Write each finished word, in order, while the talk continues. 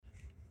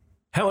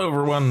Hello,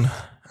 everyone,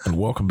 and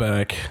welcome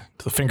back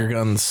to the Finger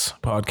Guns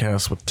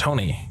podcast with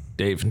Tony,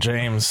 Dave, and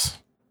James.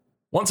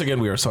 Once again,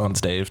 we are sans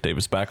Dave. Dave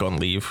is back on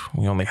leave.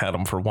 We only had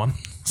him for one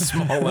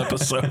small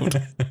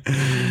episode.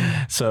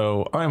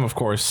 So I'm, of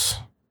course,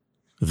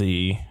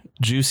 the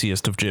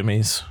juiciest of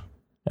Jimmies,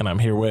 and I'm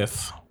here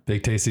with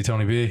Big Tasty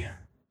Tony B.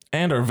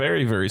 And our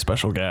very, very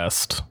special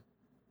guest,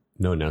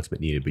 no announcement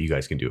needed, but you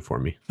guys can do it for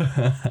me.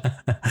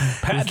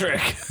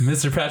 Patrick.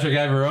 Mr. Patrick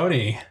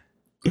Ivoroni.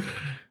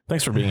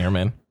 Thank you,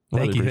 man.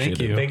 Thank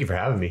you. Thank you for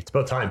having me. It's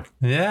about time.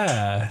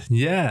 Yeah.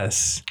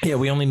 Yes. Yeah,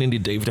 we only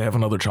needed Dave to have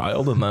another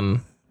child, and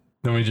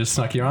then we just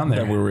snuck you on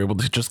there. we were able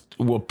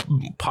to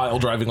pile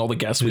driving all the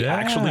guests we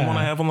actually want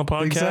to have on the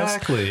podcast.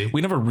 Exactly.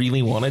 We never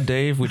really wanted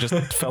Dave. We just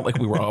felt like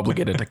we were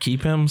obligated to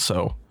keep him.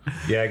 So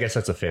yeah, I guess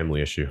that's a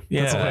family issue.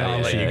 Yeah, that's I'll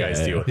let you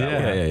guys deal with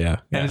that. Yeah.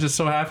 And it just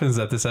so happens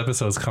that this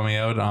episode is coming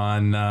out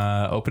on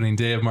opening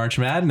day of March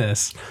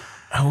Madness.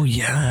 Oh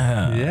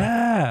yeah.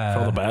 Yeah. For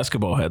all the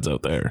basketball heads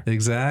out there.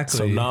 Exactly.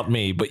 So not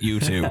me, but you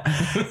two.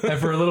 And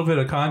for a little bit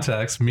of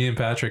context, me and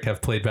Patrick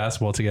have played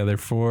basketball together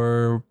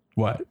for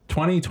what,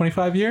 20,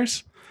 25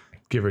 years?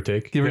 Give or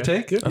take. Give or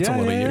take? That's a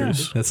lot of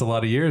years. That's a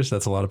lot of years.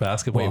 That's a lot of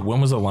basketball. Wait,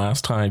 when was the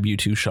last time you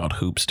two shot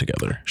hoops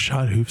together?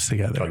 Shot hoops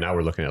together. Oh, now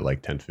we're looking at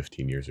like 10,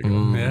 15 years ago.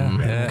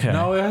 Yeah. Okay.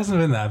 No, it hasn't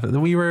been that. But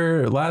we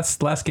were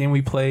last game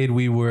we played,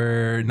 we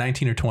were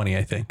 19 or 20,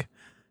 I think.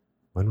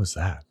 When was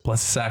that?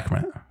 Plus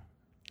sacrament.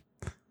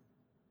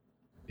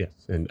 Yes.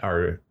 And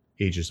our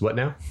age is what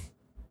now?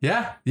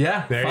 Yeah.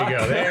 There you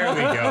go. There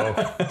we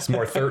go. It's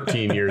more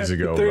 13 years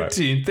ago.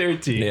 13.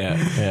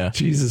 Yeah.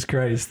 Jesus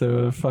Christ.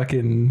 The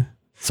fucking...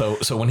 So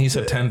when he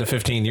said 10 to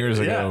 15 years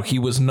ago, he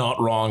was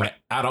not wrong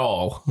at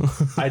all.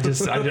 I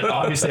just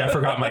obviously I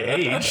forgot my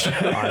age.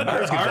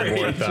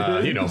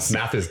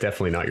 Math is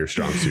definitely not your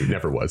strong suit.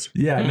 Never was.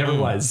 Yeah,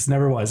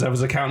 never was. I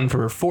was accounting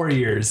for 4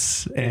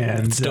 years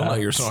and still not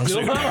your strong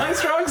suit. Still not my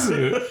strong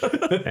suit.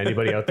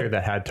 Anybody out there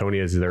that had Tony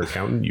as their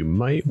accountant, you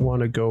might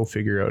want to go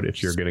figure out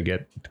if you're going to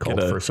get called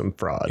for some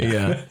fraud.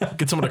 Yeah.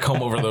 Get someone to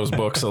comb over those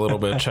books a little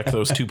bit. Check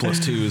those 2 plus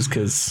 2s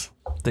because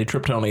they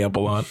trip Tony up a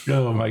lot.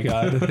 Oh my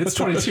God. It's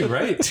 22,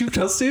 right? 2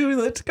 plus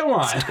 2? Come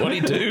on. It's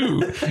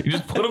 22. You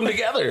just put them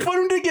together. Put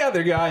them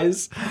together,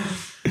 guys.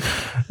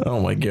 Oh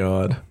my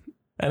God.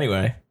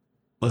 Anyway,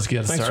 let's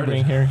get thanks started. for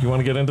being here. You want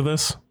to get into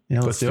this?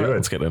 Yeah, let's do it.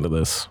 Let's get into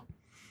this.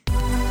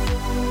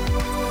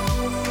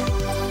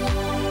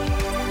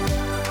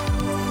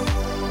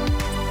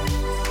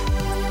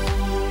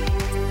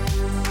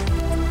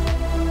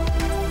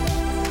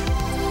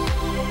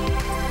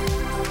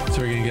 So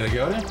we're going to get a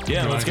go then?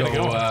 Yeah, let's get a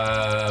go.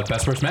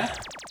 Best worst man?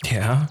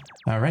 Yeah.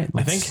 All right.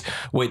 I think,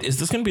 wait, is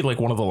this going to be like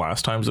one of the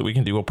last times that we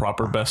can do a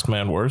proper best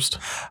man worst?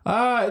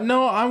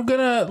 No, I'm going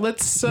to,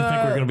 let's, you think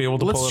we're going to be able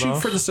to pull it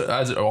off? For this.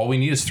 All we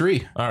need is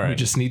 3. All right. We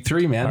just need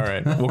 3, man. All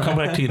right. We'll come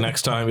back to you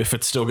next time if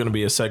it's still going to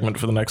be a segment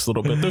for the next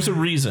little bit. There's a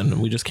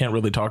reason. We just can't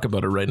really talk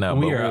about it right now.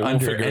 We are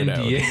under figure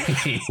NDA.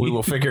 It out. We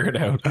will figure it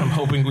out. I'm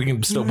hoping we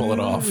can still pull it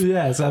off.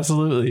 Yes,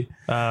 absolutely.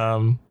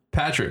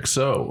 Patrick,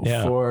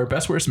 for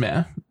best worst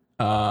man,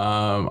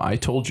 I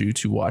told you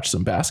to watch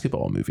some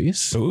basketball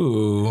movies.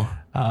 Ooh.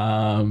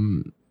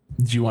 Do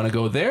you want to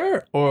go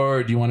there,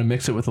 or do you want to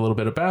mix it with a little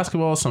bit of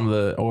basketball,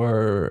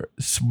 or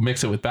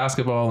mix it with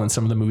basketball and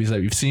some of the movies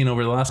that we've seen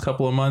over the last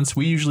couple of months?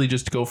 We usually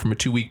just go from a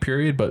 2-week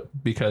period, but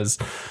because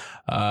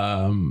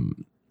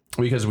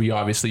you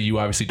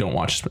obviously don't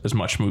watch as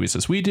much movies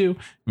as we do,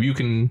 you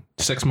can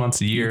 6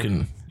 months a year.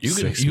 You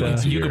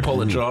can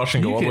pull a Josh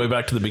and go all the way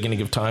back to the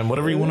beginning of time.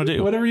 Whatever you want to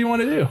do. Whatever you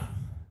want to do.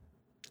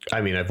 I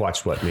mean, I've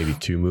watched maybe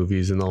 2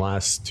 movies in the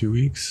last 2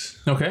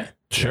 weeks. Okay,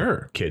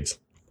 sure. Kids.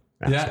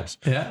 Assholes.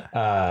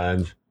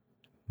 Yeah.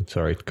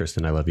 Sorry,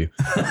 Kristen, I love you.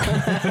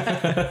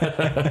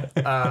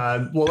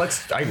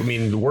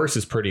 The worst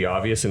is pretty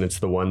obvious, and it's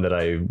the one that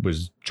I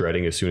was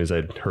dreading as soon as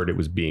I heard it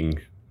was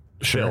being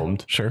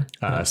filmed. Sure.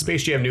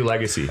 Space Jam: New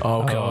Legacy.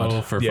 Oh God!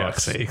 Oh, for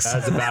fuck's sakes!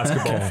 As a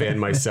basketball fan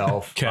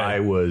myself, I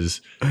was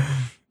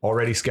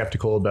already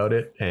skeptical about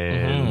it,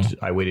 and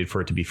I waited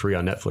for it to be free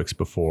on Netflix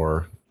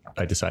before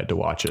I decided to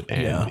watch it,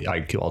 and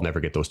I'll never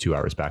get those 2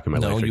 hours back in my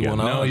life again.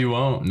 No, you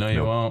won't.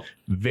 You won't.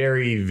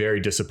 Very, very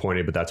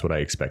disappointed, but that's what I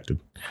expected.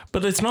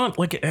 But it's not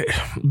like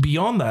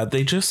beyond that.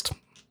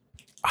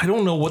 I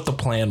don't know what the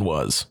plan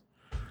was.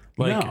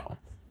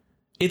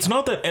 It's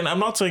not that, and I'm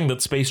not saying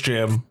that Space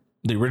Jam,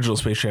 the original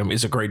Space Jam,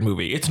 is a great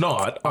movie. It's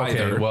not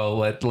either. Well,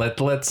 let's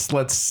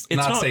not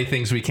say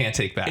things we can't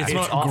take back. It's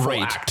not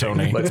great, acting,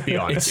 Tony. Let's be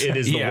honest. It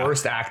is the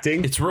worst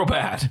acting. It's real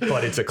bad,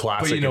 but it's a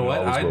classic. But you know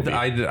what?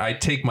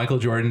 I'd take Michael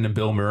Jordan and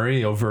Bill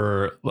Murray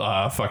over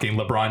fucking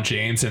LeBron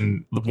James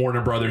and the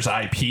Warner Brothers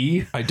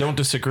IP. I don't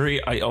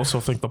disagree. I also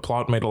think the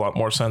plot made a lot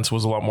more sense,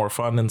 was a lot more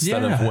fun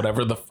instead of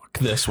whatever the fuck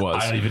this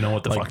was. I don't even know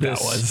what the fuck that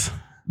was.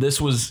 This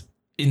was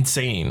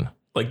insane.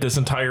 Like this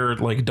entire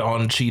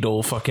Don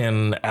Cheadle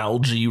fucking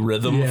algae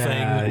rhythm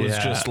thing was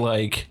just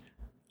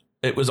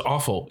it was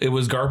awful. It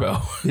was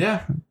garbo.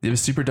 Yeah, it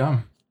was super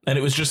dumb. And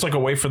it was just a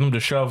way for them to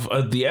shove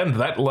at the end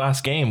that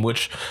last game,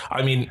 which,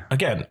 I mean,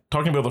 again,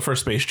 talking about the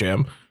first Space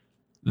Jam,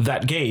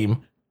 that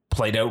game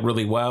played out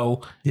really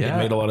well. Yeah. It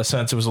made a lot of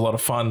sense. It was a lot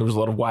of fun. There was a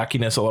lot of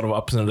wackiness, a lot of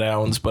ups and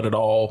downs, but it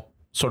all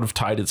sort of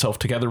tied itself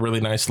together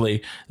really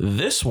nicely.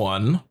 This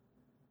one,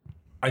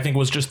 I think,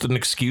 was just an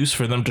excuse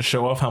for them to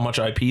show off how much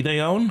IP they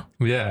own.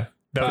 Yeah.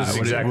 That was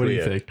exactly what do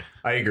you it. think?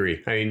 I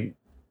agree. I mean,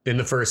 in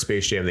the first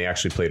Space Jam, they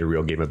actually played a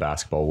real game of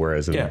basketball,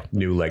 whereas in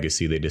New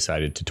Legacy, they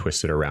decided to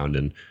twist it around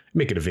and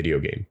make it a video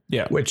game.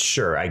 Yeah. Which,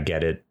 sure, I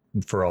get it.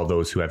 For all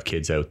those who have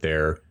kids out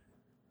there,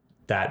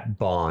 that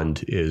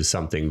bond is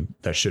something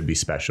that should be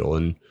special.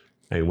 And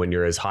when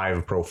you're as high of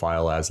a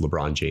profile as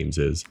LeBron James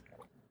is,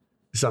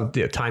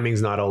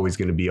 timing's not always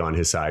going to be on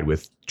his side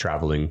with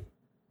traveling,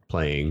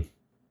 playing.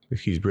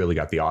 He's really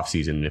got the off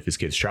season if his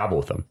kids travel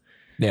with him.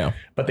 Yeah.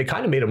 But they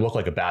kind of made him look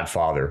like a bad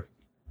father.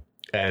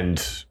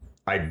 And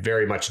I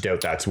very much doubt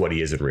that's what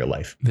he is in real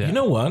life. Yeah. You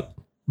know what?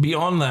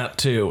 Beyond that,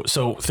 too.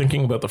 So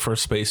thinking about the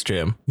first Space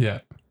Jam. Yeah.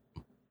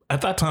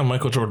 At that time,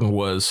 Michael Jordan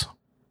was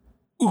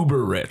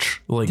uber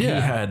rich. Like he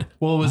had it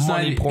was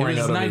money pouring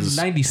out of his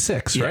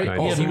 96, right? Yeah,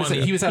 Oh,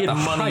 he was at the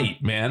money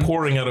height, man.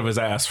 pouring out of his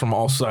ass from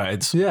all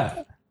sides.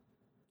 Yeah.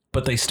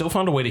 But they still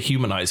found a way to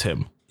humanize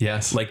him.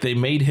 Yes. Like they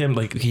made him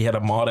like he had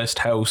a modest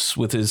house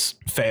with his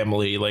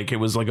family. Like it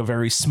was like a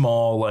very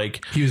small,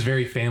 like he was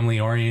very family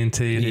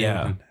oriented.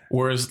 Yeah.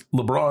 Whereas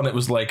LeBron, it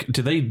was like,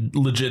 did they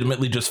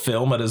legitimately just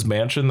film at his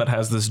mansion that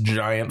has this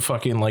giant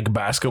fucking like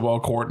basketball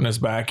court in his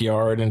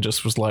backyard and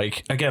just was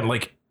like, again,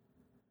 like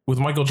with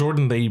Michael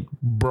Jordan, they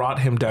brought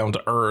him down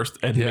to earth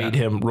and made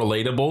him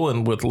relatable.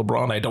 And with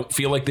LeBron, I don't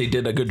feel like they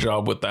did a good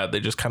job with that. They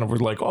just kind of were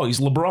like, oh,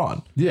 he's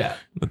LeBron. Yeah.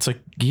 It's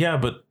like, yeah,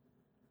 but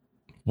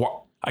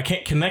what? I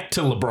can't connect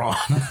to LeBron.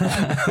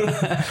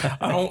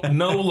 I don't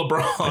know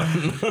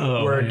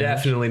LeBron. We're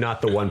definitely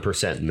not the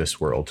 1% in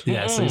this world.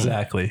 Yes,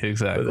 exactly.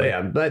 But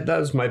yeah, that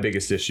was my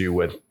biggest issue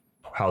with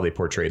how they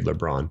portrayed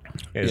LeBron.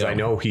 Is I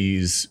know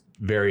he's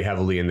very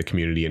heavily in the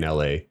community in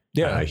LA.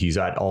 Yeah. He's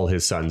at all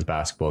his son's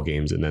basketball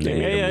games, and then they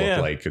made him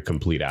look like a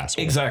complete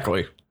asshole.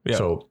 Exactly. Yeah.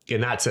 So,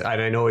 and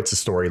I know it's a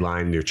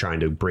storyline. They're trying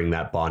to bring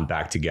that bond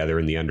back together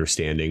and the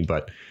understanding,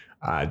 but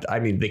I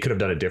mean, they could have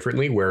done it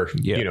differently where,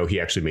 he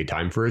actually made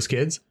time for his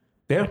kids,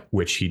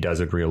 which he does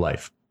in real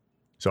life.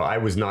 So I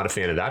was not a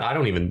fan of that. I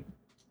don't even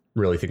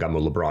really think I'm a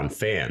LeBron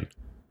fan,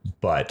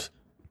 but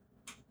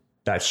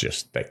that's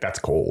just like, that's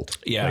cold.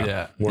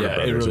 Yeah. Warner it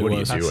Brothers, really what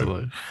was. are you doing?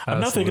 Absolutely. I'm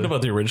not thinking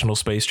about the original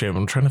Space Jam.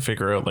 I'm trying to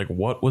figure out like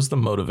what was the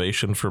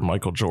motivation for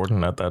Michael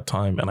Jordan at that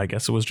time. And I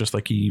guess it was just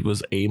like he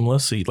was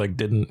aimless. He like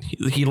didn't,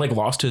 he like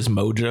lost his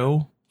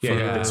mojo.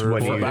 That's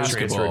when he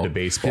transferred to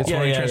baseball. That's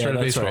when he transferred to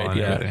baseball. Right,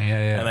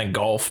 and then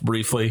golf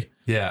briefly.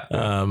 Yeah.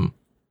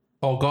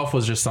 Golf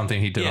was just something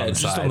he did on the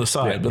side. Just on the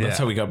side, but that's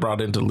how he got brought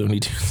into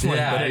Looney Tunes.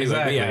 Yeah,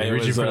 exactly. Yeah, it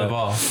reaching was, for the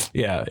ball.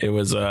 Yeah, it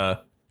was.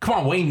 Come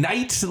on, Wayne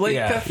Knight. Like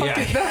that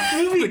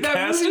movie. The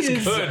cast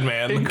is good,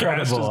 man.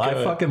 Incredible.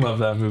 I fucking love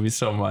that movie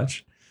so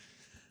much.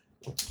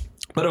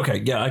 But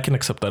okay, yeah, I can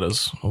accept that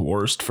as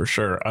worst for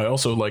sure. I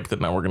also like that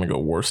now we're going to go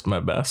worst, my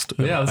best.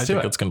 Yeah, let's do it.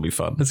 I think it's going to be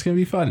fun. It's going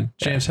to be fun.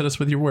 James, hit us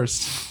with your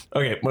worst.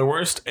 Okay, my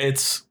worst, I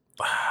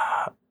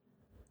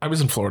was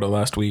in Florida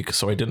last week,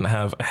 so I didn't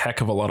have a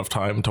heck of a lot of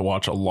time to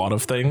watch a lot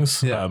of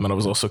things. Yeah. And I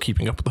was also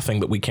keeping up with the thing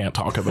that we can't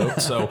talk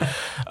about. So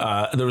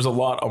there was a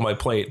lot on my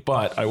plate,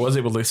 but I was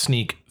able to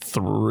sneak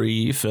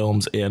 3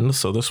 films in.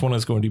 So this one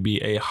is going to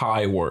be a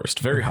high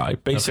worst, very high.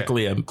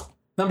 Basically,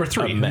 Number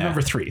 3.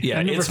 Number 3.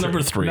 Yeah, it's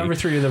number 3. Number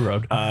 3 of the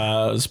road.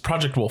 It's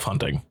Project Wolf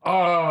Hunting.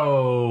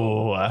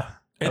 Oh.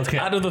 It's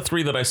out of the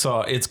 3 that I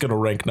saw, it's going to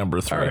rank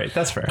number 3. All right,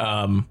 that's fair.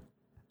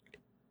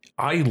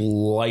 I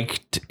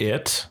liked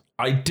it.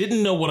 I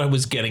didn't know what I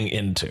was getting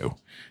into.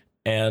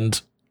 And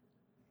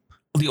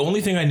the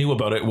only thing I knew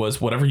about it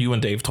was whatever you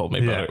and Dave told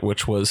me about it,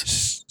 which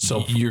was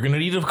so you're going to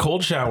need a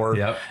cold shower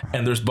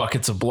and there's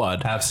buckets of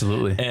blood.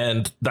 Absolutely.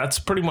 And that's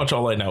pretty much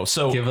all I know.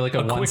 So give it like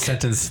a one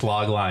sentence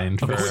log line.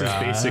 This is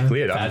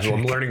basically it.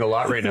 I'm learning a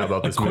lot right now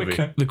about this movie.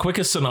 The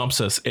quickest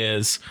synopsis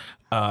is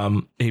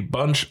a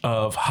bunch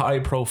of high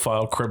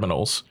profile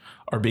criminals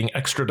are being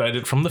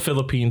extradited from the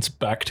Philippines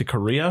back to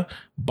Korea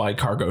by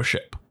cargo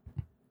ship.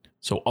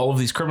 So all of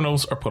these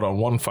criminals are put on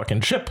one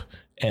fucking ship,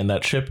 and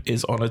that ship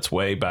is on its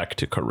way back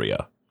to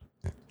Korea.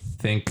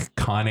 Think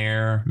Con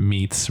Air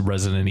meets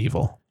Resident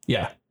Evil.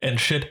 Yeah, and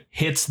shit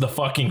hits the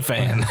fucking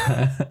fan.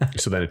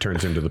 So then it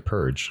turns into The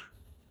Purge.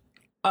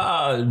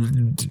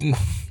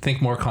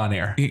 Think more Con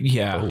Air.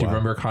 Yeah. Do you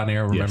remember Con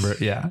Air? Remember?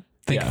 Yes.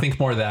 Yeah.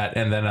 Think more of that,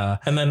 and then a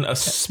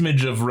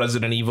smidge of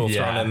Resident Evil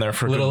thrown in there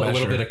for a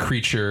little bit of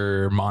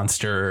creature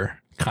monster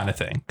kind of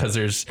thing,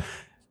 because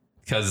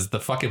the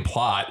fucking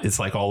plot is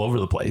like all over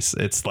the place.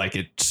 It's like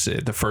it's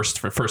the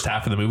first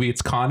half of the movie,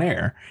 it's Con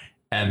Air.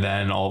 And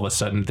then all of a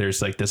sudden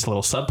there's like this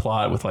little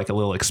subplot with like a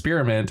little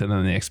experiment, and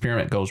then the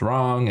experiment goes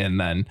wrong, and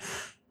then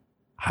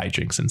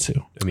hijinks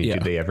ensue. I mean,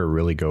 did they ever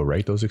really go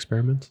right, those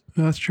experiments?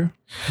 No, that's true.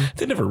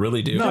 They never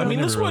really do. No, I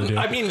mean, this one,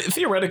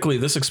 theoretically,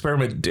 this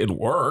experiment did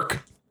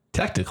work.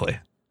 Technically.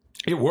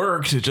 It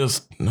worked. It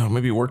just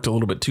maybe it worked a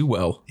little bit too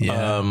well.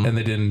 Yeah. And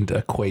they didn't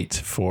equate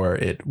for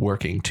it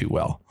working too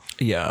well.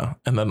 Yeah.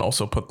 And then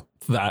also put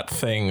that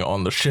thing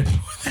on the ship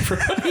with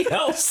everybody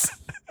else.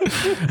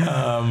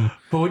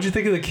 But what'd you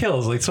think of the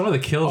kills? Like some of the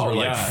kills were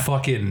like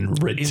fucking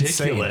ridiculous.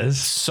 Insane.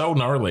 So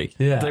gnarly.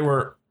 Yeah. They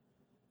were.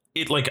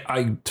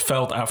 I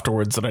felt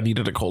afterwards that I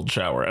needed a cold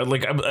shower.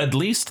 Like, at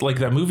least, like,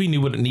 that movie knew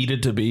what it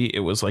needed to be. It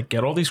was like,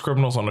 get all these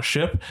criminals on a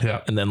ship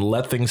and then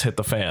let things hit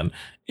the fan.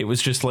 It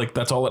was just like,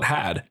 that's all it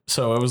had.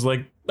 So I was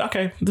like,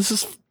 okay, this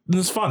is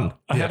fun.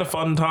 I had a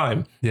fun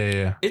time.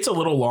 Yeah. It's a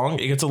little long.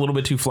 It gets a little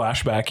bit too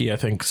flashbacky, I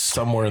think,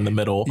 somewhere in the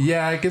middle.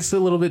 Yeah, it gets a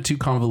little bit too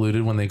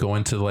convoluted when they go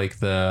into like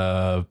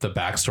the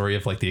backstory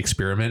of like the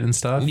experiment and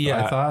stuff.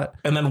 Yeah. I thought.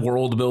 And then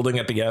world building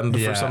at the end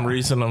for some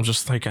reason. I'm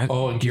just like,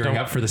 and gearing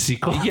up for the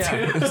sequel.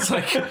 Yeah. It's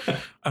like,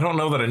 I don't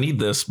know that I need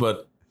this,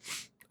 but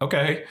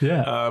okay.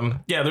 Yeah.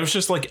 There's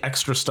just like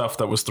extra stuff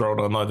that was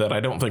thrown on that I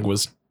don't think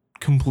was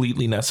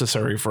completely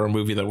necessary for a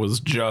movie that was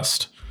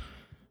just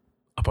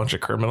a bunch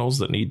of criminals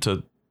that need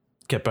to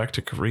get back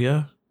to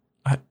Korea.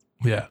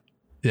 Yeah.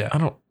 I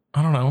don't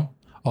know.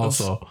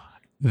 Also,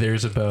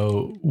 there's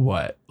about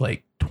what,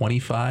 like 20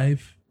 to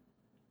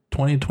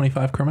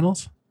 25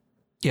 criminals?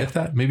 Yeah. Like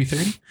that, maybe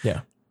 30?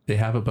 Yeah. They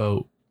have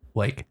about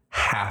like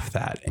half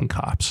that in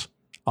cops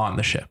on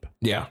the ship.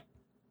 Yeah.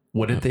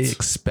 What did they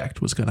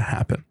expect was going to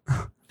happen?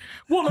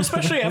 Well,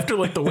 especially after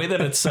like the way that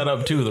it's set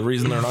up too. The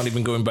reason they're not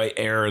even going by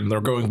air and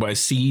they're going by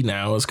sea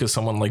now is because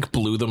someone like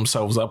blew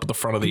themselves up at the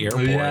front of the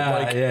airport.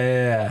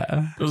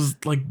 Yeah. It was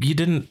like you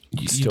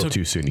Still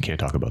too soon. You can't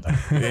talk about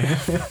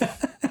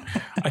that.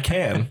 I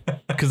can,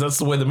 because that's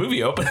the way the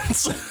movie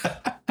opens.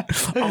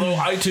 Although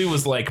I too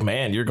was like,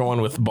 man, you're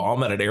going with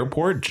bomb at an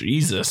airport?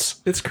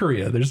 Jesus. It's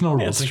Korea. There's no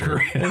rules in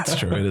Korea. It's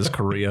true. It is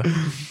Korea.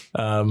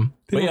 But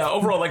yeah,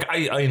 overall, like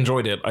I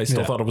enjoyed it. I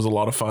still thought it was a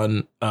lot of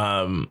fun.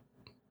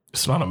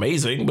 It's not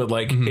amazing, but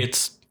like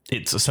it's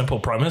a simple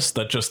premise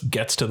that just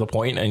gets to the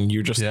point and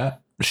you're just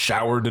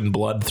showered in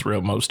blood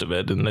throughout most of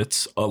it. And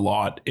it's a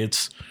lot.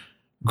 It's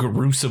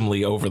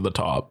gruesomely over the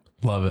top.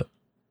 Love it.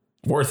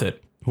 Worth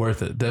it.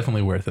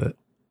 Definitely worth it.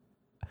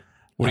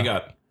 What do you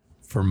got?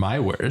 For my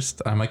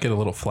worst, I might get a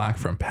little flack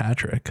from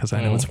Patrick because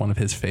I know it's one of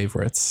his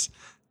favorites.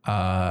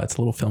 It's a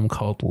little film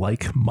called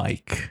Like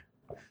Mike.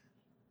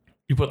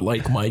 You put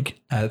Like Mike?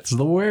 That's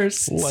the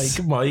worst.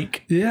 Like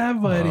Mike? Yeah,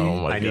 buddy.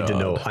 Oh I need to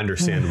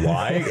understand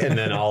why, and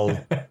then I'll...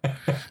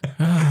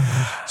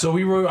 So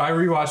I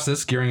rewatched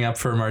this gearing up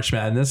for March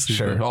Madness.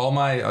 Sure. All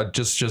my my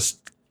best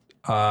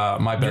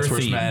Your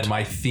worst themed. man,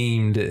 my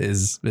themed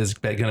is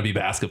going to be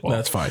basketball.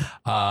 That's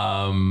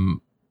fine.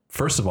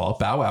 First of all,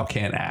 Bow Wow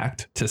can't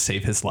act to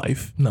save his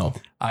life. No.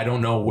 I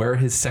don't know where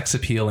his sex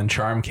appeal and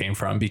charm came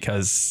from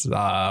because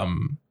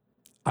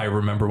I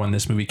remember when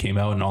this movie came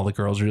out and all the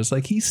girls were just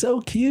like, he's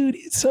so cute.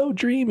 He's so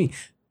dreamy.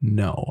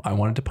 No, I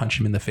wanted to punch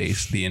him in the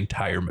face the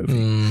entire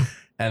movie.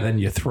 And then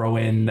you throw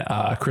in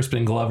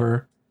Crispin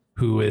Glover,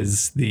 who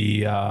is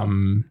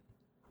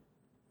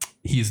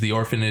he's the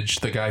orphanage,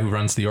 the guy who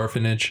runs the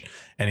orphanage.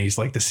 And he's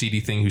like the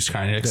seedy thing who's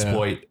trying to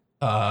exploit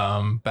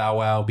Bow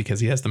Wow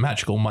because he has the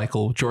magical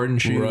Michael Jordan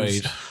shoes.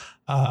 Right.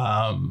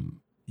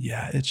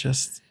 It's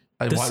just...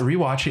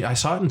 rewatching, I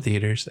saw it in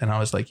theaters and I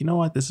was like, you know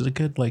what? This is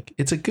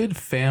it's a good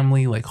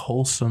family, like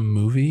wholesome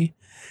movie.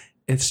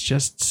 It's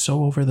just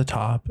so over the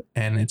top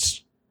and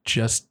it's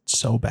just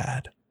so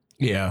bad.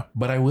 Yeah.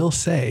 But I will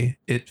say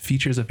it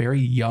features a very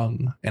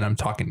young, and I'm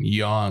talking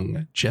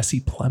young,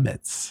 Jesse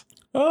Plemons.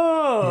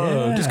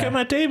 Oh, just got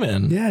Matt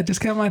Damon. Yeah,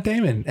 just got Matt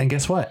Damon. And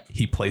guess what?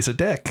 He plays a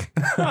dick.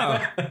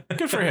 Oh,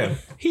 good for him.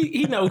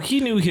 He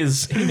knew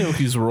his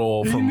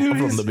role from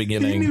the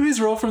beginning. He knew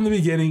his role from the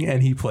beginning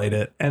and he played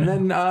it. And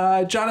then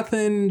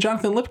Jonathan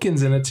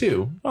Lipkin's in it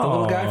too. The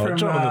little guy from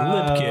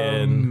Jonathan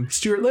Lipkin.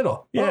 Stuart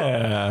Little.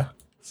 Yeah.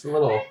 It's a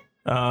little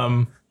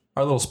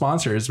our little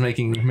sponsor is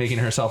making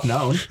herself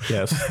known.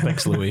 Yes.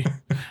 Thanks, Louis.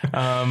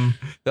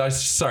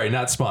 Sorry,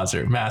 not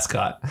sponsor,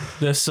 mascot.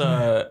 This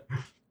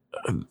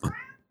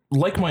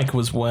Like Mike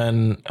was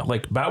when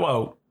like Bow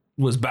Wow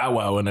was Bow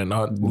Wow and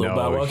not Lil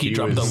Bow Wow. He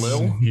dropped the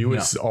Lil. He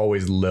was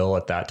always Lil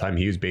at that time.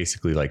 He was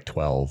basically like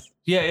 12.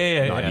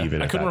 Yeah. Not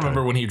even I at couldn't that remember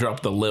time. when he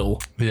dropped the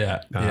Lil.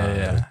 Yeah.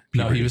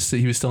 No, he was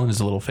still in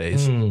his little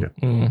phase.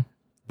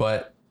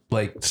 But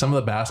like some of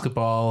the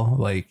basketball,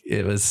 like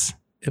it was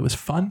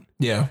fun.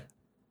 Yeah.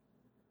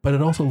 But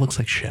it also looks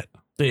like shit.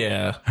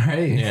 Yeah.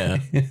 Right? Yeah.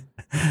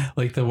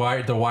 Like the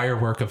wire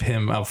work of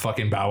him of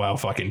fucking Bow Wow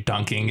fucking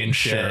dunking and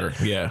shit. Sure.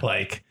 Yeah.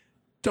 Like,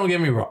 don't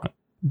get me wrong.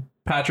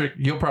 Patrick,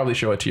 you'll probably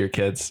show it to your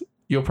kids.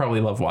 You'll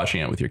probably love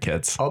watching it with your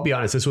kids. I'll be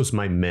honest, this was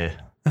my meh.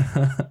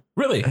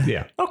 Really?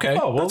 Yeah. Okay.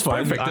 Oh, well, that's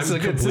fine. perfect. This is a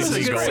good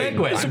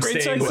segue. It's a great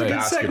segue.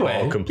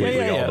 Basketball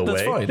completely all the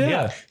that's way. fine.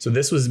 Yeah. So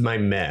this was my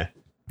meh.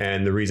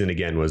 And the reason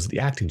again was the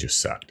acting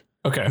just sucked.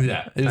 Okay.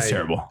 Yeah, it was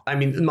terrible. I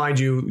mean, mind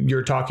you,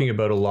 you're talking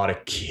about a lot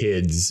of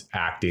kids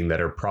acting that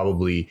are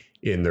probably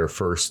in their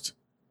first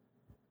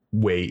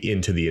way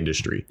into the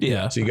industry.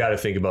 Yeah. So you got to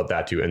think about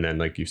that too. And then,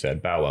 like you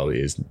said, Bow Wow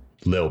is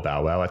Lil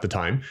Bow Wow at the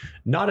time,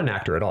 not an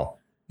actor at all.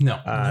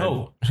 No.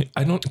 No.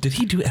 I don't. Did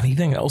he do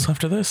anything else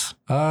after this?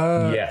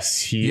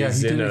 Yes, he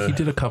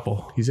did a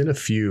couple. He's in a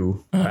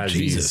few as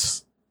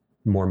Jesus. he's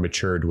more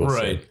matured. We'll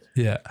Right. say.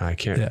 Yeah. I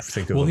can't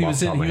think of. Well, them he off was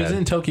the top in of my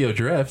head. Tokyo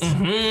Drift.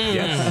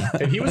 Yes,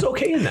 and he was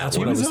okay in that. He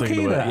one. was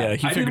okay in that. Yeah,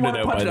 he figured it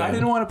out by then. I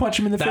didn't want to punch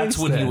him in the face. That's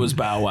when he was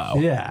Bow Wow.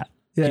 Yeah.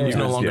 Yeah. He was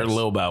no yeah. longer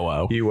Lil Bow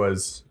Wow. He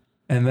was.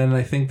 And then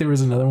I think there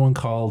was another one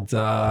called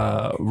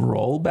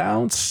Roll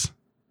Bounce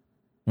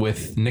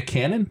with Nick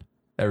Cannon,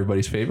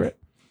 everybody's favorite.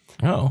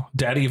 Oh,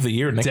 Daddy of the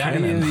Year, Nick Daddy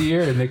Cannon. of the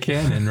Year, Nick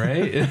Cannon,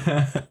 right?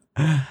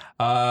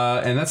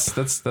 And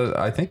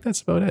I think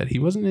that's about it. He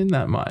wasn't in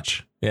that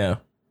much. Yeah.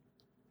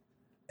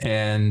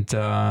 And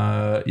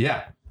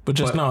yeah. But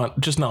just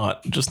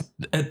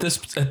at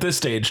this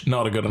stage,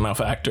 not a good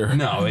enough actor.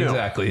 No,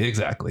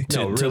 exactly.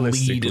 To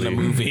lead in a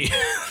movie.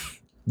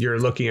 You're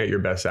looking at your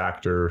best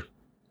actor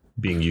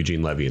being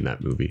Eugene Levy in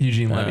that movie.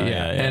 Eugene Levy,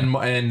 yeah.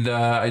 And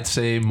I'd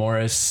say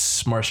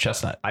Morris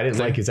Chestnut. I didn't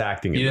like his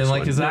acting. You didn't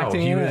like his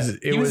acting? He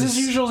was his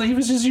usual. He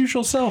was his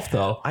usual self,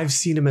 though. I've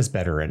seen him as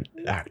better in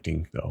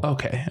acting, though.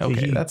 Okay.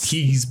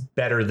 He's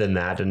better than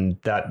that, and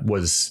that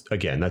was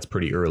that's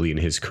pretty early in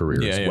his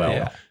career as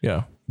well.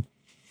 Yeah.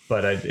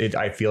 But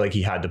I feel like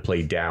he had to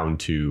play down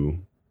to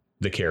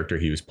the character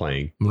he was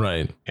playing,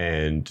 Right.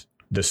 and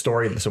the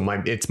story. So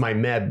it's my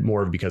med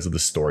more because of the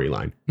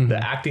storyline. Mm-hmm. The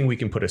acting we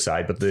can put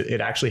aside, but it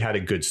actually had a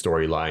good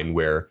storyline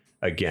where,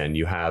 again,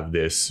 you have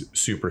this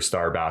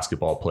superstar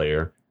basketball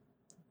player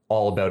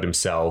all about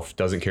himself,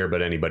 doesn't care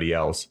about anybody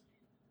else.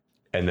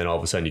 And then all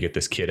of a sudden you get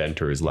this kid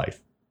enter his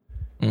life,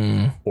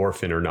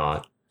 orphan or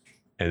not.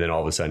 And then all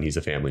of a sudden he's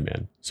a family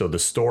man. So the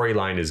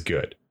storyline is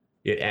good.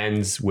 It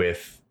ends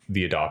with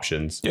the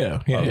adoptions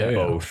of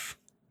both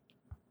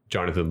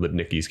Jonathan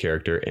Lipnicki's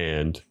character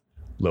and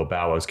Lil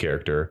Bow Wow's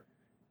character.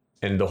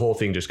 And the whole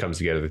thing just comes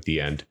together at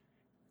the end.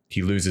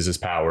 He loses his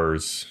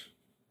powers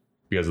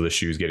because of the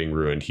shoes getting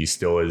ruined. He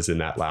still is in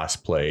that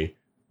last play.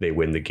 They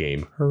win the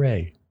game.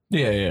 Hooray.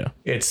 Yeah.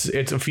 It's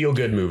a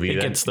feel-good movie.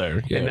 It gets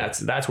there. Yeah. And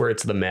that's where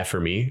it's the meh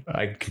for me.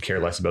 I could care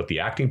less about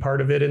the acting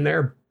part of it in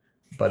there.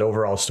 But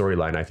overall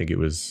storyline, I think it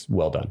was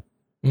well done.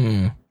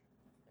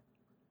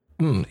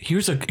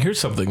 Here's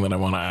something that I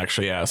want to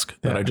actually ask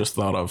that I just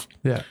thought of.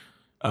 Yeah.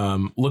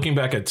 Looking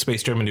back at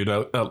Space Jam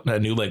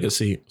and New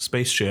Legacy,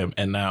 Space Jam,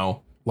 and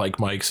now Like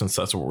Mike, since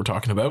that's what we're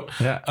talking about.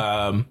 Yeah.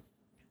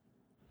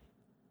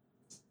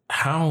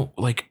 How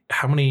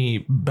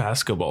many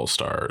basketball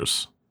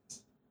stars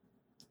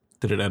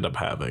did it end up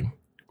having?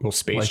 Well,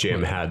 Space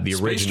Jam had the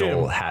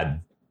original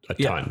had a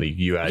ton. Like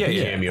you had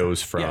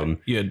cameos from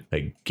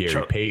like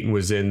Gary Payton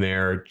was in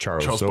there,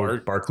 Charles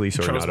Barkley.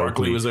 Charles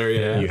Barkley was there.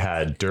 Yeah. You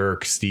had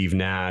Dirk, Steve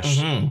Nash,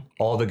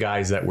 all the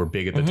guys that were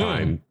big at the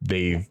time.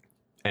 They've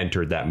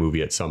entered that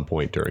movie at some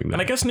point during that.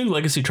 And I guess New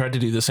Legacy tried to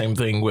do the same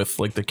thing with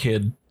like the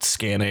kid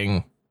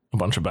scanning a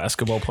bunch of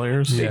basketball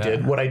players. They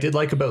did. What I did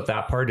like about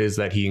that part is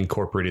that he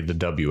incorporated the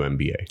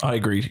WNBA. I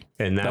agree.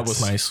 And that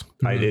was nice.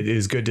 It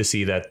is good to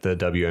see that the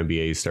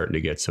WNBA is starting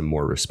to get some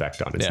more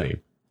respect on its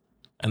name.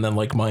 And then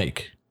Like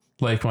Mike.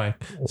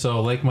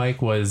 So Like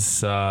Mike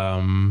was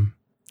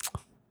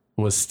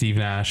Steve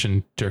Nash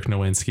and Dirk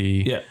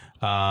Nowitzki. Yeah.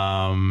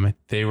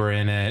 They were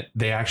in it.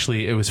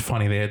 It was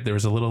funny. There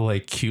was a little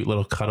like cute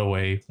little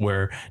cutaway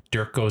where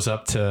Dirk goes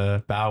up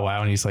to Bow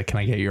Wow and he's like, "Can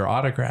I get your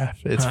autograph?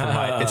 It's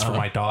for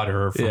my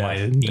daughter or for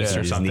my niece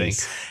or something."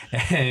 Niece.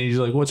 And he's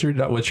like, "What's your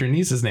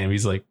niece's name?"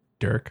 He's like,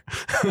 Dirk.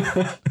 So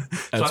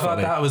I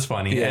thought that was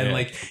funny. Yeah, and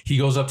like he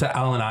goes up to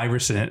Allen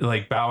Iverson,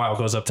 like Bow Wow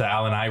goes up to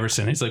Allen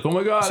Iverson. He's like, "Oh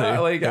my God,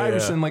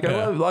 Iverson,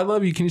 I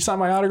love you. Can you sign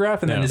my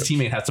autograph?" And then his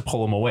teammate has to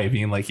pull him away,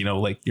 being like,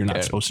 like you're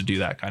not supposed to do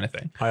that kind of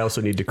thing. I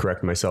also need to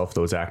correct myself.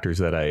 Those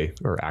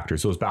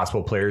those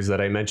basketball players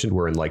that I mentioned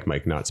were in Like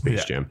Mike, not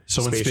Space Jam.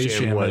 So Space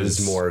Jam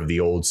was more of the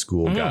old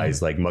school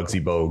guys like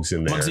Muggsy Bogues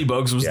in there. Muggsy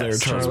Bogues was there.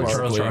 Charles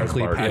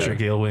Barkley,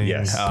 Patrick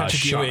Ewing,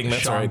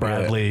 Sean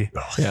Bradley.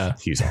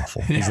 He's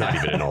awful. He's not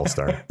even an all-star.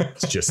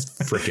 It's just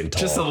freaking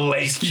tall. Just a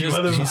lanky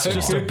He's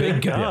just a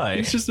big guy.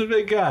 He's just a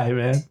big guy,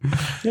 man.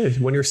 Yeah,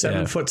 when you're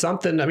 7 foot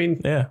something, I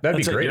mean, that'd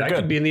be great. I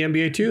could be in the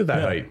NBA too,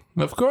 that height.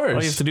 Of course.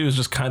 All you have to do is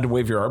just kind of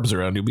wave your arms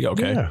around. You'll be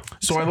okay. Yeah.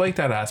 So I like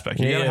that aspect.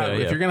 If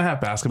you're going to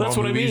have basketball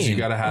movies, you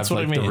got to have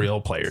the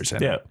real players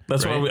in it.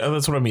 That's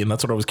what I mean.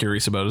 That's what I was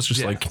curious about. It's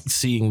just like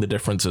seeing the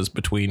differences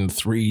between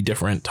 3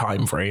 different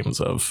time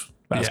frames of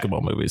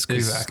basketball movies.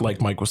 Exactly.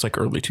 Like Mike was like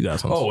early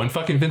 2000s. Oh, and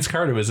fucking Vince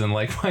Carter was in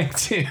Like Mike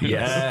too.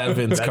 Yeah,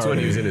 Vince That's Carter. when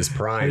he was in his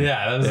prime.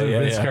 Yeah, that was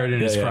Vince Carter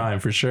in his prime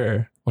for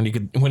sure. When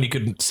you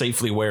could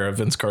safely wear a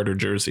Vince Carter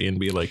jersey and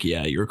be like,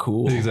 yeah, you're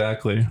cool.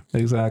 Exactly.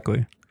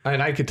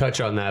 And I could touch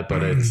on that,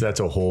 but that's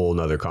a whole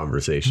nother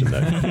conversation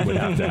that would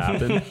have to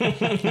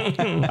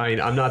happen. I mean,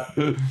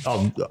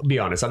 I'll be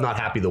honest, I'm not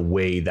happy the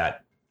way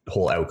that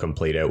whole outcome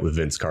played out with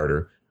Vince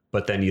Carter.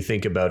 But then you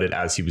think about it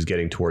as he was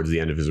getting towards the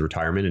end of his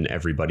retirement and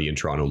everybody in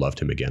Toronto loved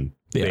him again.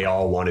 Yeah. They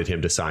all wanted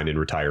him to sign and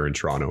retire in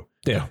Toronto.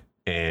 Yeah.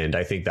 And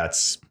I think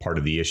that's part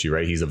of the issue,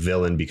 right? He's a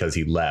villain because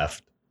he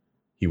left.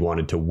 He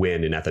wanted to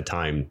win. And at the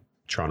time,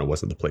 Toronto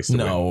wasn't the place to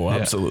win. No,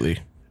 absolutely.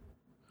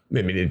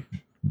 I mean, it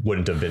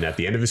wouldn't have been at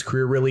the end of his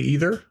career really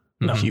either.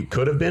 No. He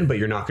could have been, but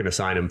you're not going to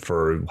sign him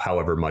for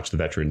however much the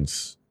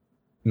veterans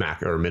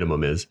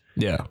minimum is.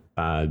 Yeah.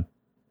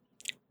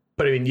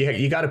 But I mean,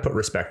 you got to put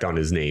respect on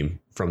his name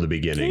from the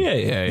beginning.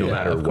 No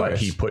matter what,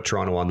 he put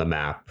Toronto on the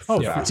map.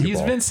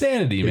 He's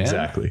Vinsanity, man.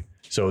 Exactly.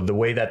 So the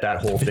way that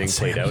whole thing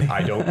played out,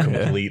 I don't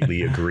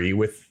completely agree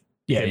with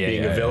him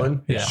being a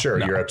villain.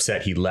 You're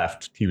upset he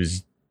left. He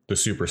was the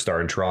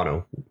superstar in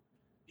Toronto.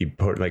 He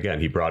brought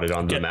it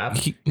on the map,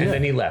 and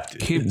then he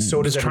left.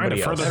 So does trying to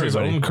further his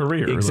own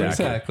career.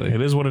 Exactly.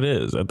 It is what it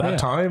is. At that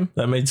time,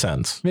 that made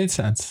sense.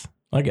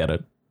 I get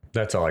it.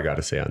 That's all I got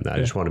to say on that. I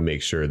just want to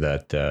make sure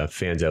that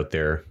fans out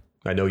there,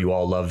 I know you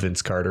all love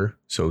Vince Carter,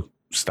 so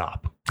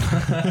stop.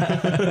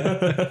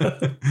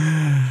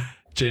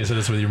 James, hit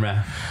us with your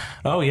meh.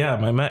 Oh, yeah.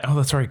 My meh. Oh,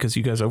 that's right. Because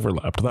you guys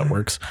overlapped. That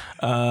works.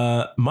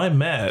 My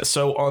meh.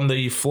 So on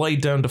the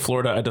flight down to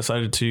Florida, I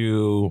decided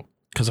to,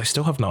 because I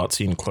still have not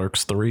seen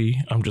Clerks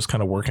 3. I'm just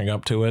kind of working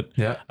up to it.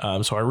 Yeah.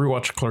 So I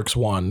rewatched Clerks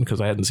 1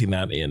 because I hadn't seen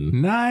that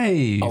in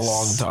a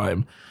long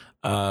time.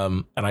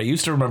 And I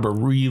used to remember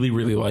really,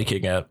 really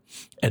liking it.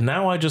 And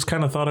now I just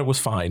kind of thought it was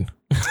fine.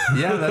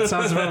 Yeah, that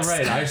sounds about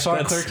right. I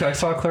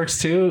saw Clerks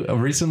 2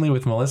 recently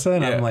with Melissa,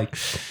 and I'm like,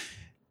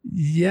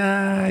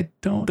 I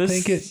don't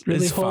think it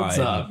really holds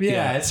up.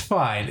 Yeah, it's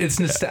fine. It's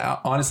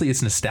honestly,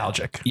 it's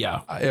nostalgic.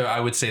 Yeah.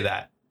 I would say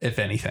that, if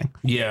anything.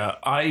 Yeah,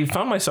 I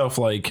found myself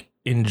like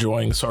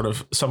enjoying sort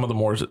of some of the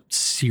more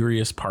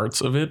serious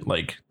parts of it.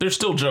 Like there's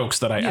still jokes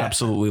that I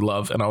absolutely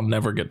love and I'll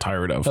never get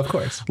tired of. Of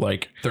course.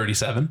 Like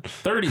 37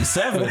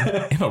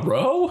 in a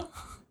row.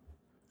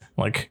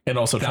 Like, and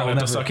also trying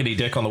not to suck any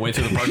dick on the way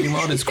through the parking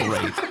lot is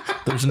great.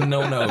 There's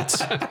no notes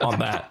on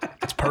that.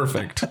 It's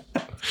perfect.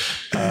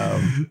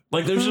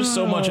 Like there's just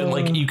so much, and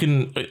like you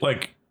can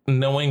like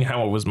knowing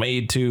how it was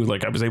made too.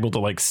 Like I was able to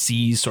like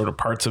see sort of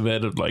parts of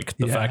it, like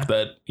the fact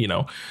that, you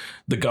know,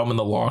 the gum in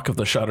the lock of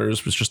the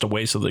shutters was just a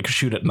way so they could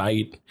shoot at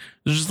night.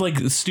 There's just like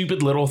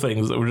stupid little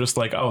things that were just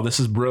like, oh, this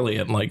is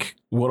brilliant. Like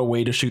what a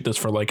way to shoot this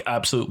for like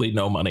absolutely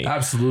no money.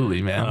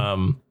 Absolutely,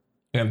 man.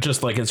 And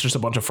just like, it's just a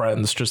bunch of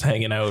friends just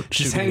hanging out,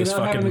 just shooting this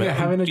fucking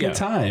having a good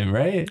time,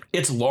 right?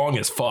 It's long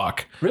as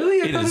fuck.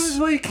 Really? I thought it was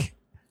like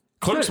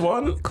Clerks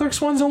 1? Clerks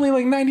 1's only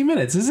like 90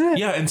 minutes, isn't it?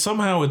 Yeah, and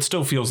somehow it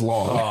still feels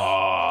long.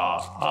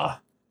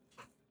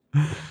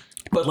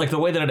 But like the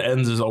way that it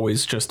ends is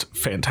always just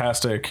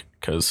fantastic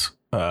because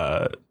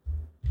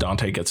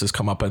Dante gets his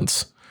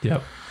comeuppance.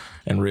 Yep.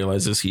 And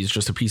realizes he's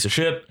just a piece of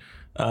shit.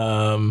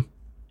 And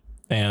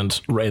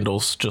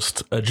Randall's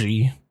just a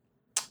G.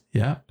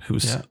 Yeah.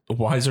 Who's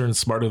wiser and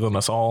smarter than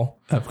us all.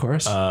 Of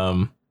course.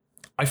 I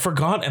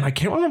forgot, and I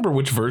can't remember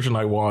which version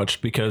I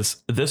watched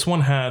because this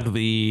one had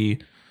the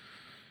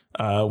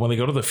when they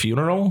go to the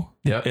funeral,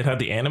 it had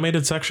the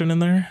animated section in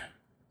there.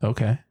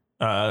 Okay.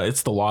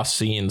 It's the lost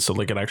scene, so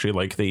like it actually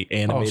like the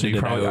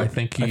animated. I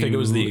think it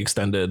was the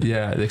extended.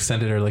 Yeah, the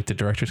extended or like the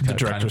director's cut.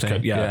 The director's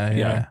cut.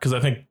 Yeah. Because I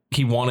think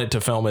he wanted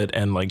to film it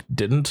and like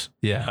didn't.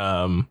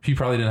 Yeah. He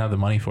probably didn't have the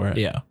money for it.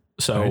 Yeah.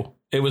 So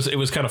it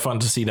was kind of fun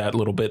to see that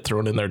little bit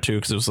thrown in there too,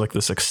 because it was like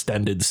this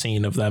extended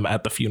scene of them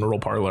at the funeral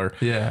parlor.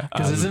 Yeah.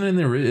 Because isn't in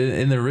the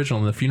original,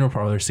 in the funeral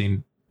parlor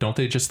scene, don't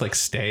they just like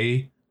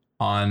stay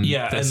on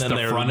and then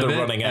they're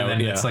running out,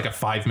 and then it's like a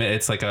 5 minute,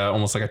 it's like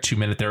almost like a 2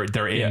 minute,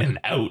 they're in and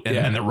out, and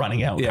then they're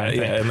running out kind of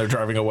thing. And they're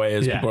driving away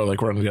as people are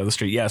like running down the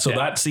street. So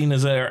that scene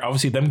is there.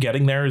 Obviously them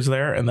getting there is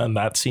there, and then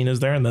that scene is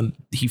there, and then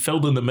he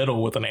filled in the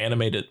middle with an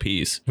animated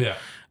piece. It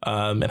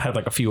had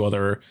like a few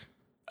other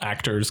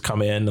actors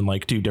come in and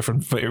like do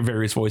different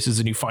various voices,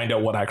 and you find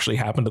out what actually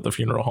happened at the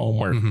funeral home,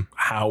 where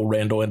how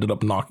Randall ended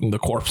up knocking the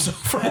corpse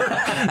over,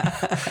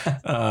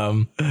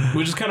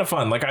 which is kind of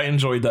fun. Like I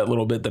enjoyed that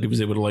little bit that he was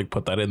able to like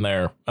put that in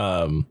there.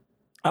 I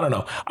don't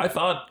know.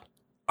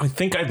 I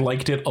think I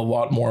liked it a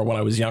lot more when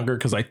I was younger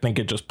because I think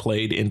it just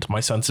played into my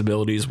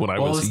sensibilities when I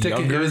was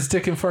younger. It was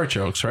dick and fart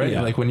jokes, right?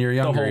 Yeah. Like when you're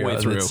younger, the whole way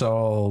through. It's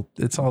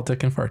all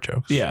dick and fart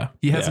jokes. Yeah,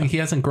 he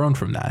hasn't grown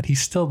from that. He's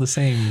still the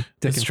same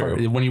dick and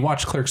fart. When you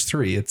watch Clerks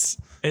 3, it's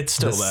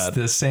still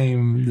the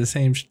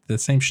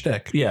same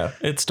shtick. Yeah,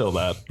 it's still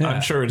that. Yeah.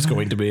 I'm sure it's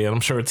going to be, and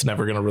I'm sure it's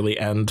never going to really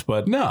end.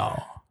 But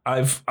no,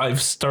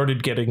 I've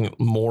started getting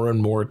more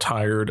and more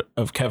tired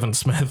of Kevin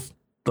Smith.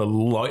 The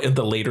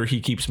later he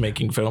keeps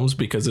making films,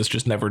 because it's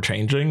just never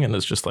changing, and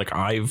it's just like,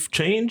 I've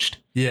changed.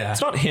 Yeah, it's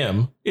not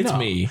him, it's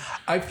me.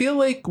 I feel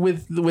like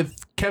with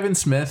Kevin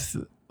Smith,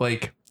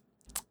 like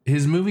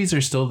his movies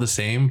are still the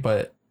same,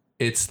 but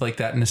it's like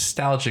that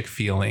nostalgic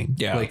feeling.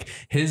 Yeah, like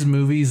his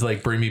movies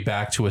like bring me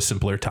back to a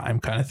simpler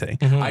time kind of thing.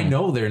 I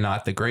know they're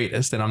not the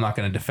greatest, and I'm not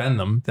going to defend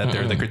them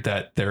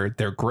that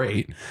they're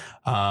great.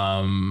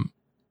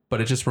 But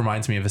it just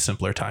reminds me of a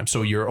simpler time.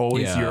 So you're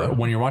always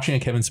when you're watching a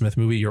Kevin Smith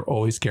movie, you're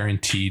always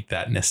guaranteed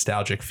that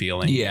nostalgic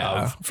feeling.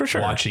 Yeah, for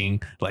sure.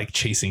 Watching like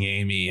Chasing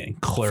Amy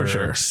and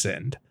Clerks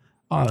and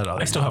all that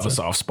other. I still have a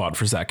soft spot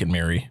for Zack and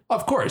Miri.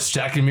 Of course,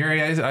 Zack and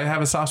Miri, I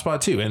have a soft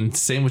spot too, and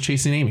same with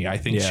Chasing Amy. I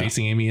think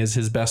Chasing Amy is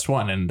his best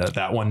one, and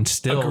that one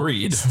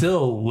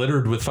still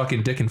littered with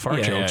fucking dick and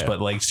fart jokes. But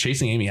like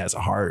Chasing Amy has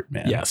a heart,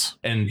 man. Yes,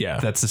 and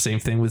that's the same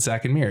thing with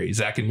Zack and Miri.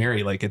 Zack and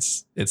Miri, like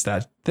it's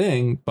that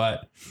thing,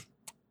 but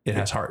it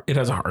has heart. It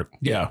has a heart.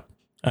 Yeah.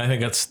 I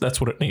think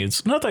that's what it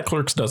needs. Not that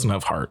Clerks doesn't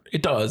have heart.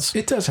 It does.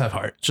 It does have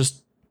heart.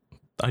 Just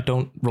I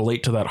don't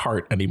relate to that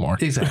heart anymore.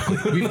 Exactly.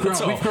 We've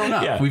grown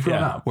up. Yeah, We've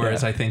grown up.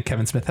 Whereas I think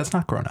Kevin Smith has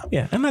not grown up.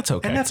 Yeah, and that's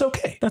okay. And that's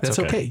okay. That's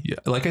okay. Yeah.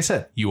 Like I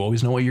said, you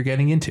always know what you're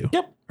getting into.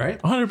 Yep.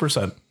 Right?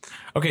 100%.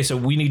 Okay, so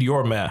we need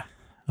your meh.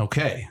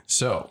 Okay.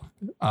 So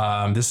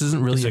this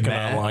isn't really Is it a going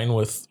to align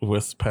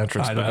with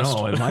Patrick's I don't best?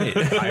 know. It might.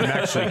 I'm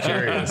actually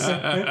curious.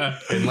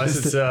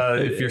 Unless it's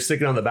if you're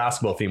sticking on the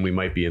basketball theme, we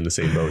might be in the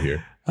same boat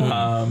here.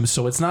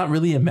 So it's not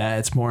really a meh.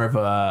 It's more of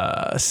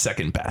a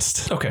second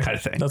best kind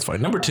of thing. That's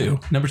fine. Number two,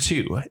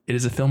 it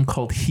is a film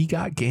called He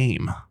Got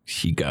Game.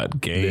 He Got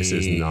Game. This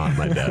is not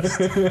my best.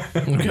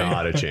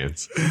 Not a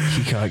chance.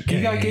 He Got Game.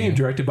 He Got Game,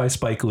 directed by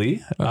Spike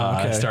Lee,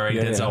 starring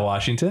Denzel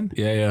Washington.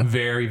 Yeah.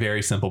 Very,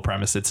 very simple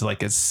premise. It's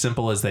like as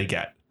simple as they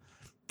get.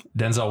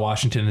 Denzel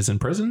Washington is in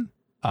prison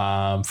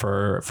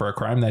for a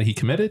crime that he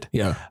committed.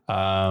 Yeah.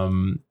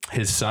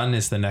 His son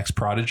is the next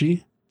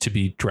prodigy to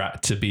be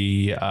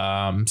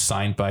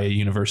signed by a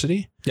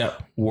university.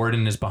 Yep.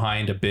 Warden is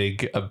behind a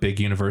big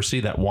university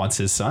that wants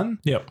his son.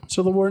 Yep.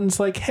 So the warden's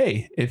like,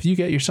 hey, if you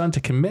get your son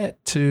to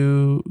commit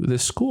to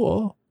this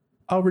school,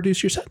 I'll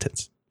reduce your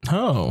sentence.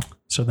 Oh.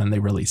 So then they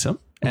release him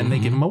and they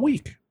give him a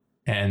week.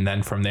 And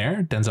then from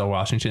there, Denzel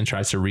Washington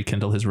tries to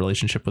rekindle his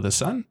relationship with his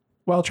son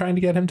while trying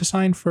to get him to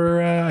sign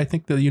for, I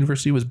think the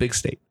university was Big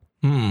State.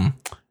 And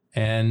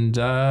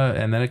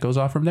then it goes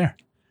off from there.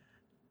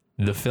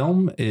 The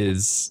film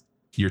is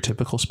your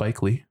typical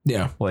Spike Lee.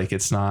 Yeah. Like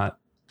it's not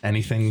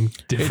anything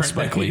different. It's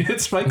Spike Lee.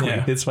 It's Spike Lee.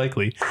 Yeah. It's Spike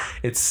Lee.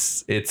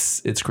 It's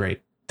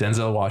great.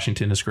 Denzel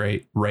Washington is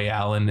great. Ray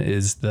Allen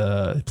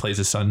plays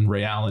his son,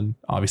 Ray Allen.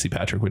 Obviously,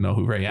 Patrick would know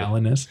who Ray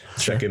Allen is.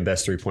 Second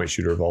best 3-point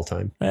shooter of all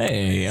time.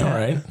 Hey, all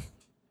right.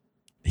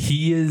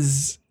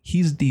 He's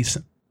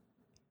decent.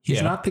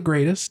 He's not the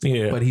greatest,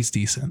 but he's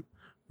decent.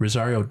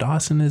 Rosario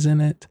Dawson is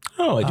in it.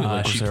 Oh, I do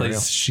like she Rosario.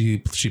 plays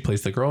she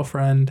plays the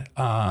girlfriend.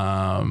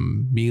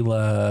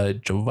 Mila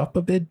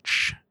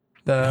Jovovich.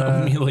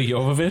 Mila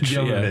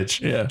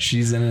Jovovich. Yeah.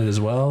 She's in it as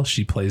well.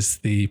 She plays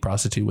the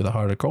prostitute with a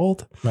heart of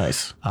gold.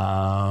 Nice.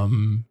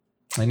 And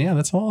yeah,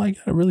 that's all I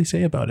gotta really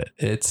say about it.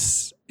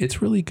 It's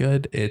really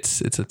good.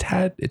 It's a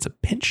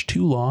pinch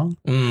too long.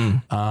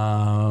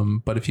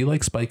 But if you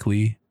like Spike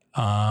Lee,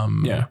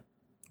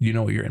 you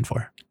know what you're in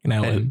for.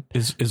 Now,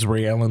 is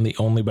Ray Allen the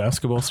only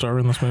basketball star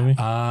in this movie?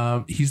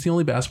 He's the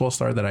only basketball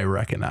star that I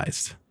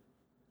recognized.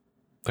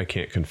 I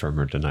can't confirm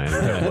or deny it.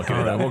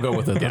 All right, we'll go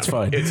with it. That's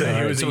fine. It's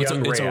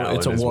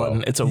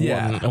a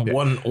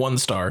one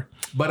star.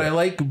 But I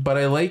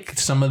like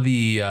some of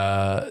the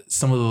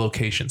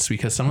locations,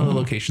 because some of the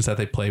locations that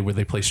they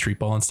play street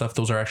ball and stuff,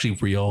 those are actually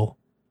real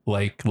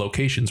like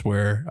locations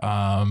where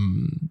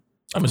I'm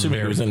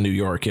assuming it was in New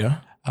York, yeah.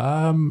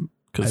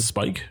 Because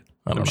Spike.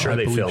 I'm sure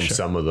they filmed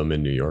some of them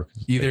in New York.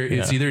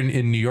 It's either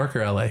in New York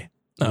or LA.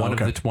 One of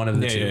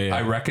the two.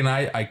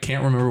 Yeah. I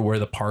can't remember where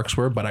the parks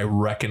were, but I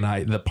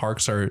recognize the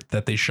parks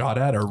that they shot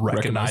at are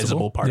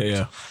recognizable parks.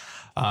 Yeah.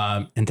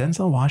 And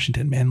Denzel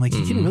Washington, man, like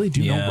he can really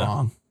do no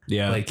wrong.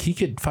 Yeah. Like he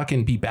could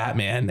fucking be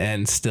Batman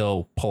and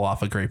still pull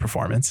off a great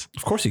performance.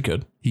 Of course he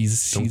could.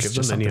 Don't give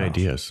them any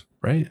ideas.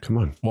 Right? Come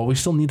on. Well, we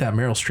still need that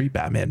Meryl Streep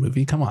Batman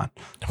movie. Come on.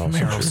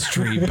 Meryl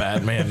Streep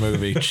Batman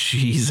movie.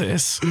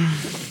 Jesus.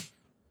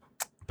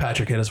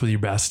 Patrick, hit us with your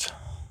best.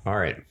 All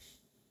right.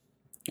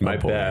 My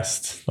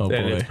best. Oh,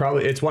 and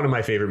it's one of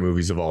my favorite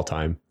movies of all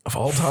time. Of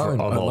all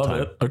time. I love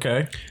it.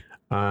 Okay.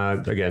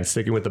 Again,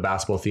 sticking with the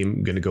basketball theme,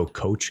 I'm going to go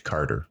Coach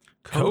Carter.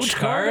 Coach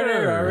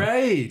Carter. All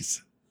right.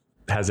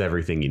 Has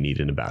everything you need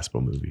in a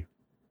basketball movie.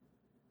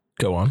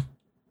 Go on.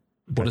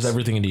 What is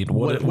everything you need?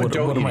 What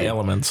are my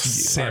elements?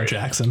 Sam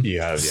Jackson.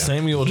 Yeah.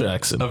 Samuel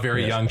Jackson. A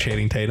very young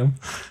Channing Tatum.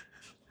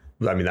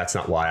 I mean, that's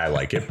not why I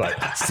like it, but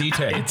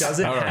it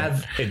doesn't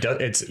have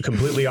it's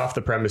completely off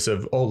the premise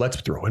of,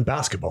 let's throw in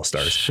basketball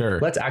stars. Sure.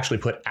 Let's actually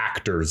put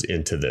actors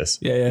into this.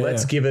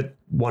 Let's give it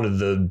one of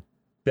the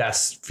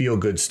best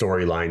feel-good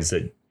storylines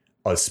that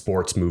a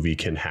sports movie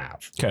can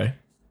have. Okay.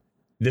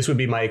 This would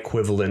be my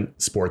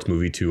equivalent sports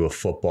movie to a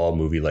football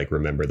movie like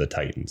Remember the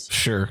Titans.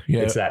 Sure.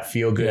 Yeah. It's that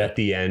feel-good at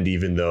the end,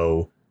 even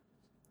though,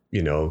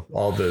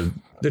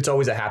 it's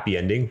always a happy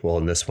ending. Well,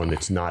 in this one,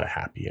 it's not a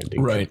happy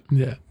ending. Right.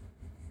 Yeah.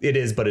 It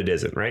is, but it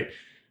isn't, right?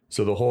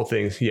 So the whole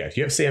thing, you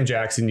have Sam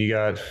Jackson, you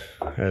got,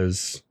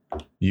 as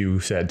you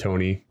said,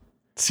 Tony.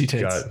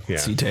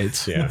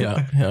 C-Tates.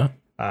 Yeah.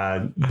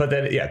 But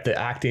then, the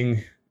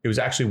acting, it was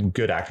actually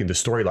good acting. The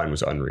storyline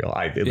was unreal.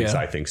 At least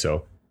I think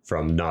so.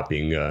 From not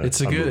being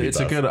it's a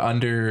good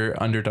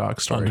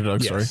underdog story.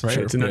 Right? Sure.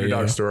 It's an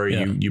underdog story.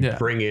 Yeah. You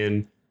bring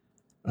in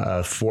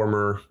a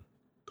former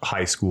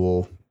high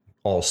school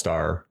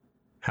all-star,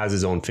 has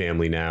his own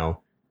family now.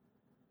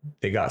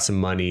 They got some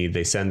money.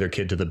 They send their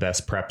kid to the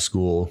best prep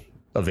school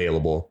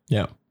available.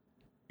 Yeah.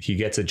 He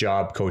gets a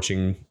job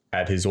coaching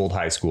at his old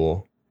high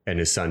school, and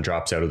his son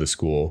drops out of the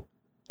school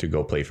to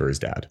go play for his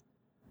dad.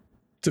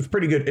 It's a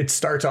pretty good. It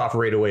starts off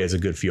right away as a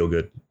good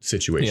feel-good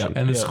situation. Yeah.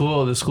 And the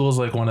school's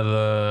like one of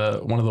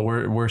the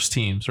worst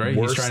teams, right?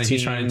 He's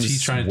trying to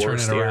turn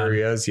it around.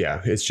 Areas.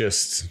 Yeah. It's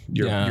just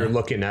you're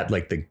looking at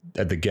like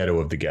the ghetto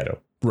of the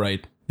ghetto.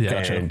 Right. Yeah.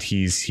 And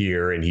he's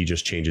here, and he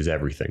just changes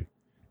everything.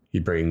 He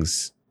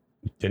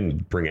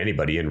didn't bring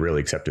anybody in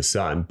really except his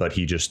son, but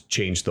he just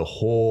changed the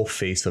whole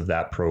face of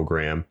that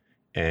program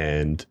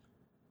and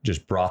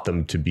just brought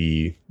them to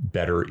be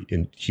better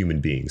in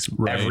human beings.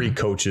 Right. Every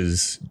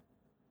coach's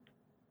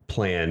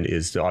plan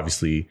is to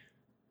obviously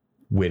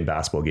win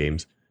basketball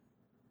games,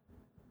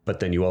 but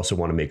then you also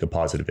want to make a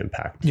positive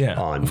impact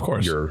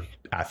on your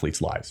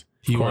athletes' lives.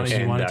 He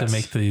wanted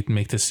to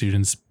make the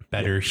students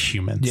better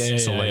humans.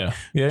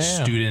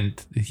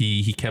 Student,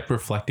 he kept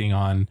reflecting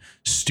on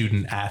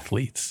student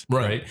athletes,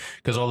 right?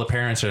 Because all the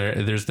parents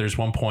are there's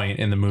one point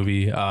in the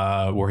movie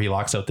where he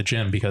locks out the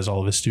gym because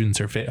all of his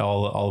students are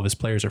all of his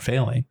players are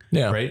failing,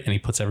 right? And he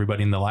puts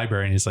everybody in the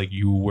library and he's like,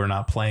 you were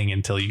not playing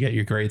until you get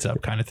your grades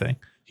up, kind of thing.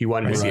 He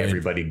wanted to see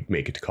everybody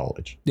make it to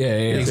college.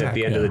 Exactly. At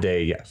the end of the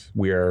day, yes,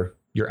 we are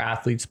your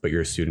athletes, but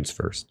your students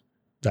first.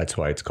 That's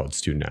why it's called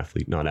student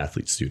athlete, not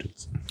athlete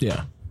students.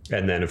 Yeah.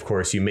 And then of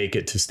course you make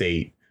it to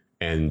state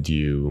and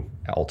you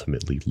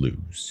ultimately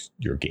lose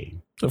your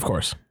game. Of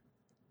course.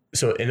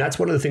 So, and that's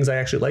one of the things I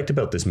actually liked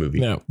about this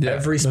movie.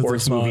 Every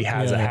sports movie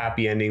has a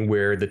happy ending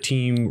where the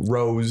team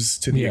rose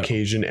to the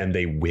occasion and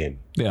they win.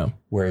 Yeah.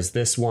 Whereas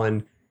this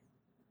one,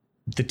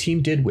 the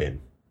team did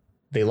win.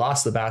 They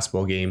lost the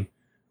basketball game,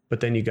 but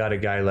then you got a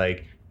guy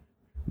like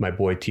my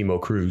boy Timo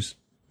Cruz.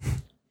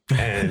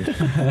 And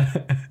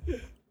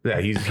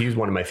he's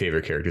one of my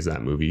favorite characters in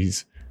that movie.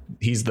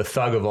 He's the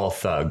thug of all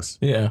thugs.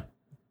 Yeah.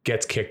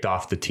 Gets kicked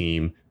off the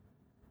team.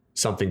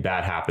 Something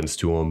bad happens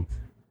to him.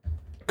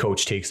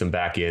 Coach takes him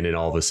back in, and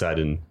all of a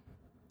sudden,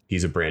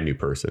 he's a brand new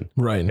person.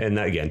 Right. And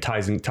that, again,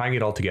 tying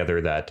it all together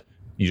that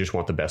you just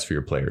want the best for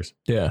your players.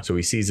 Yeah. So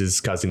he sees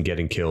his cousin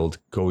getting killed.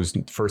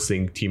 First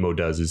thing Timo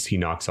does is he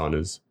knocks on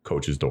his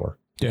coach's door.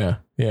 Yeah.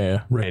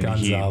 Rick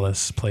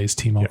Gonzalez plays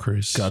Timo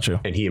Cruz.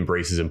 Gotcha. And he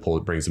embraces him,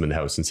 brings him in the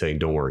house, and saying,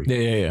 "Don't worry."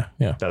 Yeah.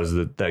 That was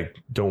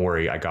don't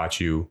worry, I got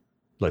you.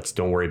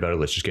 Don't worry about it.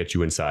 Let's just get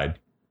you inside.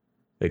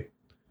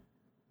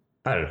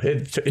 I don't know.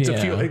 It's a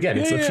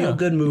feel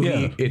good movie.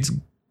 Yeah. It's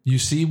you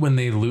see when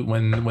they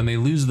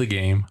lose the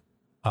game,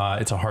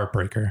 it's a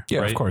heartbreaker. Yeah,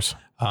 right? Of course.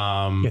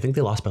 I think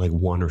they lost by like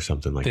 1 or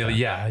something like that.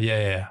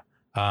 Yeah.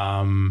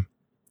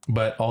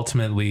 But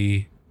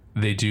ultimately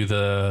they do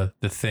the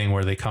thing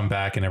where they come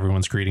back and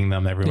everyone's greeting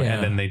them,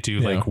 and then they do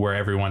like where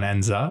everyone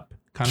ends up.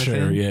 Kind of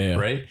thing,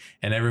 right?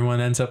 And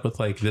everyone ends up with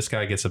like, this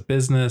guy gets a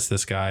business,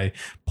 this guy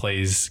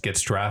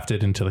gets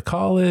drafted into the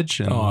college,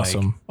 and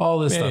awesome. Like all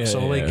this stuff. So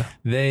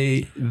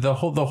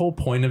the whole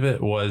point of it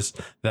was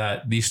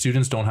that these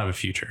students don't have a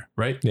future,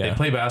 right? They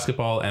play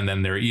basketball, and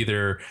then they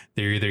either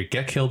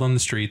get killed on the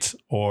streets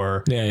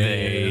or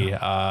they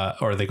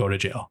go to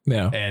jail.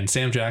 Yeah. And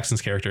Sam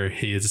Jackson's character,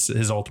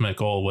 his ultimate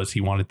goal was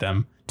he wanted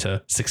them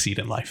to succeed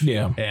in life.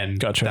 Yeah. And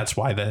that's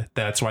why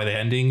the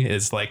ending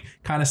is like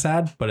kind of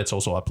sad, but it's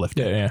also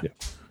uplifting. Yeah.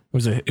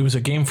 It was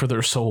a game for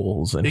their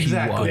souls, and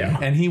exactly. He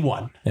won. And he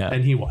won. Yeah.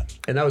 And he won.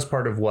 And that was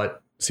part of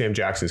what Sam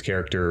Jackson's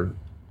character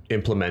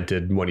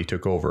implemented when he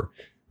took over.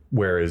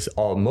 Whereas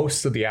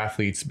most of the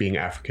athletes being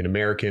African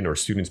American or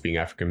students being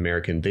African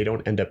American, they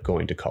don't end up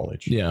going to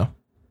college. Yeah.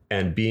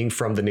 And being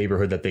from the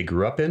neighborhood that they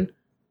grew up in,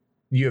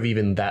 you have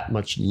even that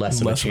much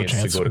less of a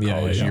chance to go to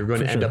college. You're going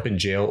to end up in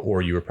jail,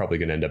 or you were probably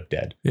going to end up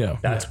dead. Yeah.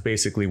 That's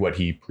basically what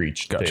he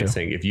preached. Gotcha.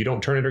 Saying, if you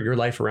don't turn your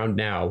life around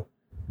now,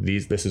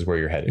 this is where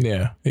you're headed.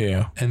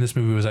 Yeah. And this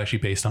movie was actually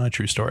based on a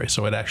true story,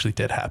 so it actually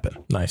did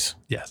happen. Nice.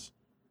 Yes.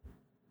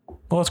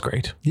 Well, that's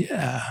great.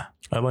 Yeah.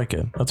 I like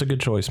it. That's a good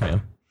choice,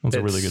 man. That's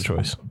a really good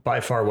choice. By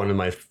far one of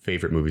my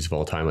favorite movies of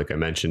all time. Like I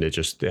mentioned, it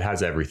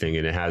has everything,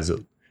 and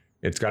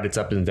it's got its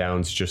ups and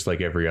downs just like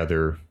every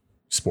other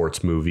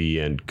sports movie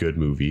and good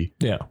movie.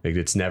 Yeah. Like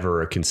it's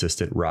never a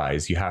consistent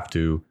rise. You have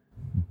to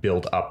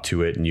build up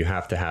to it, and you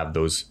have to have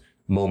those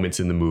moments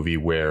in the movie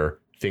where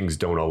things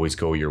don't always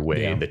go your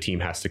way. Yeah. The team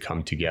has to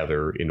come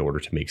together in order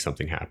to make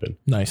something happen.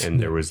 Nice. And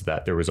there was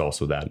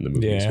also that in the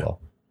movie as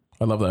well.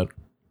 I love that.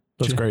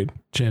 That's great.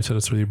 James, hit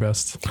us with your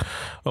best.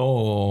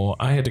 Oh,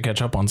 I had to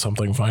catch up on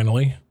something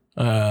finally.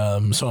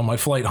 So on my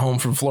flight home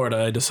from Florida,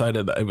 I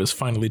decided it was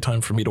finally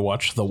time for me to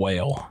watch The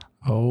Whale.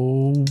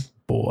 Oh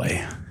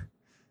boy.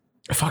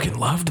 I fucking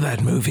loved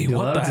that movie.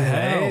 What the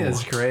hell?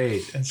 It's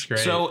great. It's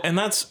great. So, and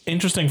that's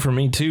interesting for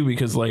me too,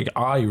 because like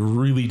I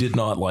really did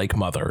not like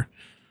Mother.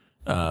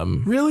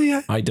 Really?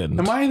 I didn't.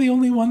 Am I the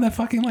only one that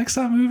fucking likes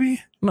that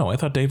movie? No, I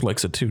thought Dave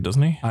likes it too,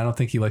 doesn't he? I don't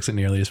think he likes it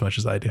nearly as much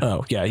as I do.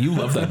 Oh yeah, you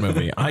love that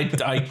movie.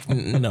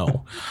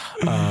 No.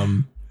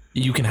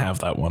 You can have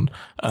that one.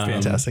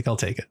 Fantastic. I'll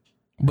take it.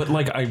 But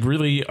like, I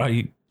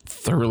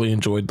thoroughly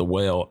enjoyed The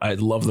Whale. I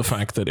love the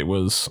fact that it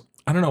was,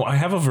 I don't know. I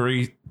have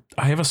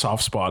a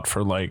soft spot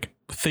for like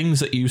things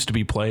that used to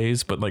be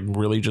plays, but like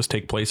really just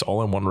take place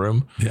all in one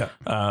room. Yeah.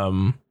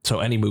 So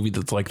any movie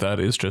that's like that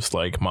is just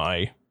like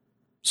my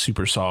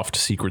super soft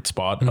secret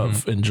spot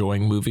of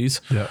enjoying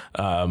movies. Yeah.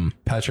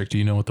 Patrick, do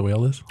you know what The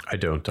Whale is? I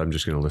don't. I'm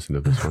just going to listen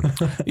to this one.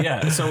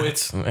 Yeah. So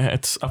it's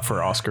up for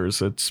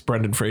Oscars. It's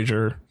Brendan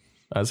Fraser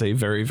as a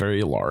very,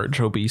 very large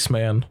obese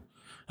man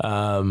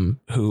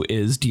who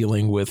is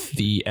dealing with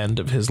the end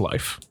of his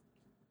life.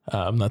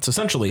 That's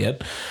essentially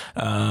it.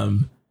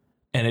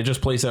 And it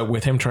just plays out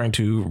with him trying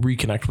to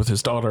reconnect with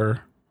his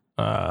daughter,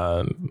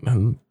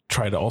 and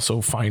try to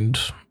also find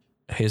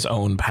his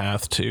own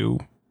path to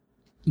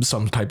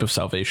some type of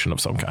salvation of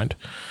some kind.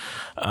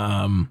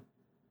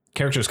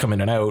 Characters come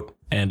in and out,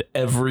 and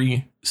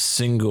every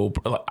single,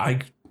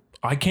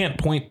 I can't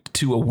point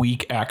to a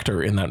weak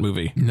actor in that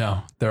movie.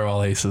 No, they're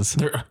all aces.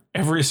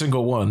 Every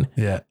single one.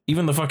 Yeah.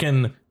 Even the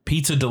fucking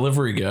pizza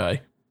delivery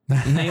guy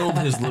nailed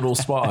his little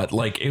spot.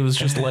 Like, it was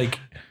just like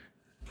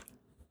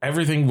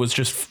everything was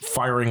just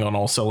firing on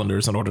all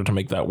cylinders in order to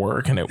make that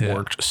work. And it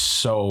worked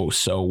so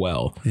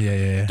well.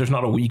 Yeah. There's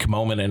not a weak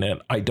moment in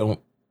it. I don't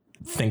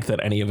think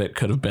that any of it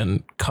could have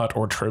been cut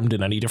or trimmed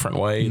in any different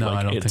way. No, like,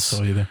 I don't think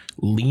so either.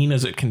 Lean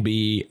as it can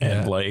be,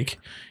 and like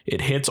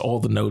it hits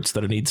all the notes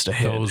that it needs to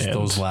hit.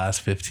 Those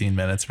last 15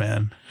 minutes,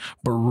 man,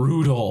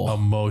 brutal,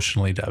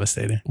 emotionally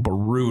devastating,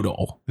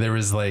 brutal. There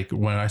was like,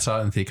 when I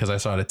saw it in because I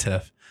saw it at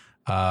TIFF,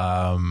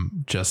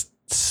 just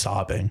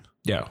sobbing.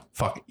 Yeah,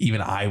 fuck. Even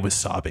I was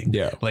sobbing.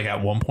 Yeah, like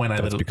at one point,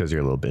 That's because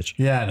you're a little bitch.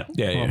 Yeah, I know.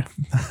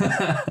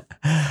 Yeah.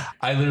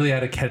 I literally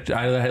had to catch.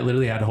 I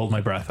literally had to hold my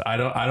breath. I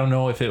don't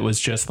know if it was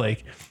just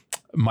like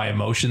my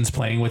emotions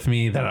playing with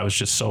me, that I was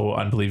just so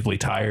unbelievably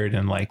tired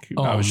and like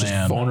I was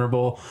just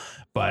vulnerable.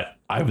 But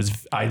I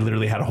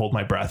literally had to hold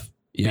my breath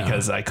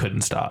because I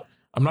couldn't stop.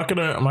 I'm not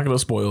gonna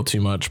spoil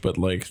too much, but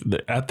like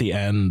at the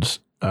end,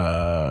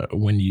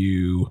 when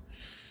you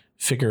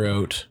figure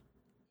out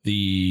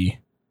the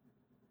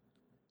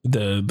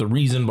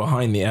reason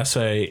behind the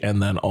essay,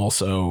 and then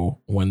also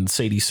when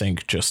Sadie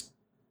Sink just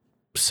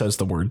says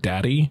the word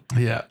daddy.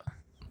 Yeah.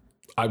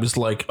 I was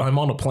like, I'm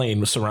on a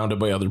plane surrounded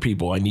by other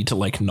people. I need to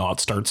like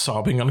not start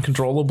sobbing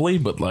uncontrollably,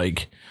 but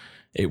like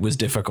it was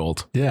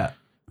difficult. Yeah.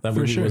 That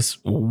movie was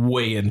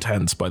way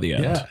intense by the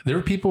end. Yeah. There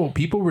were people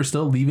were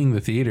still leaving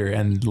the theater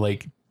and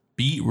like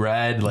beet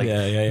red, like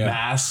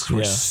masks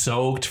were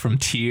soaked from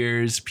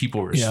tears.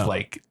 People were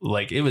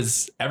like it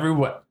was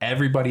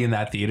everybody in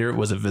that theater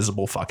was a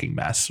visible fucking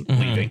mess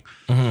leaving.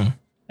 And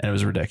it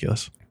was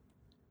ridiculous.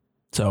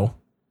 So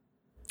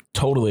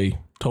totally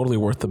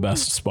worth the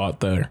best spot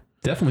there.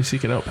 Definitely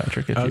seek it out,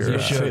 Patrick. If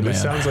you're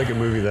this sounds like a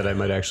movie that I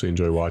might actually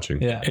enjoy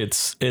watching. Yeah,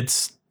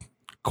 it's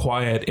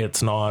quiet.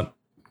 It's not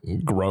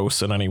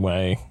gross in any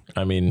way.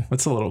 I mean,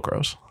 it's a little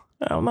gross.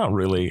 Not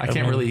really. I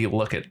can't really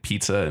look at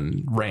pizza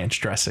and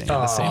ranch dressing in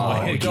the same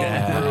way.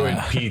 Don't ruin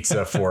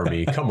pizza for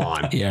me. Come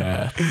on.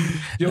 Yeah.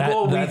 You'll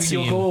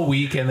go a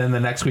week and then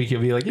the next week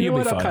you'll be like, you know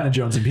what? I'm kind of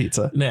jonesing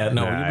pizza. Yeah,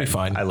 no, you'll be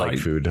fine. I like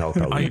food. I'll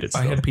probably eat it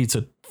still. I had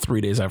pizza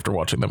 3 days after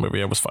watching that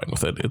movie. I was fine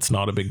with it. It's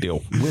not a big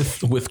deal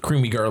with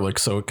creamy garlic.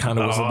 So it kind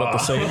of was about the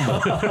same.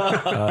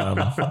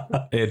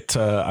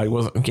 I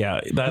wasn't.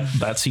 Yeah,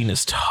 that scene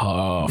is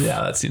tough.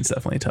 Yeah, that scene's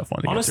definitely a tough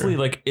one. Honestly,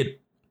 like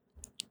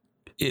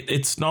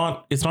it's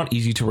not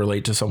easy to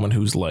relate to someone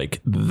who's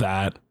like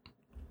that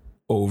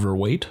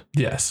overweight.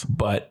 Yes.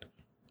 But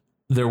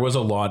there was a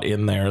lot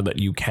in there that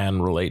you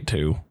can relate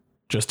to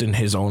just in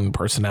his own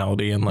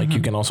personality. And like,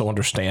 you can also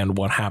understand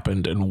what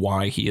happened and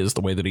why he is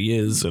the way that he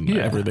is and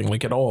everything.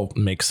 Like it all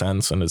makes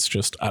sense. And it's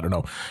just, I don't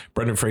know.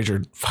 Brendan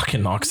Fraser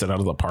fucking knocks it out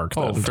of the park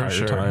that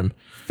entire time.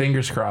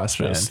 Fingers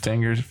crossed, man.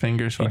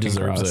 Fingers fucking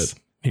deserves crossed.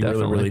 It. He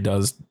really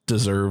does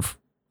deserve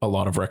a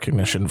lot of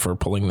recognition for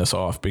pulling this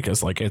off,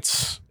 because like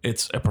it's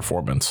a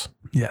performance.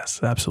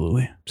 Yes,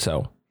 absolutely.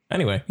 So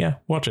anyway, yeah,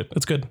 watch it.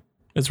 It's good.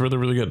 It's really,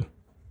 really good.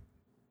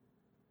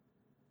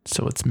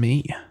 So it's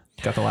me.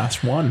 Got the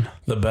last one.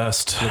 The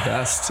best.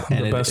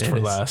 And the best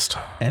for last.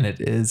 And it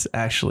is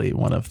actually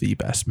one of the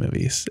best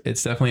movies.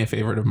 It's definitely a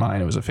favorite of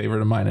mine. It was a favorite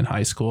of mine in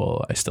high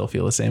school. I still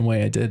feel the same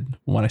way I did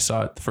when I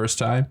saw it the first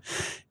time.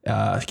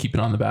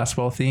 Keeping on the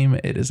basketball theme,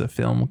 it is a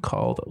film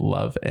called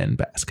Love and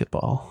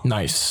Basketball.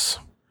 Nice.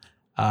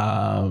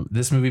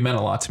 This movie meant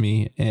a lot to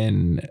me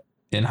in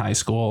high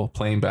school,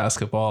 playing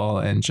basketball,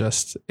 and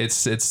just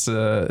it's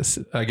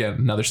again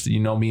another, you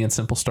know me and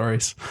simple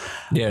stories.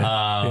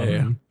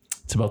 Yeah.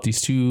 It's about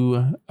these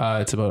two.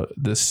 It's about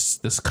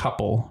this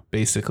couple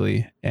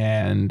basically,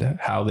 and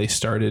how they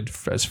started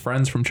as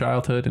friends from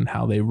childhood, and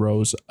how they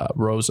rose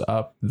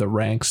up the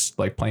ranks,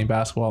 like playing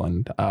basketball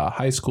in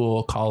high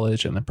school,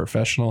 college, and then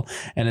professional.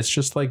 And it's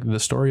just like the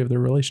story of their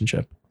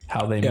relationship.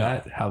 How they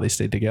met, how they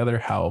stayed together,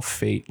 how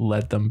fate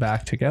led them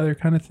back together,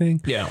 kind of thing.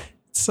 Yeah,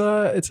 it's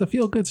a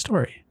feel good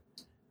story,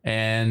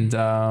 and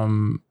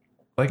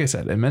like I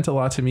said, it meant a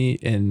lot to me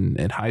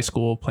in high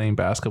school playing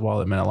basketball.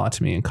 It meant a lot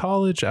to me in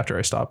college after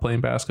I stopped playing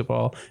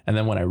basketball, and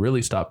then when I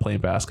really stopped playing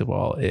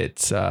basketball,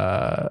 it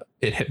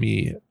hit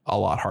me a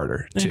lot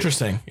harder. Too.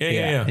 Interesting.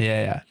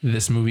 Yeah.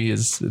 This movie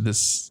is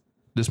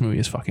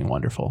fucking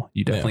wonderful.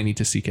 You definitely need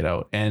to seek it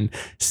out, and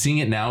seeing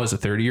it now as a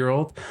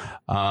 30-year-old.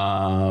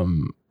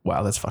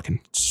 Wow, that's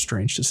fucking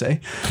strange to say.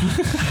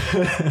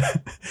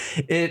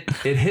 It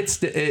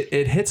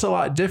hits a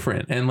lot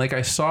different, and like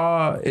I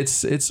saw,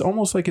 it's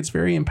almost like it's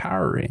very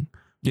empowering,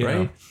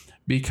 right?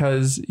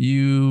 Because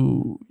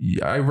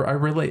I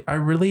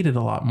related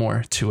a lot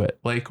more to it.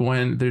 Like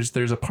when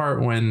there's a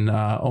part when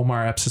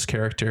Omar Epps'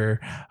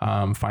 character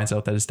finds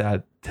out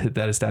that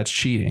his dad's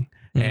cheating.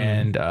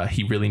 and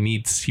he really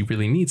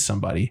needs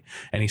somebody.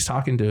 And he's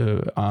talking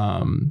to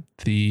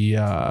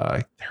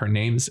her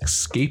name's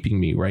escaping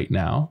me right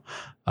now.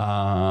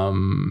 God,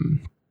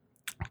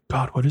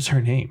 what is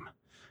her name?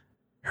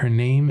 Her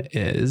name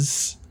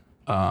is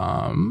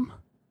can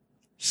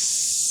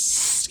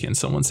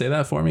someone say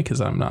that for me?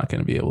 Because I'm not going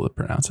to be able to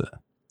pronounce it.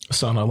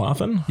 Sana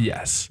Lathan?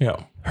 Yes.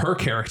 Yeah. Her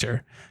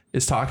character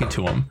is talking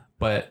to him,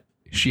 but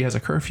she has a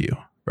curfew,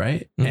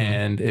 right?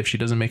 And if she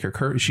doesn't make her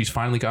curfew, she's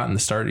finally gotten the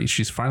starting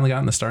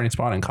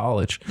spot in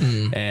college,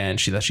 and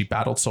she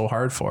battled so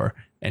hard for,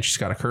 and she's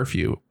got a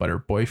curfew, but her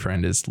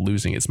boyfriend is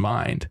losing his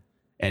mind,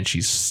 and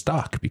she's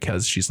stuck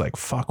because she's like,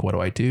 fuck, what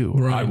do I do?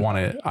 Right.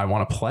 I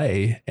want to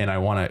play and I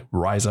want to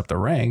rise up the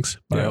ranks,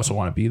 but I also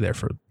want to be there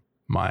for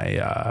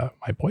my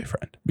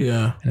boyfriend.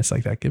 Yeah. And it's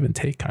like that give and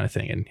take kind of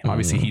thing. And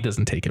obviously he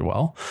doesn't take it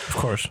well. Of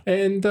course.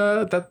 And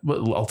that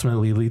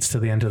ultimately leads to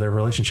the end of their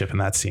relationship in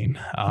that scene.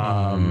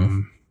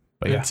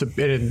 But yeah.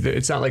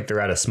 It's not like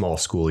they're at a small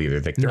school either.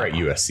 They're at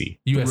USC.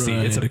 USC.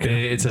 Right. It's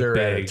a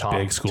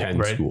big school, 10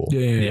 right? School.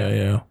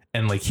 Yeah.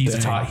 And like he's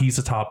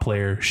a top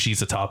player.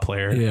 She's a top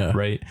player. Yeah.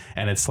 Right.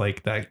 And it's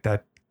like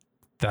that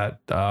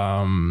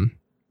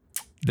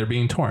they're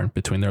being torn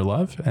between their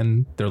love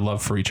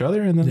for each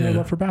other and then their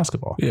love for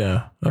basketball.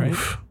 Yeah. Right.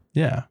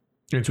 Yeah.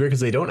 It's weird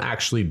because they don't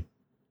actually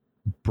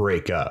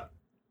break up.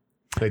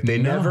 Like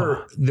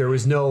there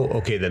was no,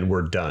 okay, then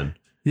we're done.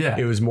 Yeah.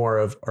 It was more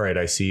of, all right,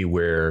 I see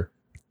where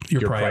your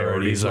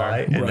priorities lie.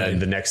 And then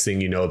the next thing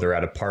you know, they're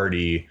at a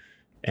party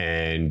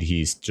and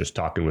he's just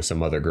talking with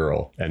some other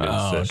girl and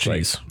it's just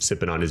like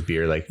sipping on his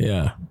beer. Like,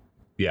 yeah,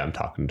 I'm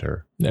talking to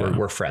her. Yeah.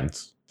 We're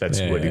friends.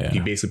 That's what he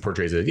basically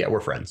portrays it. Yeah,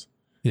 we're friends.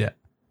 Yeah.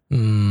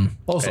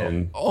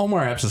 Also,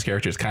 Omar Epps'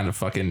 character is kind of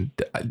fucking.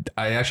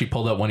 I actually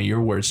pulled out one of your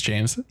words,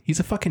 James. He's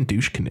a fucking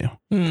douche canoe.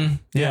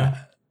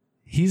 Yeah.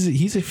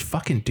 He's a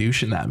fucking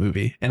douche in that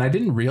movie, and I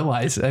didn't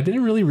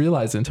really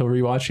realize it until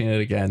rewatching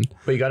it again.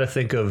 But you got to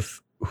think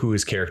of who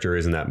his character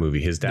is in that movie.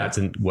 His dad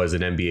was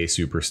an NBA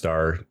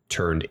superstar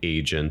turned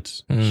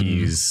agent.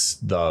 He's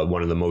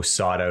one of the most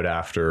sought out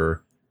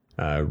after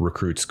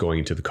recruits going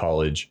into the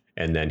college,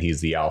 and then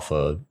he's the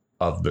alpha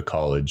of the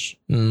college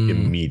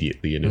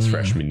immediately in his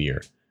freshman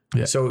year.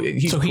 Yeah. So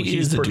he's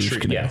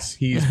portrayed. Yes,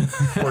 he's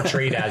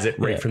portrayed as it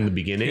right from the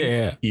beginning.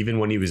 Yeah. Even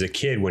when he was a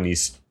kid, when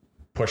he's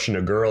pushing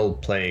a girl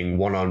playing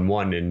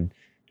 1-on-1 and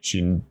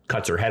she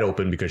cuts her head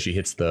open because she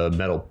hits the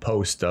metal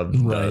post of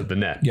the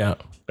net. Yeah,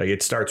 like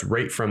it starts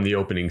right from the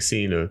opening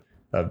scene of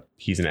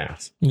he's an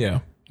ass. Yeah.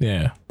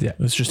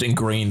 It's just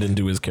ingrained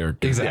into his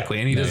character.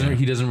 Exactly. And he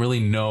doesn't really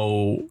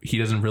know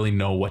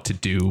what to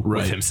do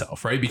with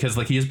himself, right? Because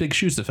like he has big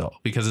shoes to fill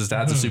because his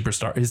dad's a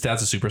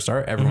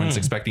superstar. Everyone's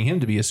expecting him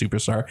to be a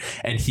superstar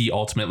and he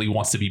ultimately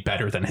wants to be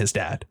better than his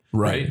dad.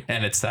 Right.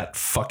 And it's that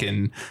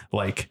fucking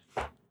like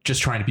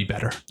just trying to be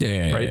better.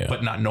 Right.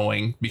 But not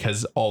knowing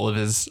because all of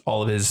his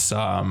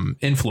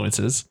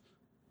influences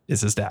is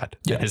his dad.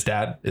 Yeah. His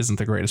dad isn't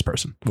the greatest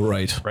person.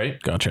 Right.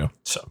 Gotcha.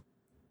 So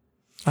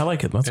I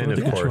like it. That's and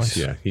of course,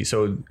 choice.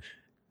 So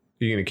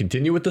you're going to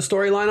continue with the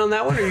storyline on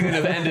that one, or you're going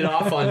to end it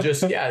off on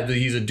just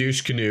he's a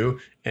douche canoe,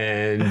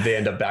 and they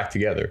end up back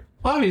together.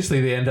 Obviously,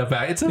 they end up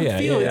back. It's a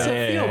feel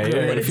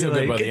good, but it's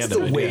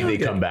the way they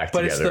come back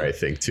together. I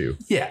think too.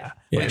 Yeah.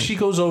 Like she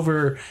goes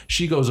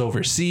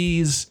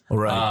overseas,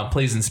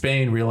 plays in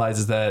Spain,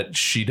 realizes that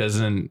she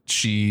doesn't.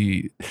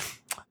 The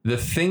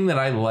thing that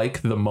I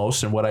like the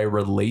most and what I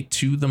relate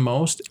to the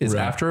most is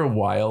after a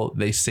while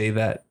they say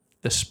that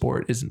the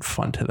sport isn't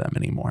fun to them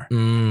anymore.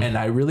 And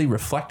I really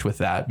reflect with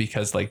that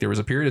because like there was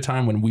a period of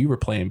time when we were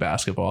playing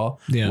basketball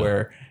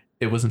where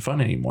it wasn't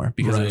fun anymore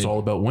because it was all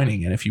about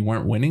winning. And if you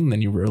weren't winning,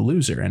 then you were a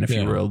loser. And if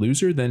you were a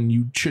loser, then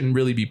you shouldn't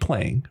really be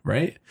playing.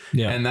 Right.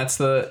 Yeah. And that's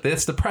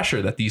the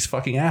pressure that these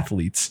fucking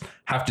athletes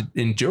have to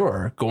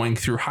endure going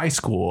through high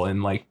school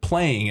and like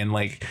playing and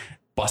like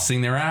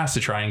busting their ass to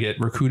try and get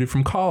recruited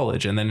from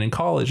college. And then in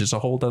college is a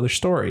whole other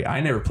story. I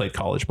never played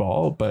college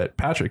ball, but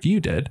Patrick, you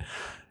did.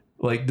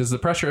 Like, does the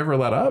pressure ever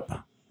let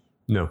up?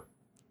 No.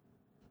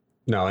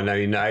 And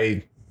I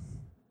mean,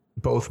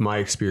 both my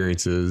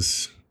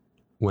experiences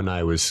when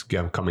I was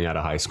coming out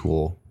of high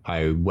school,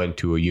 I went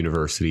to a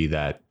university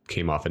that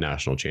came off a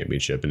national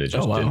championship and it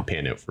just didn't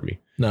pan out for me.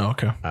 No.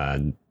 Okay.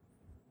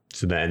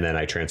 So then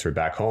I transferred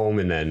back home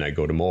and then I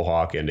go to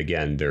Mohawk and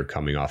again, they're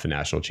coming off a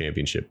national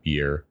championship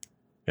year.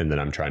 And then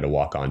I'm trying to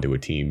walk onto a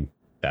team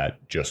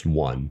that just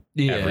won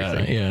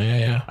everything.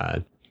 Yeah.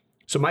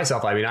 So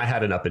myself, I mean, I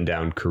had an up and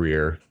down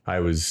career. I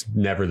was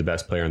never the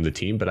best player on the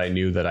team, but I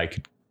knew that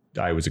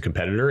I was a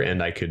competitor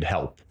and I could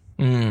help.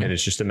 And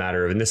it's just a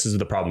matter of, and this is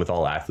the problem with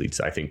all athletes,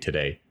 I think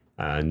today,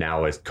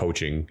 now as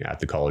coaching at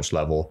the college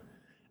level,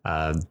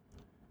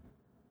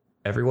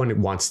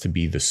 everyone wants to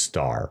be the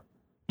star.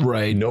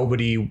 Right.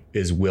 Nobody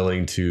is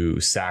willing to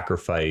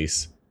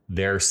sacrifice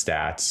their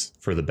stats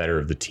for the better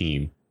of the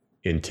team.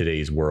 In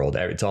today's world,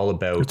 it's all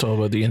about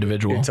the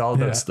individual. It's all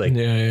about I'm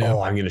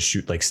going to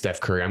shoot like Steph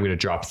Curry. I'm going to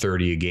drop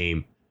 30 a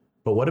game.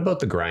 But what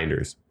about the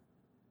grinders?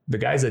 The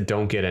guys that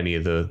don't get any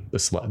of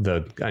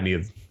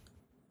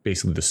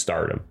basically the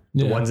stardom.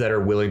 The ones that are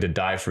willing to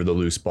die for the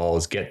loose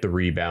balls, get the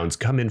rebounds,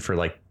 come in for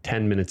like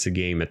 10 minutes a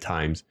game at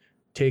times,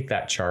 take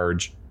that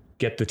charge,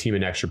 get the team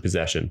an extra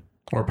possession.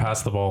 Or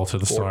pass the ball to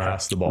the star.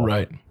 Pass the ball.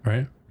 Right.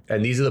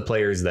 And these are the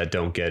players that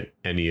don't get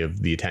any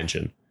of the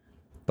attention.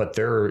 But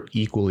they're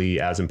equally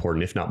as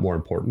important, if not more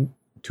important,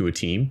 to a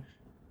team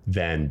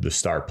than the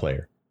star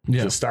player.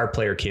 Yeah. The star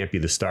player can't be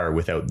the star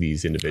without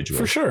these individuals.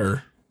 For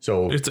sure.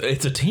 So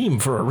it's a team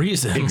for a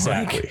reason.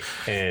 Exactly. Like,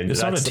 and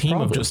it's not a team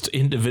of just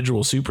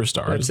individual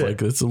superstars.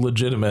 It's a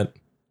legitimate,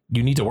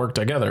 you need to work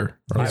together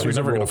or else you're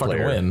never going to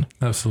fucking win.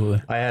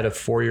 Absolutely. I had a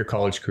 4-year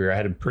college career. I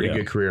had a pretty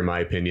good career in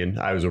my opinion.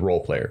 I was a role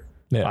player.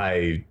 Yeah.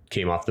 I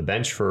came off the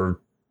bench for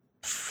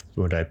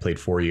I played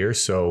 4 years.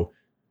 So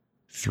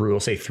we'll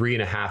say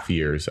 3.5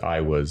 years,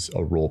 I was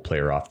a role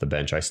player off the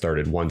bench. I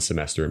started one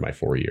semester in my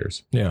 4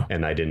 years. Yeah.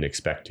 And I didn't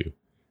expect to.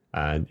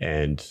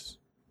 And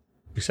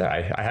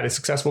I had a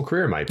successful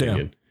career, in my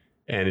opinion.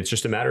 Yeah. And it's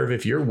just a matter of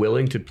if you're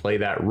willing to play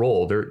that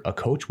role, a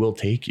coach will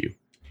take you.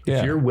 Yeah.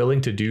 If you're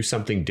willing to do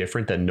something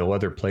different that no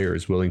other player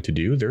is willing to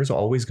do, there's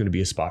always going to be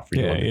a spot for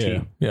you on the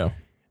team. Yeah.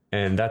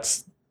 And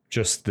that's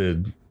just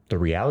the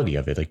reality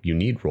of it. Like, you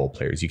need role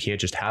players. You can't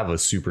just have a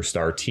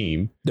superstar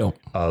team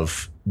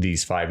of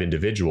these 5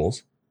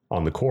 individuals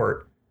on the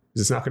court.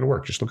 It's not going to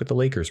work. Just look at the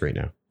Lakers right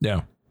now.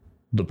 Yeah.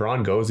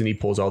 LeBron goes and he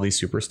pulls all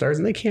these superstars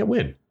and they can't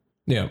win.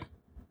 Yeah.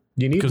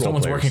 You need because no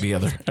one's working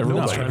together.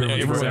 Everyone's trying to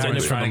get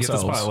the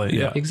spotlight.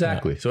 Yeah,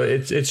 exactly. So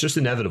it's just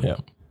inevitable. Yeah.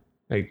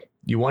 Like,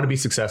 you want to be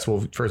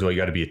successful. First of all, you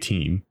got to be a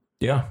team.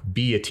 Yeah.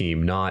 Be a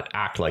team, not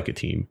act like a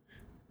team.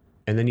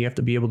 And then you have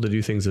to be able to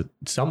do things that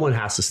someone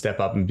has to step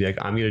up and be like,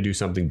 I'm going to do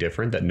something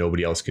different that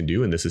nobody else can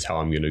do. And this is how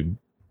I'm going to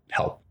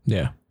help.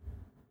 Yeah.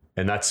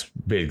 And that's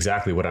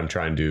exactly what I'm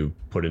trying to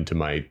put into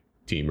my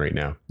team right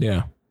now.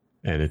 Yeah.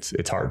 And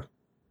it's hard.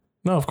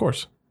 No, of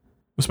course.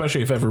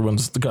 Especially if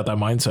everyone's got that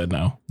mindset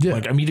now. Yeah.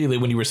 Like, immediately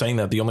when you were saying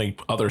that, the only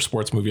other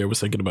sports movie I was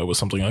thinking about was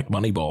something like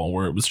Moneyball,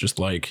 where it was just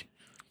like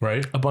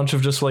a bunch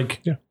of just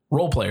like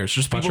role players,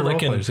 just people that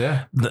can,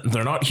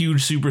 they're not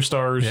huge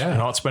superstars, they're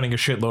not spending a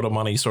shitload of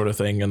money sort of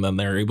thing. And then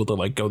they're able to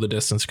like go the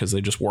distance because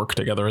they just work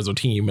together as a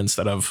team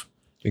instead of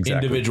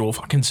individual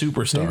fucking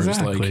superstars.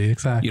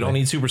 Exactly. You don't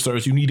need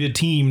superstars. You need a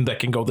team that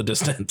can go the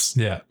distance.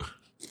 Yeah,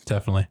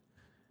 definitely.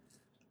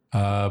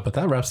 But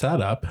that wraps that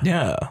up.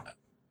 Yeah.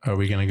 Are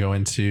we going to go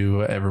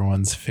into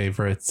everyone's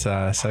favorite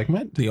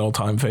segment? The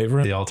all-time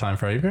favorite? The all-time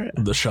favorite?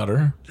 The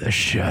Shudder. The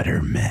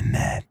Shudder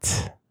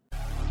Minute.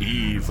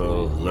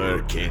 Evil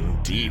lurking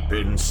deep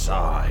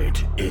inside,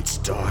 its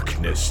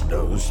darkness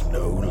knows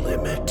no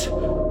limit.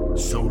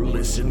 So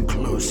listen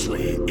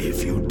closely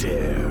if you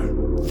dare.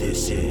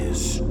 This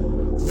is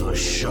the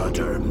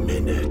Shudder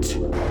Minute.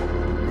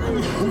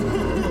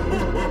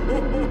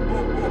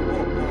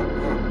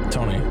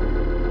 Tony.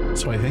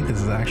 So I think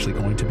this is actually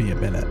going to be a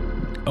minute.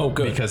 Oh,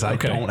 good. Because I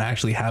don't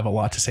actually have a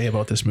lot to say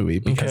about this movie.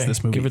 Because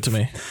this movie, give it to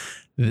me.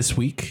 This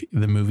week,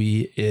 the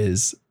movie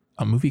is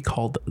a movie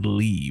called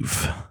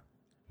Leave.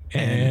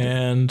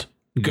 And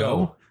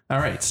go. All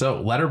right.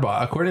 So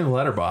according to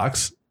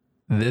Letterboxd,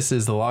 this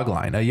is the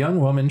logline. A young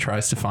woman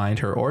tries to find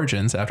her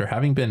origins after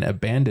having been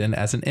abandoned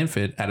as an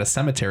infant at a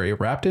cemetery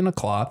wrapped in a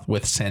cloth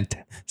with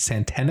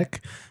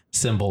satanic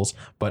symbols.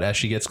 But as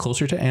she gets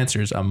closer to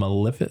answers, a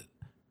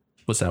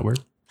what's that word?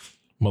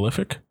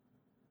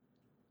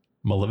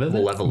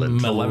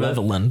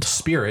 Malevolent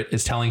spirit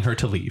is telling her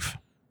to leave.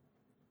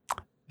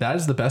 That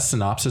is the best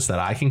synopsis that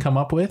I can come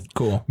up with.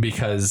 Cool.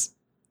 Because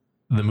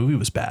the movie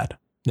was bad.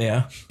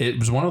 Yeah. It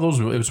was one of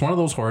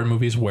those horror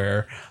movies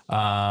where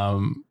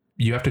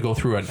you have to go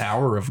through an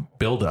hour of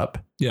buildup.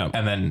 Yeah.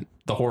 And then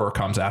the horror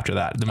comes after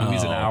that. The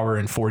movie's an hour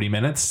and 40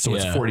 minutes. So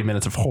it's 40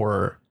 minutes of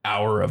horror,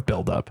 hour of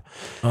buildup.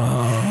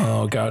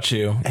 Oh, got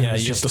you. And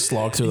you have to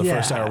slog through the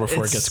first hour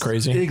before it gets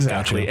crazy.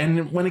 Exactly.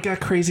 And when it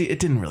got crazy, it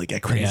didn't really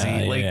get crazy.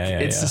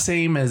 It's the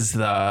same as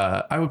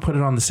I would put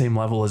it on the same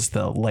level as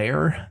The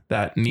Lair,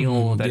 that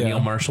Neil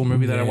Marshall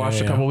movie that I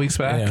watched a couple weeks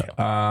back.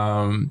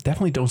 Yeah.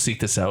 Definitely don't seek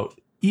this out.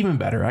 Even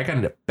better. I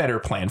got a better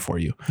plan for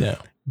you. Yeah.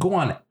 Go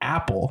on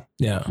Apple.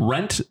 Yeah.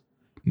 Rent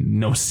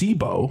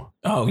Nocebo.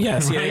 Oh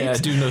yes,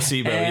 right? Do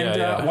Nocebo.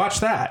 And watch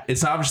that.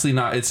 It's obviously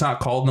not. It's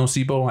not called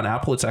Nocebo on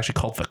Apple. It's actually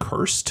called The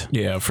Cursed.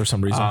 Yeah, for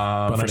some reason.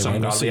 For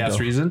some godly ass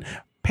reason.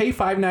 Pay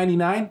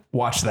 $5.99.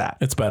 Watch that.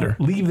 It's better.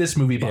 Leave this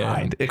movie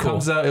behind. It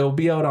comes out. It'll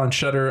be out on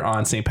Shudder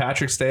on St.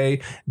 Patrick's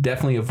Day.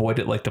 Definitely avoid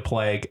it like the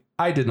plague.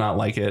 I did not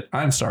like it.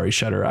 I'm sorry,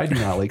 Shudder. I do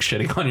not like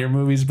shitting on your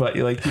movies, but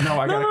I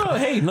gotta.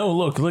 Hey,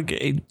 look.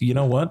 You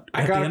know what?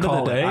 At the end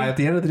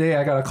of the day,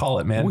 I gotta call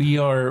it, man. We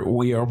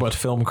are but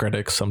film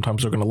critics.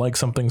 Sometimes we're gonna like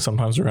something.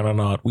 Sometimes we're gonna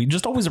not. We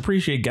just always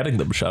appreciate getting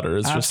them, Shudder.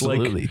 It's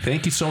absolutely. Just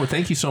like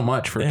thank you so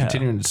much for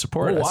continuing to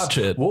support us.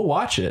 We'll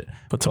watch it.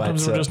 But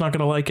sometimes we're just not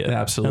gonna like it.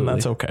 Absolutely, and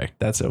that's okay.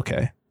 That's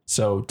okay.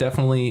 So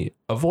definitely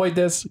avoid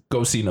this.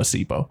 Go see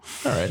Nocebo. All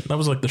right. That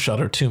was like the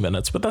Shudder 2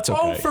 minutes, but that's okay.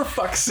 Oh, for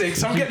fuck's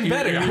sakes. I'm getting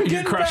better.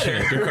 You're crushing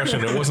it. You're crushing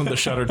it. It wasn't the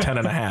Shudder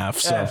 10.5.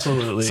 So,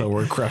 absolutely. So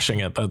we're crushing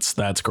it.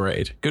 That's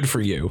great. Good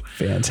for you.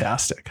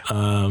 Fantastic.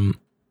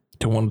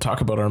 Do you want to talk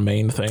about our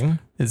main thing?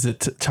 Is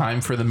it time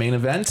for the main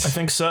event? I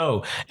think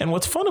so. And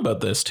what's fun about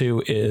this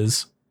too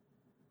is,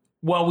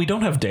 well, we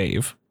don't have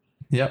Dave.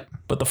 Yep.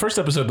 But the first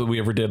episode that we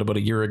ever did about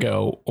a year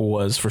ago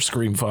was for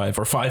Scream 5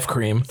 or 5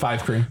 Cream.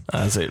 5 Cream.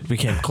 As it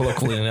became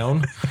colloquially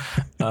known.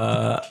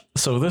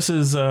 So this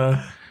is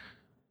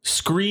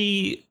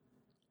Scree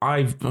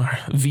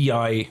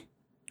VI.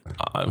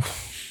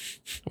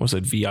 Was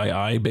it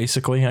VII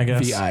basically, I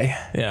guess? VI.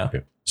 Yeah.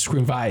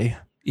 Scream Vi.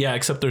 Yeah,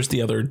 except there's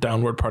the other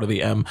downward part of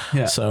the M.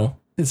 Yeah. So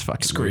it's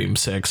fucking Scream weird.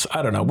 6.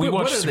 I don't know. We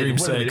watched Scream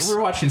 6. We're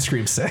watching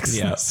Scream 6.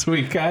 Yeah.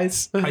 Sweet,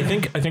 guys. I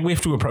think we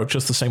have to approach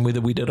this the same way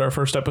that we did our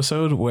first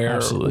episode, where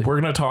Absolutely. we're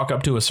going to talk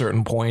up to a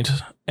certain point,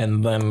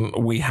 and then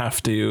we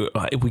have to.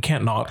 We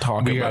can't not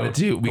talk. We got to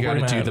do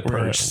the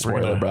purge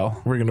spoiler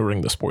bell. We're going to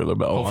ring the spoiler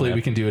bell. Hopefully,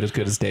 we can do it as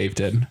good as Dave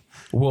did.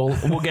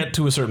 We'll get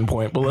to a certain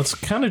point, but let's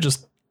kind of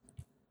just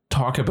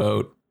talk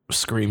about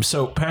Scream.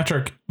 So,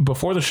 Patrick,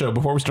 before the show,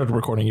 before we started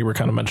recording, you were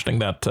kind of mentioning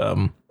that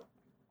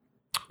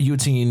you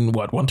had seen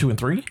what 1, 2, and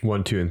 3.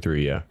 1, 2, and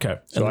 3. Yeah. Okay.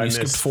 So I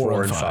skipped missed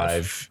 4 and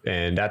 5.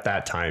 And at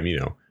that time,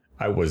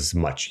 I was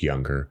much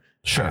younger.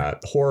 Sure.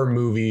 Horror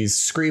movies.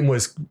 Scream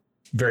was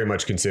very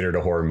much considered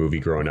a horror movie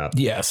growing up.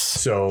 Yes.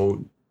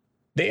 So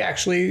they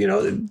actually,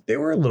 they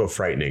were a little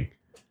frightening.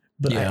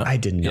 But Yeah. I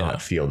did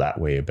not feel that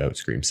way about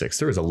Scream 6.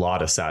 There was a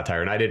lot of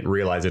satire, and I didn't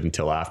realize it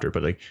until after.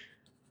 But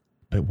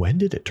when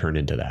did it turn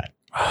into that?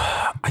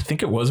 I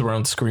think it was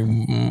around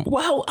Scream.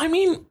 Well, I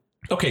mean,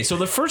 okay, so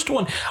the first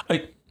one,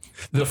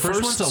 The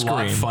first one's a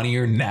lot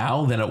funnier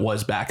now than it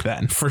was back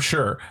then. for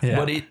sure. Yeah.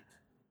 But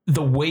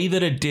the way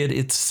that it did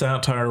its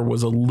satire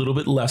was a little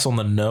bit less on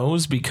the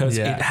nose because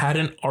Yeah. it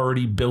hadn't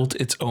already built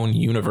its own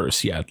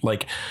universe yet.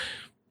 Like,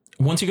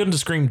 once you got into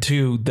Scream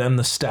 2, then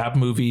the Stab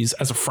movies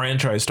as a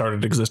franchise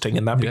started existing,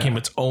 and that became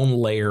its own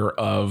layer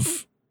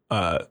of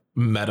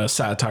meta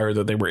satire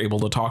that they were able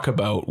to talk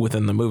about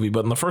within the movie.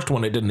 But in the first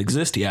one, it didn't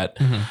exist yet.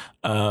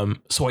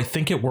 So I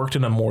think it worked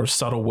in a more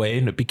subtle way,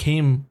 and it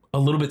became a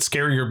little bit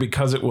scarier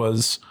because it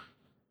was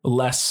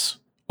less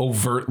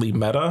overtly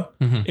meta.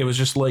 It was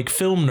just like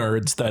film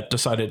nerds that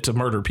decided to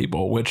murder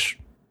people, which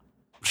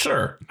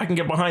sure, I can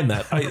get behind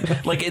that.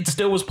 It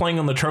still was playing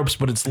on the tropes,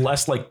 but it's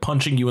less like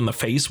punching you in the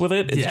face with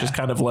it. It's just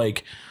kind of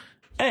like,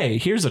 hey,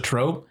 here's a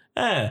trope.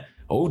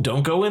 Oh,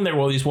 don't go in there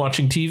while he's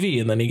watching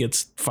TV, and then he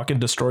gets fucking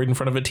destroyed in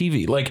front of a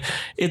TV. Like,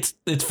 it's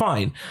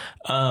fine.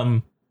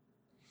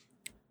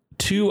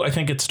 2, I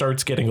think it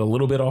starts getting a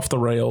little bit off the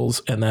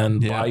rails, and then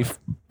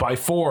by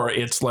 4,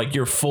 it's like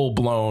you're full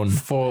blown.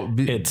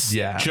 It's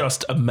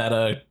just a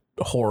meta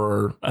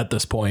horror at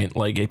this point.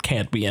 Like, it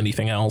can't be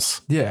anything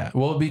else. Yeah.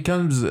 Well, it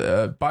becomes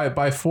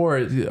by 4,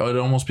 it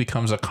almost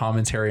becomes a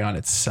commentary on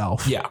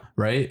itself. Yeah.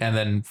 Right. And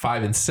then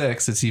 5 and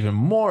 6, it's even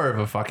more of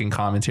a fucking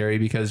commentary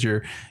because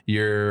you're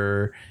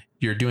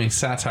doing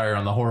satire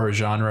on the horror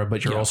genre,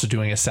 but you're also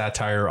doing a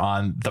satire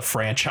on the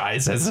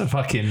franchise as a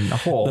fucking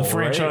whole. The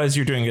franchise,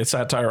 you're doing a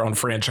satire on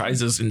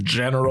franchises in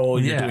general.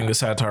 You're doing a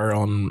satire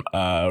on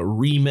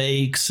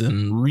remakes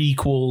and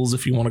requels,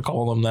 if you want to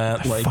call them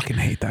that. I fucking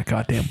hate that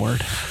goddamn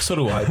word. So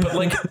do I.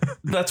 But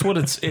that's what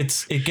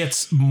it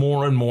gets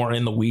more and more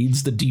in the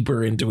weeds the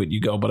deeper into it you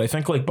go. But I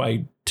think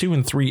by 2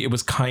 and 3, it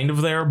was kind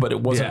of there, but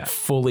it wasn't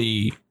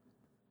fully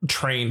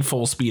trained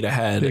full speed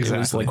ahead.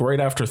 Exactly. It was right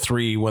after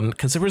 3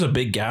 because there was a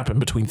big gap in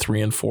between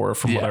 3 and 4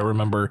 from what I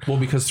remember. Well,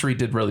 because 3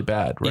 did really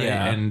bad, right?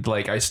 Yeah. And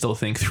I still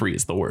think 3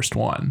 is the worst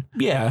one.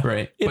 Yeah.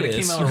 Right. But it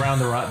came out around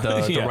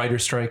the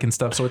writer's strike and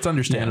stuff, so it's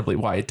understandably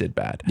why it did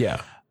bad.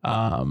 Yeah.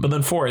 But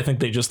then 4, I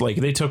think they just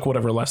they took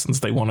whatever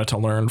lessons they wanted to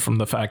learn from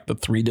the fact that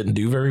 3 didn't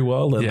do very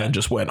well, and then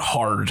just went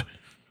hard.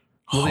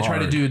 Well, they try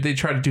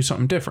to do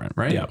something different,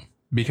 right? Yeah.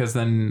 Because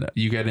then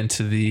you get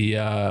into the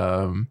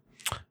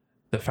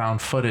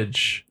found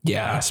footage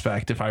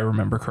aspect, if I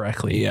remember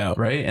correctly. Yeah.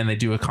 Right. And they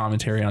do a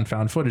commentary on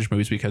found footage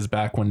movies because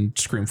back when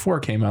Scream 4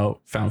 came out,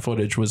 found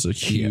footage was a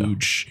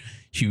huge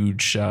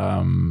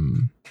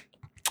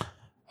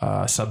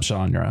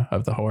subgenre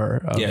of the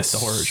horror. The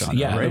horror genre.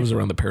 Yeah. Right? It was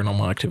around the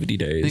Paranormal Activity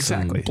days.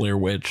 Exactly. And Blair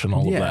Witch and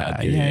all of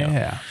that.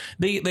 Yeah.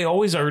 They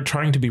always are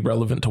trying to be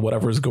relevant to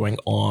whatever is going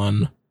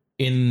on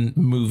in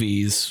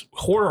movies,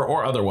 horror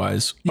or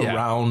otherwise,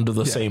 around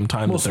the same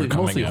time that they're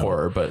coming mostly out.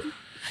 Horror, but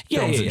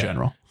films in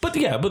general. But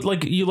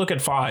you look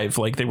at 5,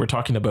 they were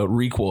talking about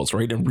requels,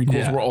 right? And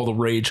requels were all the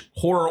rage,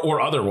 horror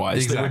or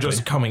otherwise. They were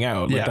just coming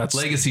out. That's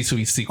legacy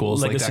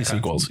sequels. Legacy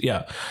sequels,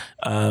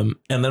 and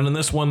then in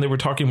this one, they were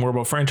talking more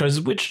about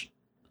franchises, which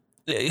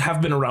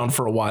have been around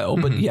for a while.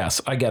 But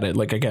yes, I get it.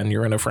 Again,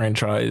 you're in a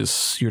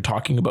franchise. You're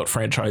talking about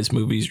franchise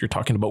movies. You're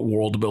talking about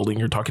world building.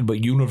 You're talking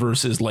about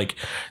universes.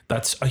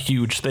 That's a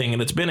huge thing.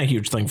 And it's been a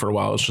huge thing for a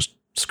while. It's just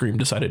Scream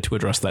decided to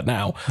address that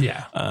now.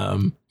 Yeah.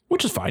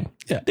 Which is fine.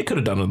 Yeah, they could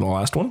have done it in the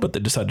last one, but they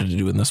decided to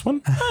do it in this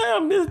one.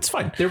 It's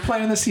fine. They're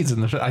planting the seeds.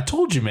 I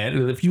told you,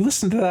 man. If you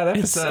listen to that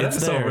episode,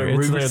 they're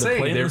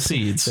planting the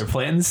seeds. They're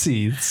planting the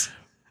seeds.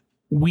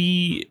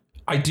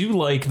 I do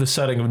like the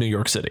setting of New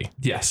York City.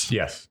 Yes,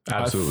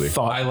 absolutely.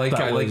 I like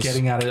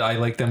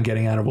them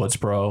getting out of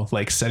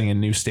Woodsboro, setting a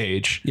new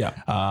stage.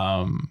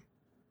 Yeah.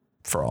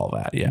 for all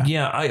that. Yeah.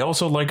 Yeah. I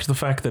also liked the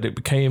fact that it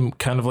became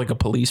kind of like a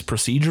police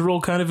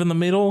procedural kind of in the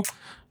middle.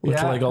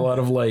 With like a lot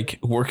of like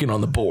working on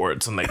the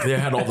boards and like they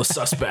had all the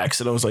suspects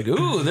and I was like,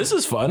 ooh, this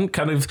is fun.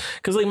 Kind of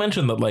because they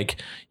mentioned that like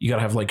you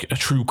gotta have like a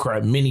true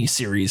crime mini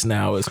series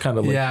now is kind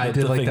of like I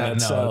did the like thing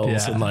that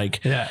sells and like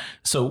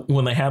so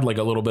when they had like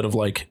a little bit of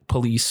like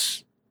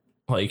police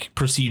like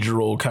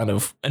procedural kind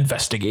of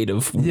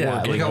investigative working,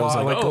 like a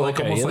lot like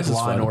almost like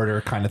Law and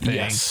Order kind of thing.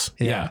 Yes.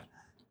 Yeah,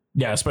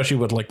 especially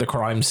with like the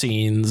crime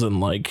scenes and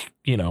like,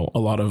 you know, a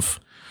lot of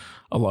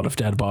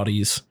dead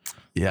bodies.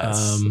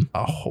 Yes,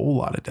 a whole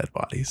lot of dead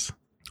bodies.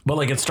 But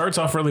like it starts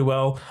off really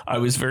well. I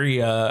was very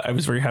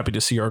happy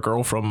to see our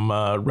girl from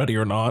Ready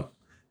or Not.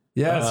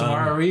 Yeah,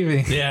 Samara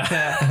Weaving.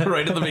 Yeah,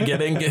 right at the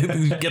beginning,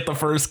 get the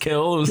first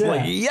kill. It was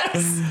like,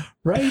 yes,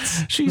 right,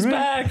 she's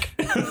back.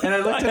 And I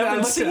looked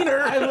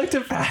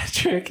at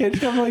Patrick,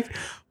 and I'm like,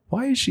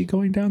 why is she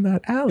going down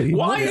that alley?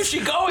 Why is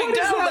she going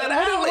down that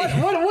alley?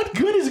 What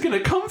good is going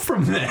to come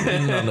from that?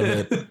 None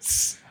of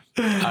it.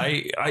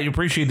 I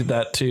appreciated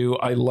that too.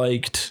 I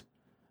liked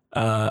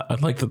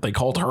that they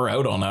called her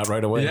out on that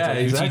right away. Yeah, like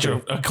exactly. You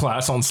teach a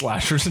class on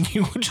slashers and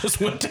you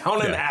just went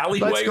down an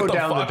alleyway. Let's go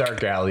down the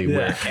dark alley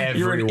where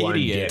everyone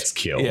gets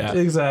killed. Yeah,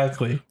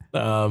 exactly.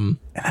 And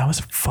that was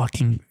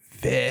fucking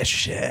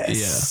vicious.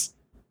 Yeah.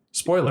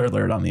 Spoiler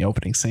alert on the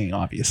opening scene,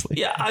 obviously.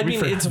 Yeah, I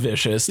mean, it's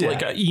vicious. Yeah.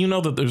 Like, you know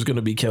that there's going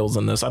to be kills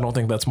in this. I don't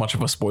think that's much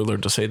of a spoiler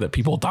to say that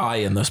people die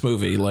in this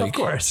movie. Like,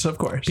 of course.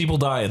 People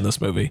die in this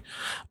movie.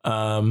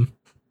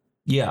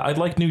 Yeah, I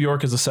like New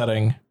York as a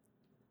setting.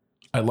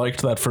 I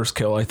liked that first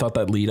kill. I thought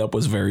that lead up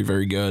was very,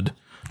 very good.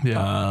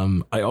 Yeah.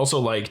 I also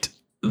liked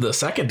the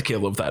second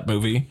kill of that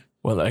movie.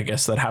 Well, I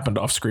guess that happened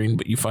off screen,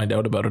 but you find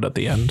out about it at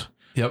the end.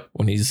 Yep.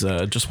 When he's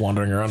just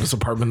wandering around his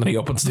apartment, then he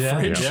opens the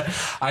fridge. Yeah.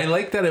 I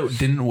like that it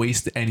didn't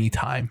waste any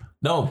time.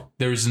 No,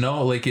 there's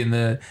no like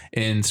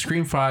in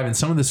Scream 5 and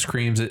some of the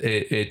Screams,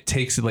 it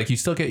takes like you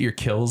still get your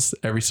kills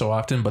every so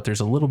often, but there's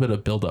a little bit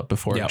of build up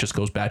before it just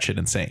goes batshit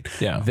insane.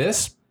 Yeah.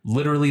 This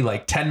literally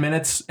like 10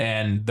 minutes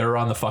and they're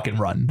on the fucking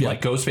run. Yeah.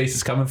 Like Ghostface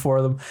is coming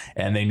for them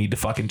and they need to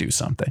fucking do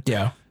something.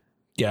 Yeah.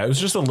 Yeah. It was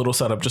just a little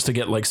setup just to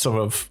get like some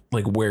of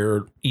like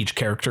where each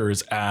character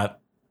is at.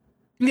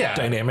 Yeah,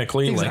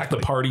 dynamically, exactly. Like the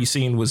party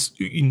scene was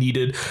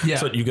needed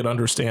so that you could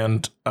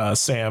understand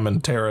Sam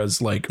and Tara's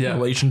like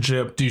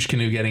relationship. Douche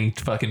Canoe getting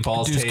fucking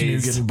balls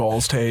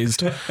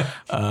tased.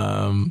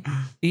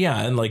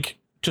 And like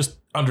just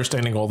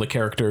understanding all the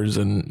characters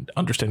and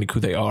understanding who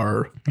they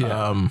are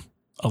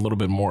a little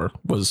bit more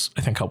was,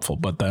 I think, helpful.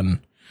 But then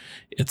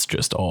it's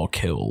just all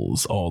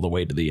kills all the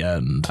way to the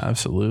end.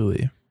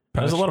 Absolutely.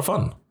 It was a lot of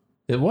fun.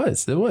 It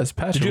was.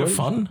 Pastor, did you have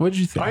fun? What did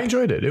you think? I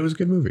enjoyed it. It was a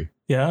good movie.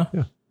 Yeah.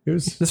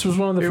 This was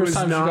one of the first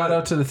times you got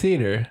out to the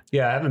theater.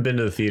 Yeah, I haven't been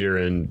to the theater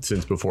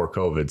since before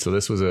COVID, so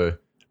this was a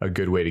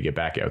good way to get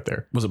back out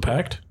there. Was it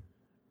packed?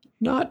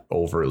 Not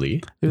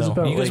overly. It was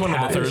about you guys went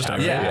on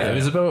Thursday. Yeah, it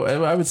was about,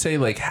 I would say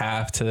like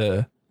half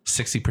to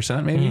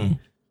 60% maybe.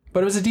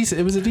 But it was a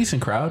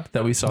decent crowd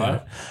that we saw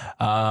it.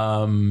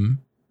 And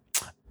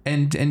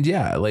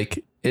yeah,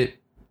 like it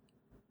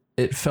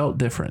felt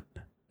different.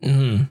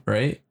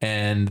 Right,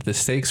 and the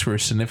stakes were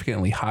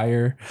significantly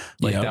higher.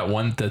 Like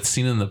that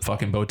scene in the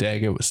fucking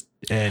bodega was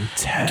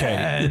intense.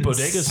 Okay, the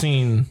bodega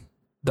scene.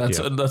 That's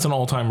an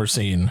all-timer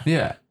scene.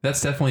 Yeah,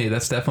 that's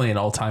definitely an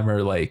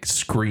all-timer like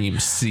Scream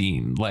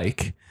scene.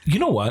 Like, you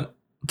know what?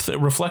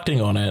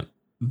 Reflecting on it,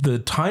 the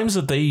times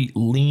that they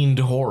leaned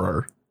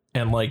horror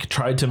and like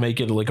tried to make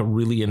it like a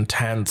really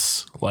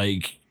intense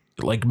like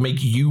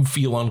make you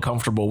feel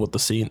uncomfortable with the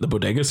scene. The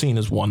bodega scene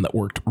is one that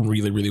worked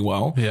really, really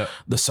well. Yeah.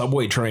 The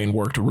subway train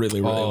worked really,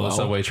 really well. The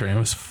subway train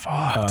was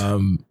fucked.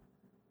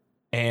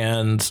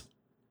 And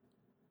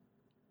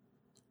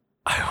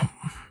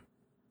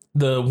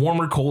the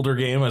warmer, colder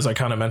game, as I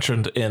kind of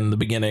mentioned in the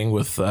beginning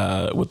with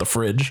the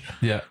fridge,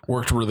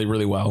 worked really,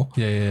 really well.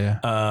 Yeah.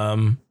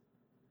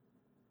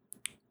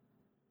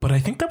 But I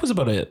think that was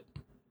about it.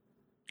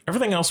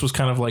 Everything else was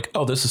kind of like,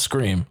 oh, this is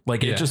Scream.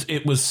 Like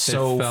it was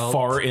so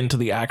far into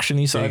the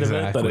actiony side of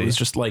it that it was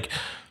just like,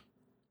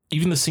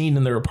 even the scene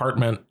in their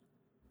apartment.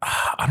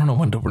 I don't know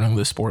when to ring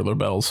the spoiler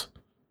bells.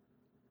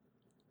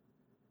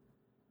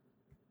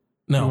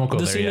 No, won't go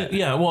there yet.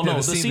 Yeah, well, no,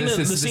 the scene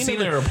in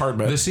their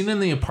apartment. The scene in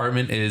the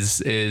apartment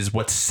is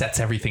what sets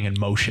everything in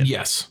motion.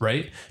 Yes,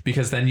 right.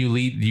 Because then you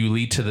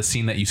lead to the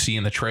scene that you see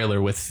in the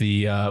trailer with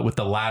the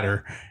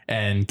ladder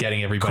and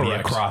getting everybody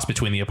across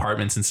between the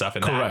apartments and stuff.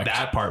 And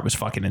that part was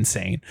fucking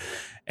insane.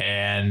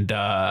 And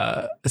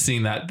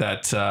seeing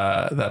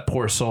that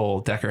poor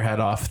soul Decker head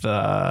off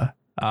the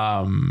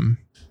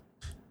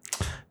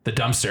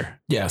dumpster.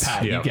 Yes,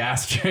 Pat, you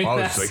gasped during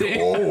that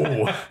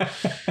scene.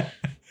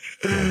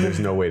 There's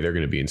no way they're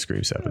going to be in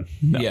Scream 7.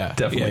 No,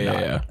 definitely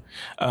not. Yeah.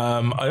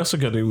 I also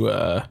got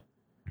to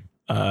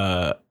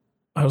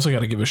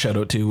give a shout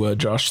out to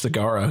Josh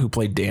Segarra, who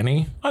played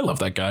Danny. I love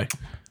that guy.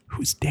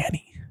 Who's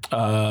Danny?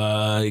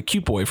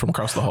 Cute boy from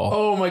across the hall.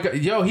 Oh my god,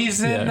 yo,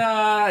 he's in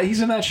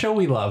that show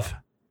we love.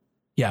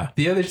 Yeah.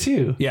 The other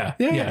two. Yeah.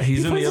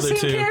 He's in the other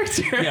two.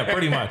 Character. Yeah,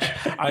 pretty much.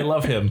 I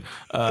love him.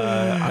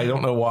 I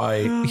don't know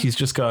why. He's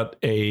just got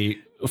a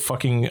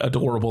fucking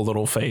adorable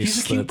little face.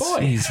 He's a cute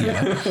boy.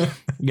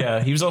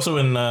 Yeah. He was also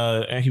in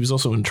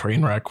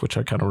Trainwreck, which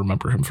I kind of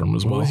remember him from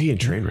as well. What was he in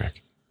Trainwreck?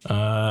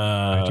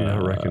 I do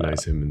not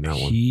recognize him in that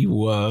one. He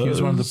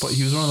was one of the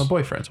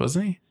boyfriends,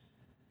 wasn't he?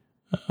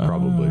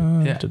 Probably.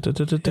 Yeah.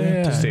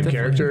 Same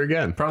character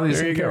again. Probably the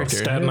same character.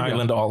 Staten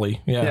Island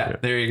Ollie. Yeah.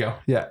 There you go.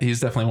 Yeah. He's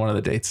definitely one of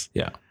the dates.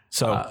 Yeah.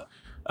 So,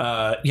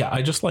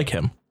 I just like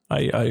him.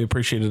 I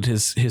appreciated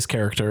his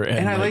character,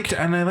 and I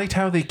liked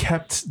how they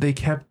kept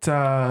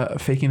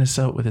faking us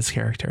out with his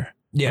character.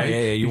 Yeah,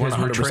 right? You weren't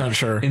 100%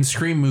 sure. In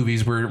Scream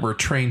movies, we're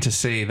trained to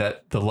say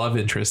that the love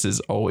interest is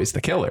always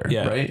the killer,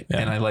 right? Yeah.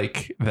 And I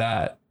like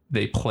that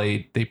they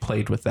played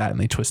with that and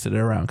they twisted it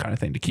around, kind of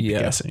thing, to keep you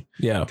guessing,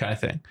 kind of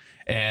thing.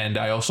 And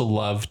I also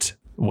loved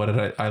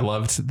I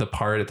loved the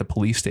part at the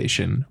police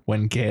station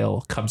when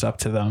Gail comes up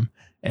to them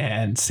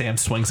and Sam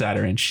swings at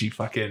her and she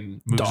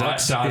fucking moves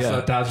dodges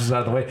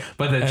out of the way.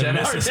 But then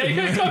Jenna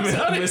Ortega comes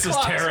out and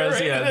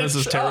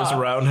Mrs. Terra's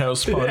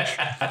roundhouse punch.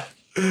 Yeah.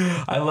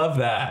 I love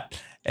that.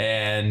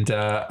 And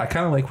I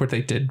kind of like what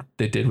they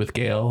did with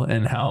Gail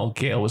and how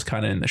Gail was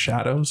kind of in the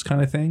shadows,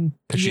 kind of thing.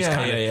 She's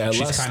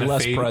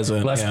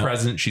less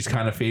present. She's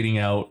kind of fading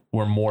out.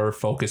 We're more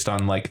focused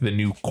on like the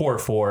new core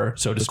four,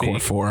 so to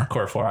speak.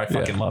 Core four. I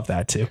fucking love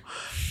that too.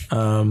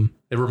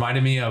 It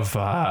reminded me of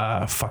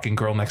fucking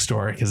Girl Next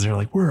Door, because they're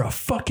like, we're a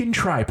fucking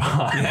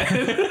tripod.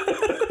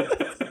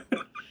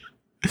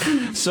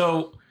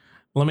 So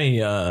let me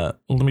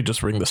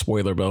just ring the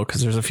spoiler bell,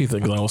 because there's a few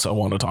things I also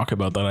want to talk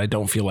about that I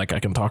don't feel like I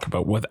can talk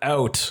about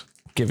without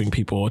giving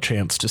people a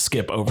chance to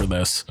skip over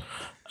this.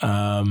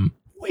 Thank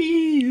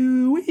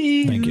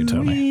you,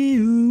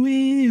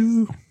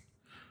 Tony.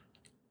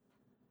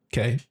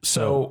 Okay,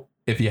 so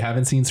if you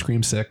haven't seen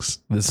Scream 6,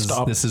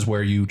 this is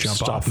where you jump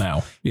off. Stop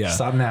now. Yeah.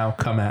 Stop now.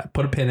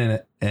 Put a pin in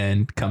it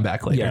and come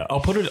back later. Yeah, I'll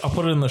put it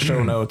in the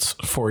show notes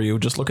for you.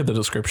 Just look at the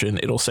description.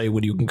 It'll say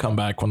when you can come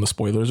back when the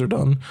spoilers are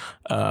done.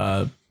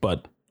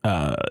 But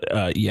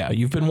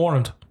you've been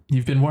warned.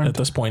 You've been warned at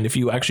this point. If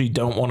you actually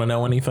don't want to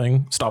know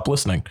anything, stop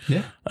listening.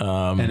 Yeah.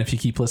 And if you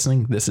keep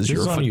listening, this is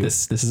on you.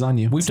 This is on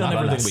you. We've done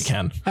everything we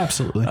can.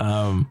 Absolutely.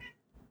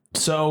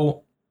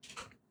 So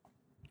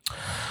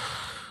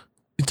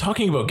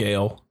talking about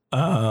Gail, they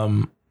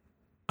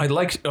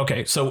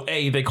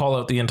call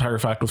out the entire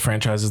fact with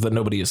franchises that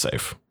nobody is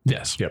safe.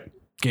 Yes. Yep.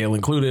 Gail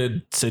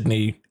included,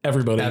 Sydney,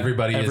 everybody's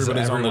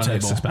on the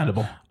table.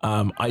 Expendable.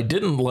 I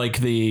didn't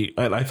like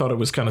I thought it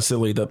was kind of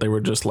silly that they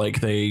were just like,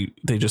 they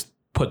just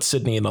put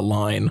Sydney in a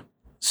line.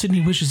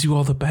 Sydney wishes you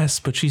all the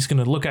best, but she's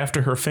going to look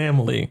after her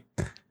family.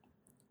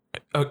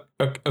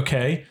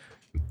 Okay.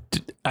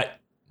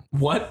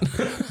 What?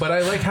 But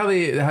I like how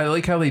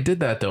they did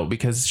that though,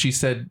 because she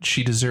said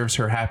she deserves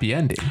her happy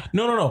ending.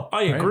 No.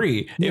 I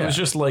agree. It was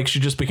just like she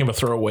just became a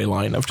throwaway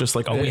line of just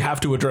like, we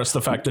have to address the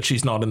fact that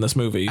she's not in this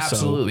movie.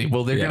 Absolutely. So,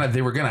 well,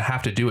 they were gonna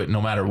have to do it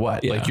no matter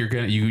what. Yeah. Like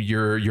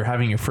you're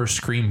having your first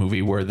Scream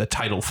movie where the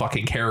title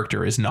fucking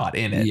character is not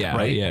in it. Yeah.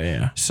 Right.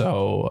 Yeah.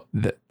 So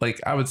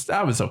I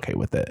was okay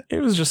with it. It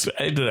was just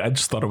I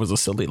just thought it was a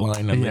silly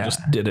line and they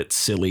just did it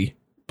silly.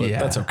 But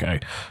that's okay.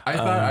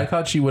 I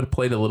thought she would have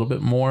played a little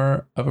bit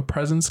more of a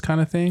presence kind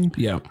of thing.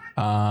 Yeah.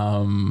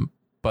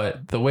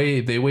 But the way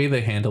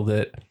they handled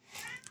it,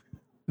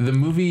 the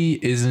movie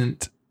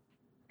isn't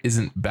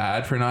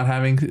bad for not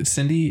having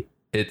Sydney.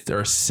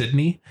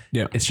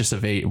 Yeah. It's just a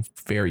very,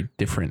 very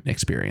different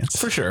experience.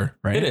 For sure.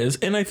 Right. It is.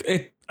 And I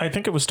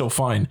think it was still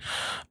fine.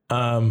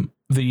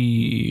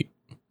 The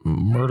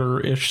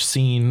murder-ish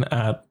scene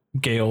at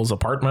Gail's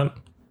apartment,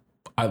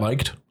 I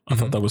liked. I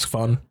thought that was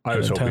fun. I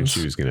was hoping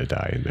she was going to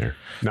die in there.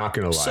 Not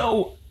going to lie.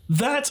 So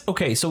that's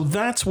okay. So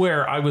that's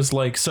where I was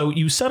like, so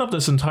you set up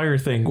this entire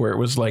thing where it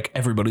was like,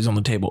 everybody's on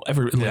the table.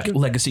 Like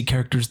legacy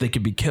characters, they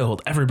could be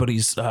killed.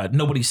 Everybody's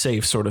nobody's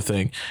safe sort of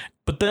thing.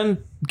 But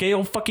then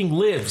Gail fucking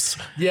lives.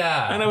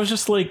 Yeah. And I was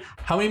just like,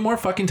 how many more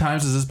fucking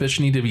times does this bitch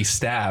need to be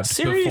stabbed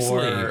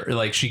before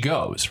like she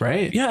goes,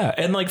 right? Yeah.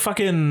 And like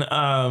fucking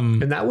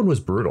and that one was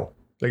brutal.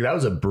 Like that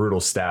was a brutal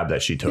stab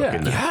that she took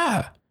in there.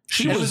 Yeah.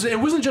 It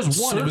wasn't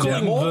just one. It was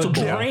multiple. The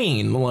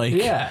drain. Like,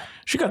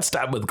 she got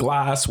stabbed with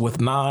glass,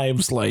 with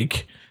knives.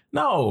 Like,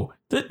 no,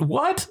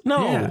 what?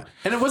 No. Yeah.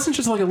 And it wasn't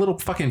just like a little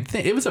fucking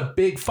thing. It was a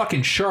big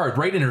fucking shard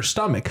right in her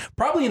stomach,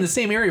 probably in the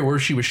same area where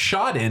she was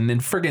shot in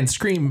friggin'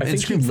 Scream. I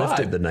think she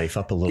lifted the knife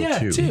up a little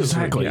too.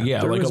 Exactly.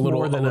 Yeah, like a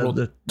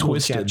little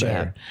twisted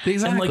there.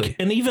 Exactly.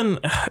 And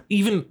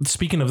even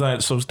speaking of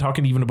that, so I was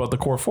talking even about the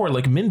core four,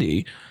 like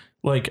Mindy,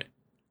 like.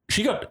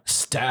 She got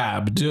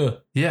stabbed,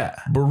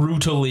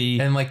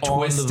 brutally, and like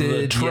twisted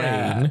the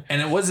train,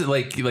 and it wasn't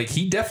like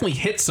he definitely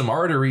hit some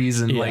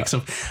arteries and like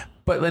some.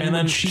 But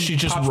then she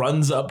just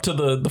runs up to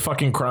the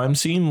fucking crime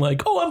scene,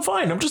 like, "Oh, I'm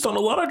fine. I'm just on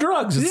a lot of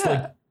drugs." It's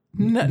like,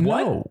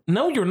 no,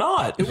 you're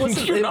not. It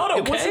wasn't. You're not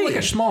okay. It wasn't like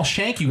a small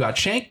shank you got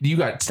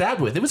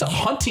stabbed with. It was a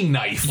hunting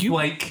knife.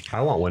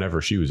 I want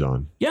whatever she was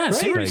on. Yeah, right?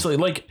 Seriously,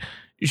 like.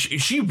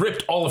 she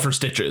ripped all of her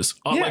stitches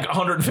like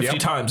 150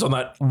 times on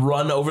that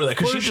run over there,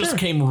 because she just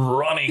came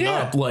running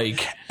up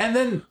like. And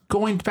then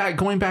going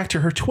back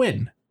to her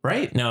twin,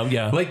 right? No,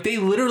 yeah, like they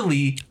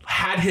literally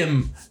had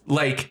him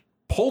like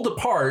pulled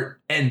apart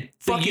and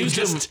fucking used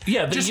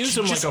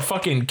him like a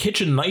fucking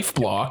kitchen knife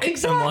block.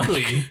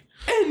 Exactly.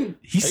 And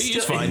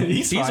he's fine.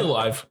 He's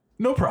alive.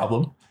 No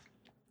problem.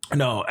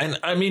 No, and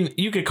I mean,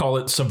 you could call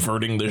it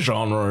subverting the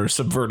genre or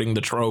subverting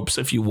the tropes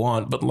if you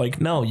want, but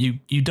like, no, you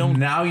don't.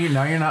 Now you're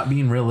not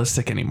being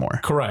realistic anymore.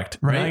 Correct.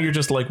 Right? Now you're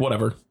just like,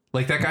 whatever.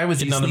 Like that guy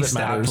was easily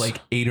stabbed like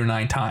 8 or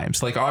 9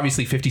 times. Like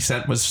obviously 50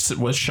 Cent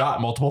was shot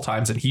multiple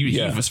times and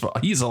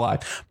he's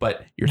alive.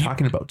 But you're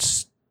talking about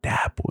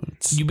stab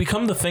wounds. You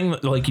become the thing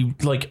that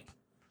like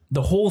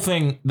the whole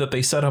thing that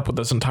they set up with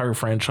this entire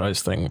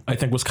franchise thing, I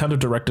think was kind of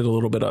directed a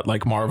little bit at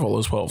like Marvel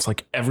as well. It's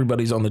like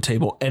everybody's on the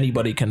table.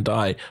 Anybody can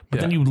die. But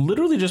then you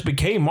literally just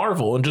became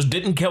Marvel and just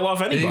didn't kill off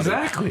anybody.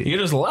 Exactly. You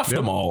just left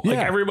them all. Like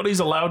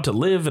everybody's allowed to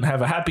live and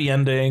have a happy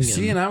ending.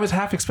 See, and I was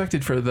half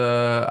expected for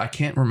I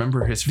can't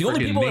remember his the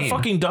only people name. that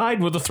fucking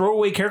died were the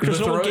throwaway characters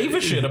no one gave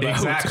a shit about.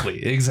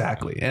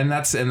 Exactly. And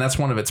that's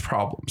one of its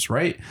problems,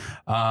 right?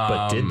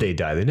 But did they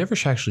die? They never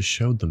actually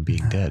showed them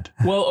being dead.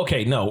 Well,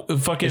 okay, no.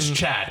 Fucking it's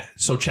Chad.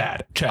 So Chad.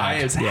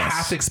 I was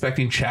half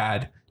expecting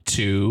Chad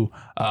to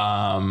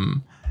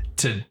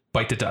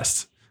bite the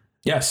dust.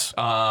 Yes.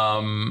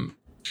 Okay.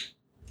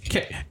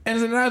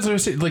 And as I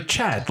was saying, like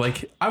Chad,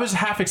 like I was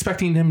half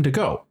expecting him to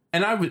go.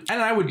 And I would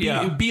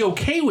be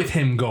okay with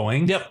him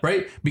going. Yep.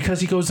 Right? Because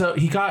he goes out,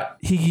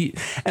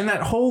 and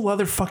that whole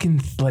other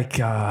fucking like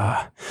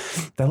that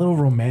little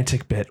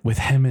romantic bit with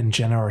him and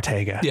Jenna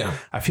Ortega. Yeah.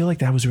 I feel like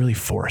that was really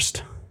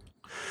forced.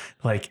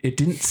 Like it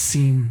didn't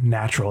seem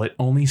natural. It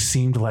only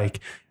seemed like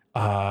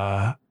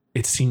the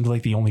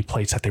only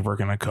place that they were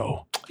gonna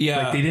go.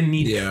 Yeah, like they didn't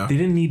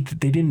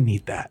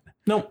need that.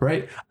 No,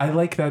 right. I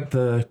like that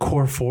the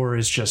core 4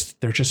 is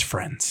they're just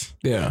friends.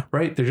 Yeah,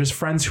 right. They're just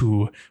friends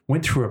who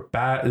went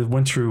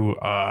through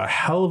a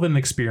hell of an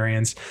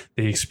experience.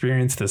 They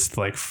experienced this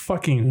like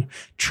fucking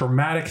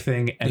traumatic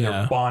thing, and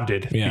they're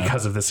bonded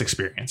because of this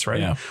experience.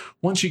 Right. Yeah.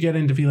 Once you get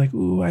into be like,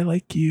 ooh, I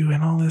like you,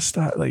 and all this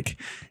stuff, like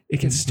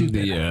it gets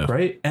stupid. Yeah.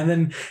 Right. And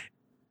then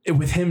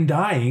with him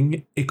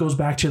dying, it goes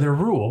back to their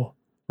rule,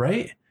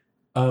 right?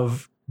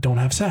 Of don't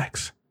have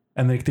sex.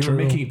 And like they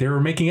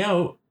were making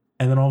out,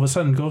 and then all of a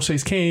sudden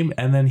Ghostface came,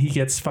 and then he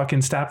gets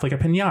fucking stabbed like a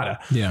piñata.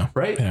 Yeah.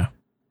 Right? Yeah.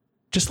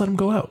 Just let him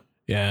go out.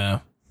 Yeah.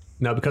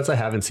 Now, because I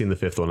haven't seen the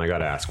 5th one, I got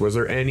to ask, was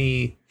there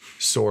any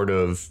sort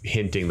of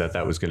hinting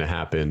that was going to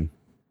happen?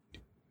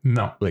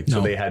 No.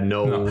 So they had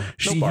no.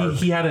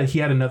 He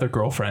had another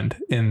girlfriend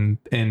in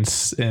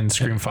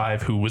Scream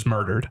 5 who was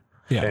murdered.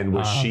 Yeah. And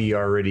was she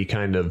already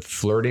kind of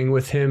flirting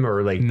with him,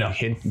 or like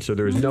hint? So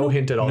there was no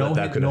hint at all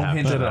that could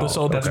happen. Hint at all.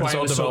 So that's why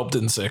it was developed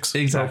in 6.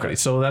 Exactly. Okay.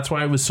 So that's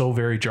why it was so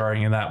very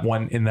jarring in that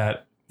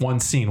one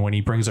scene when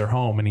he brings her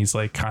home and he's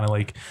like kind of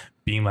like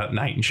being that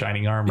knight in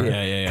shining armor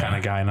kind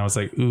of guy. And I was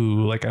like,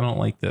 ooh, like I don't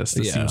like this.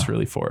 This seems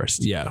really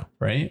forced. Yeah.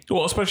 Right.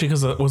 Well, especially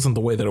because that wasn't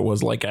the way that it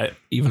was like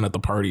even at the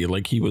party.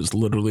 Like he was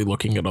literally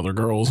looking at other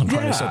girls and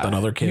trying to set that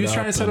other kid up. He was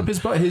trying to set up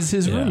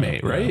his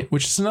roommate, right?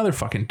 Which is another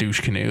fucking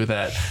douche canoe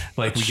that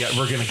like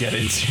we're going to get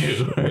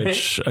into. Right?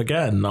 Which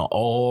again,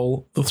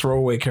 all the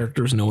throwaway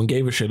characters no one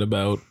gave a shit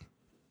about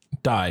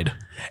died.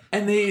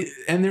 And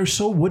they're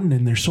so wooden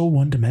and they're so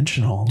one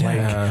dimensional.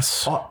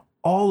 Yes. Like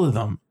all of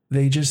them,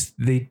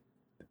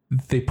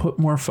 they put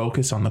more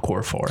focus on the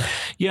core 4.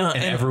 Yeah.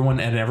 And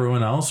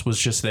everyone else was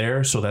just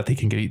there so that they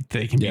can be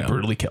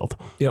brutally killed.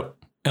 Yep.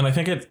 And I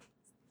think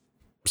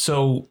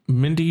so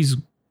Mindy's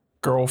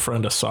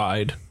girlfriend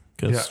aside,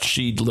 because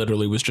she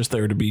literally was just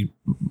there to be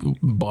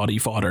body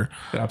fodder.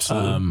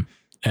 Absolutely.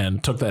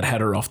 And took that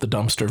header off the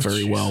dumpster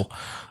very well.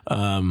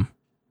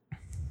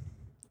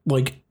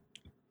 Like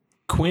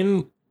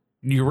Quinn,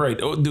 you're right.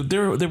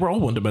 They were all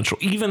one dimensional.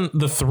 Even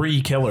the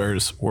 3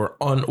 killers were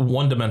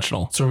one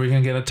dimensional. So we're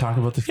gonna talk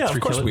about the 3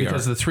 killers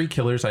because the 3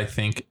 killers I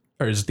think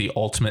is the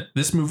ultimate.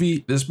 This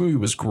movie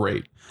was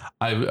great.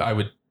 I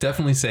would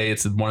definitely say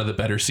it's one of the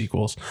better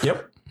sequels.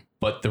 Yep.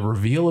 But the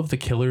reveal of the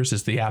killers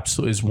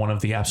is one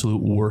of the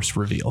absolute worst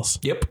reveals.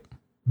 Yep.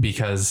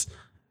 Because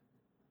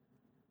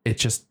it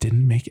just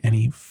didn't make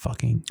any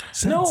fucking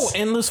sense. No,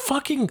 and this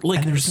fucking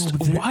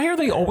why are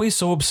they always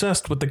so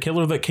obsessed with the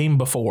killer that came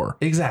before?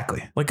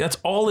 Exactly. Like that's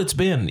all it's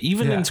been.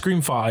 Even in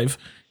Scream 5,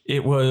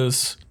 it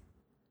was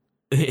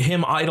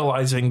him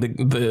idolizing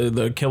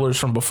the killers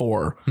from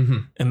before. Mm-hmm.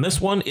 And this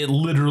one, it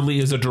literally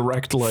is a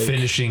direct like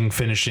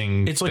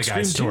finishing. It's like the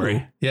guy's Scream 2.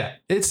 Story. Yeah,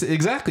 it's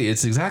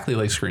exactly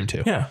like Scream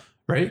 2. Yeah.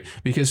 Right,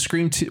 because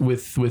Scream 2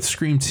 with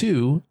Scream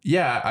 2,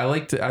 I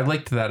liked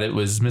that it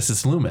was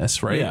Mrs.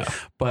 Loomis, right? Yeah,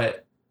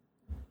 but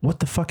what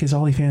the fuck does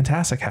Ollie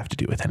Fantastic have to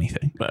do with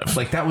anything?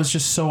 Like that was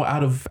just so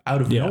out of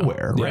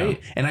nowhere,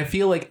 right? Yeah. And I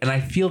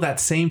feel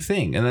that same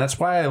thing, and that's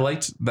why I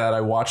liked that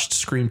I watched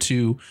Scream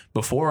 2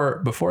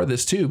 before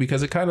this too,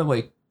 because it kind of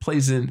like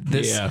plays in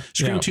this.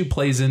 Scream 2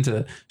 plays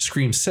into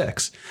Scream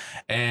 6.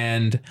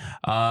 And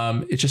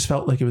it just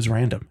felt like it was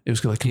random. It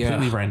was like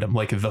completely random.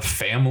 Like the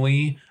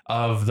family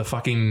of the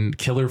fucking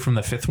killer from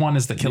the 5th one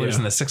is the killers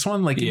in the 6th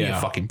one. Like, give me a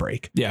fucking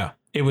break. Yeah.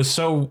 It was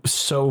so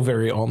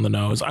very on the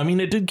nose. I mean,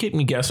 it did keep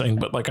me guessing,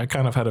 but like I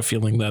kind of had a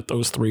feeling that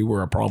those 3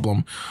 were a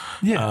problem.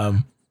 Yeah.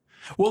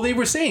 Well, they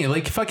were saying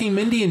like fucking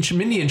Mindy and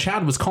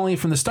Chad was calling it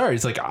from the start.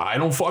 It's like, I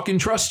don't fucking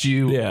trust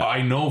you. Yeah.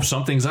 I know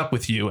something's up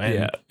with you.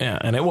 And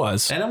and it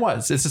was. And it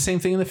was. It's the same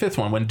thing in the 5th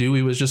one when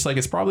Dewey was just like,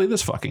 it's probably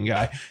this fucking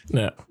guy.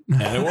 Yeah.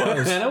 And it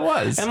was. And it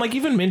was. And like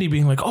even Mindy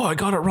being like, oh, I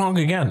got it wrong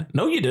again.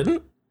 No, you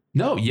didn't.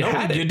 No, you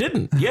had it. You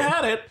didn't. You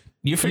had it.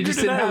 You figured just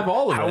it didn't out. have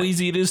all of How it.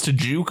 easy it is to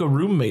juke a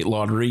roommate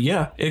lottery.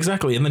 Yeah,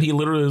 exactly. And then he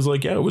literally was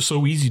like, yeah, it was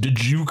so easy to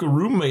juke a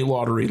roommate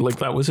lottery. Like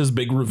that was his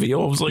big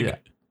reveal. I was like,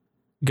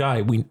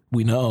 guy, we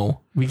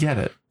know. We get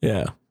it.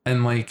 Yeah.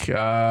 And like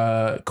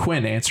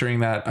Quinn answering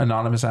that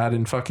anonymous ad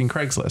in fucking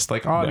Craigslist.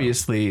 Like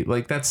obviously,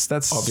 like that's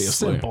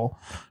obviously simple,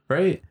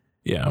 right?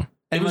 Yeah.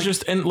 It was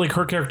just, and like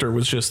her character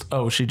was just,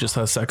 oh, she just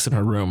has sex in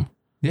her room.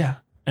 Yeah.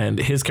 And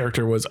his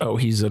character was, oh,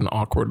 he's an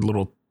awkward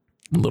little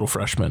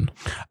freshman.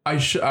 I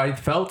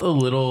felt a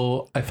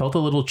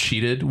little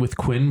cheated with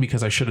Quinn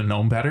because I should have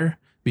known better,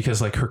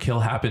 because like her kill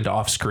happened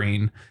off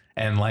screen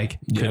and like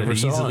you never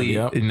saw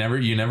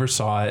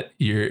it.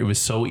 It was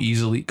so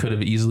could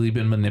have easily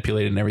been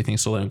manipulated and everything.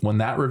 So like when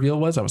that reveal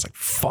was, I was like,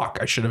 fuck,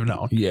 I should have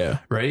known. Yeah.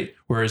 Right.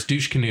 Whereas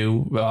Douche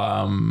Canoe,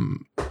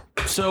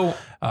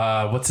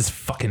 what's his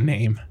fucking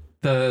name?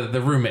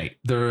 The roommate,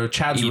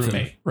 Chad's Ethan.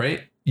 roommate,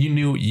 right? You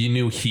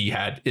knew he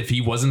had, if he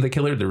wasn't the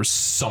killer, there was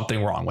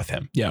something wrong with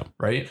him. Yeah.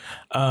 Right.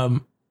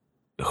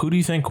 Who do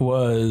you think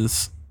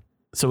was,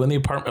 so in the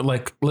apartment,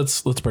 like,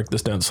 let's break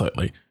this down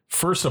slightly.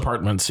 First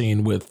apartment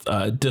scene with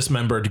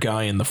dismembered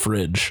guy in the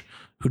fridge.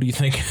 Who do you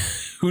think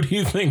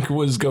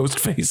was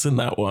Ghostface in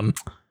that one?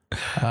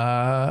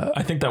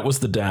 I think that was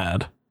the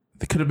dad.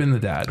 It could have been the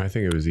dad. I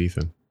think it was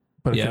Ethan.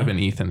 But it could have been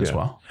Ethan as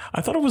well.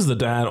 I thought it was the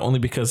dad only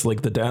because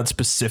like the dad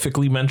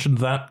specifically mentioned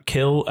that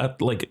kill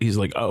at like, he's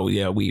like, oh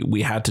yeah,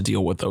 we had to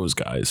deal with those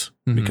guys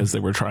because they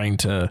were trying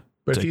to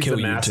But if he's kill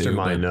the you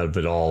mastermind of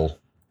it all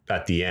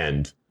at the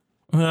end.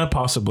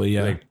 Possibly,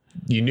 yeah. Like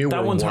you knew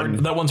that one's hard.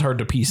 That one's hard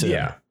to piece in.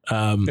 Yeah.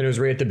 And it was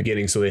right at the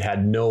beginning, so they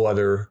had no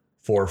other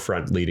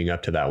forefront leading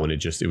up to that one.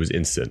 It was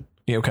instant.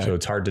 Yeah, okay. So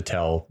it's hard to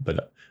tell,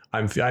 but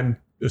I'm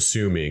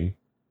assuming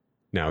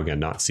now, again,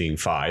 not seeing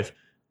 5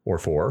 or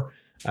 4.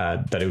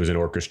 That it was an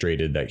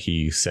orchestrated, that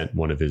he sent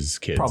one of his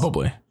kids.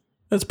 Probably.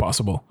 That's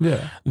possible.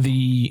 Yeah.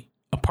 The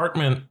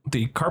apartment,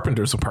 the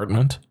carpenter's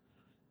apartment,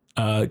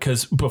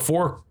 because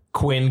before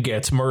Quinn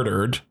gets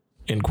murdered,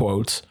 in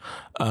quotes,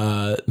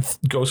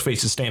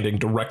 Ghostface is standing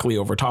directly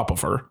over top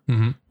of her.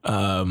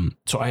 Mm-hmm.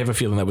 So I have a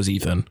feeling that was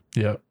Ethan.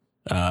 Yeah.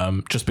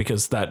 Just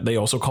because that they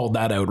also called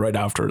that out right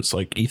after. It's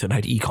like Ethan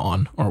had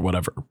econ or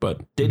whatever,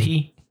 but did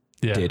he?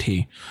 Yeah. Did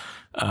he?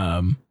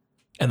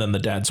 And then the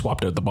dad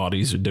swapped out the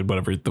bodies and did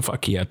whatever the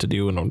fuck he had to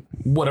do, and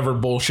whatever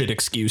bullshit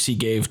excuse he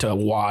gave to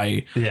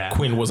why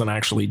Quinn wasn't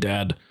actually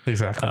dead.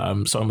 Exactly.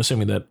 So I'm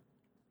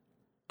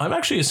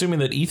actually assuming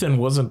that Ethan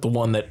wasn't the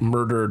one that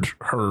murdered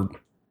her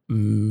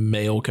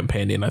male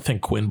companion. I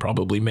think Quinn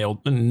probably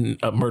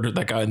murdered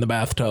that guy in the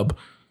bathtub.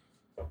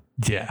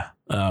 Yeah.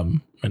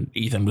 And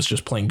Ethan was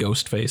just playing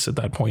Ghostface at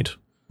that point.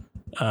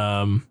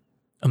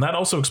 And that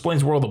also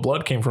explains where all the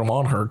blood came from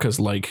on her, because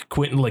like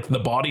Quinn, like the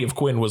body of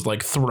Quinn was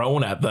like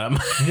thrown at them.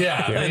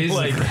 Yeah, and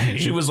like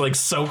she was like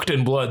soaked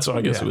in blood. So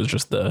I guess it was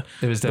just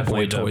definitely the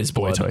boy toy's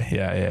blood. Toy.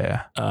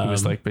 Yeah. It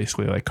was like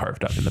basically like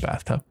carved up in the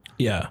bathtub.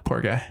 Yeah,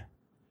 poor guy.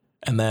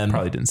 And then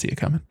probably didn't see it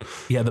coming.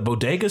 Yeah, the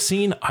bodega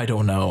scene, I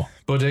don't know.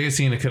 Bodega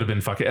scene, it could have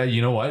been fucking.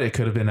 You know what? It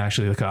could have been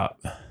actually the cop.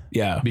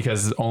 Yeah,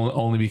 because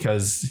only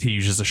because he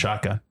uses a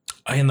shotgun.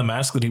 And the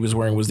mask that he was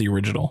wearing was the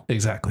original.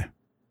 Exactly.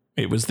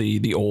 It was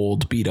the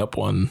old beat up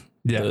one.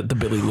 Yeah, the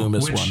Billy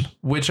Loomis one.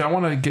 Which I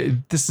want to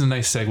get. This is a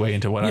nice segue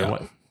into what I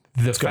want.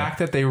 The fact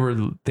that they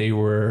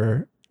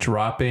were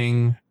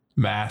dropping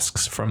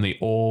masks from the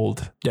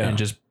old and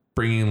just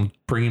bringing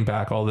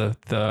back all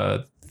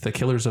the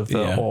killers of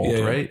the old,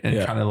 right?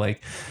 And kind of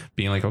like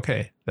being like,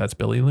 okay, that's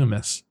Billy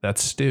Loomis,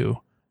 that's Stu,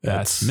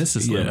 that's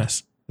Mrs.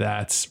 Loomis,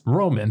 that's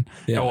Roman.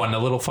 Oh, and the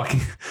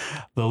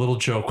little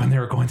joke when they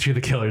were going through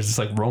the killers, it's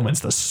like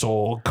Roman's the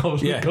soul.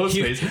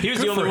 Ghostface. He was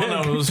the only one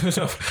that was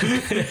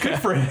good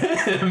for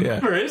him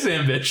for his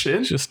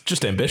ambition.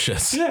 Just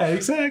ambitious. Yeah,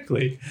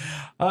 exactly.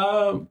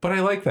 But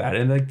I like that,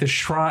 and like the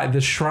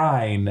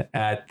shrine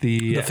at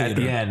the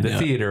end, the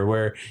theater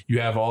where you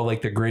have all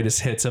like the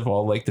greatest hits of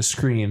all like the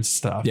Scream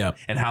stuff. Yeah,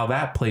 and how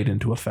that played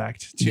into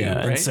effect too. Yeah,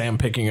 right? And Sam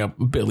picking up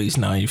Billy's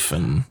knife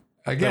and.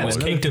 Again, that was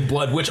caked in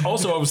blood, which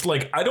also I was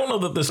like, I don't know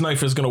that this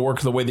knife is going to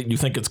work the way that you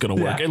think it's going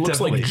to work. It looks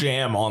like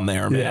jam on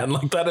there, man.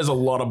 Like that is a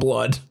lot of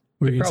blood.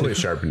 They probably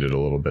sharpened it a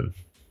little bit.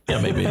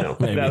 Yeah, maybe.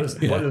 Maybe. That was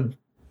one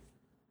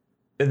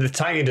of the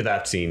tying into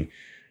that scene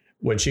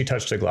when she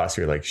touched the glass.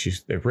 You're like,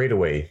 right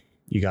away,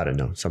 you got to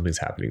know something's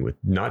happening with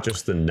not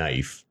just the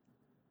knife,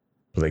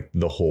 like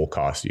the whole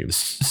costume.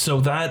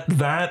 So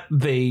that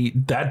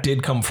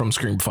did come from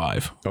Scream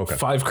 5. Okay.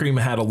 5 Scream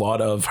had a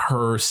lot of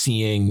her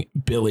seeing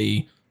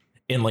Billy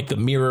in like the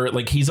mirror,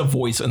 like he's a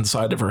voice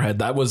inside of her head.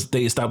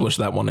 They established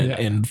that one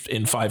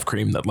in 5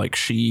 Scream, that like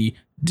she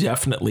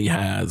definitely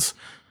has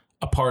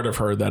a part of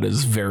her that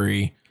is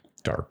very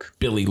dark.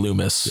 Billy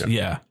Loomis.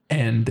 Yeah.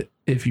 And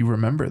if you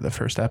remember the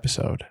first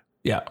episode,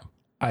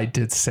 I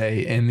did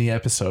say in the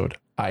episode,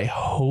 I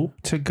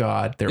hope to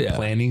God they're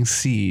planting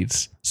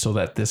seeds so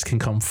that this can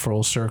come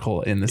full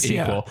circle in the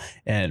sequel.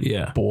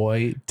 And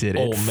boy, did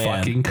it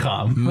fucking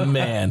come.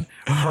 Man,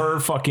 her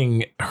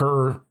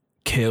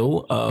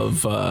kill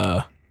of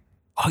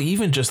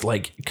even just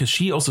like, because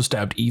she also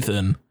stabbed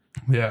Ethan.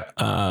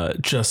 Yeah.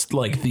 Just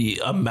like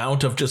the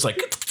amount of just like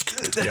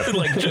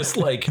like just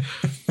like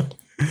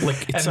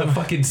it's and the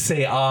fucking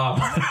say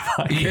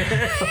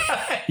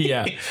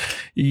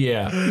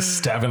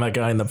stabbing that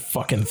guy in the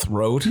fucking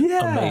throat.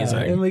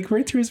 Amazing. And like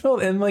right through his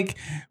belt. And like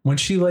when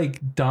she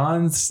like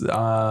dons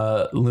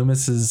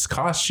Loomis's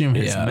costume,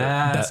 his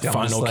mask, that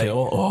final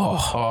kill.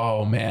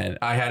 Oh man,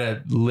 I had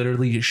a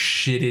literally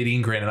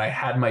shit-eating grin, and I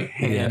had my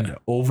hand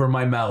over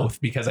my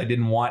mouth because I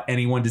didn't want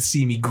anyone to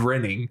see me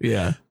grinning.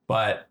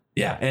 But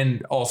yeah,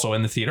 and also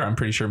in the theater, I'm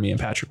pretty sure me and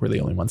Patrick were the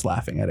only ones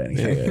laughing at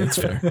anything. It's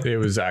fair. It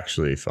was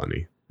actually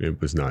funny. It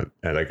was not,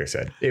 like I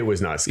said, it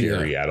was not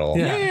scary at all.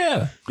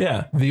 Yeah.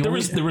 There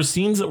were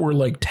scenes that were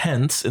like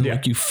tense and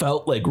like you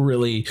felt like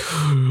really,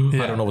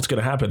 I don't know what's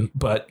going to happen,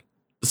 but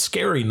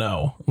scary.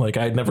 No, like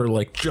I'd never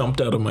like jumped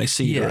out of my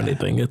seat or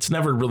anything. It's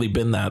never really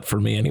been that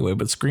for me anyway,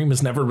 but Scream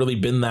has never really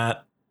been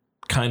that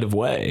kind of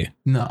way.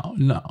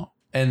 No.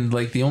 And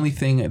like the only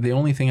thing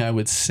I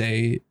would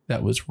say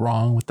that was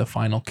wrong with the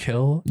final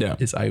kill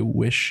is I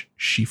wish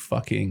she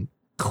fucking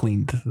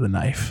cleaned the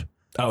knife.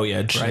 Oh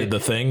yeah, she did the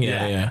thing.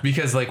 Yeah.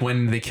 Because like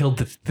when they killed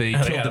the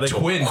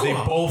twins,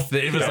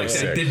 it was like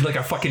they did like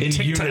a fucking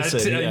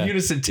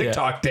unison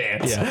TikTok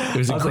dance. Yeah, it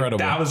was incredible.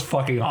 That was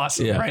fucking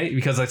awesome, right?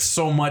 Because that's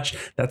so much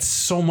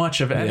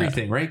of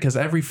everything, right? Because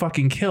every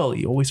fucking kill,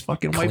 he always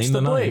fucking wipes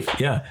the blade.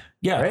 Yeah.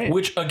 Right?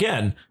 Which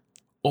again,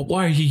 well,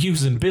 why are you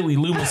using Billy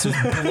Loomis's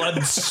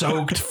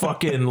blood-soaked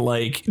fucking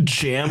like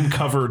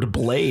jam-covered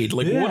blade?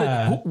 Like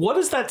what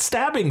is that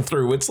stabbing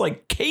through? It's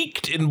like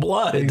caked in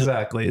blood.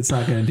 Exactly. It's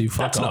not going to do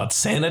fuck That's all. not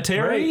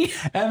sanitary.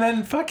 Right. And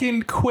then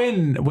fucking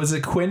Quinn. Was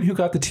it Quinn who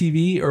got the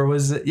TV, or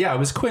was it? Yeah, it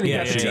was Quinn who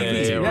got the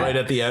TV. Yeah, right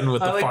at the end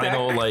with the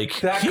final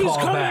that he's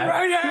coming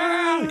right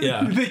now.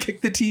 Yeah, they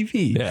kicked the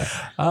TV. Yeah.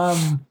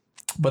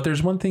 But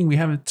there's one thing we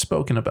haven't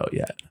spoken about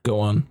yet.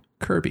 Go on.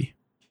 Kirby.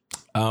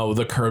 Oh,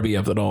 the Kirby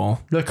of it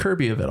all.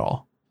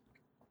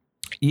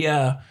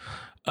 Yeah.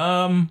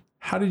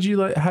 How did you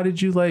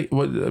like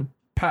what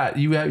Pat,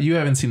 you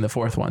haven't seen the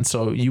fourth one,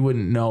 so you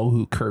wouldn't know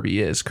who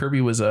Kirby is. Kirby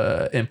was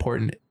a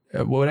important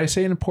what would I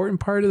say, an important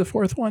part of the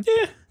fourth one?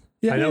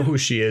 I know who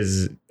she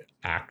is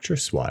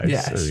actress wise.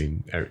 Yes. I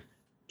mean,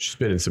 she's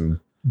been in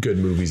some good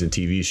movies and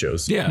TV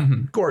shows. Yeah.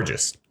 Mm-hmm.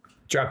 Gorgeous.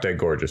 Drop Dead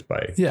Gorgeous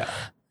by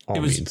all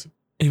means.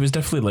 It was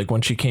definitely like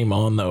when she came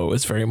on though,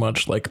 it's very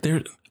much like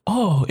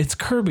it's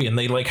Kirby. And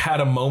they like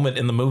had a moment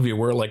in the movie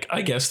where like,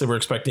 I guess they were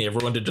expecting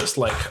everyone to just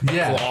like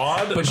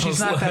applaud. But she's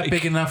not that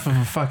big enough of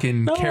a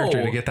fucking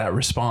character to get that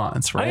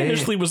response, right? I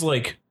initially was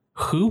like,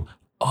 who?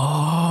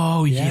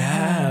 Oh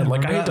yeah.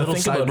 Like I had to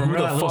think about who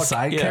the fuck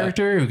side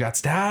character who got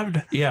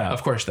stabbed. Yeah.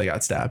 Of course they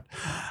got stabbed.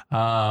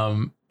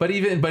 But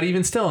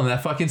even still in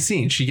that fucking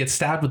scene, she gets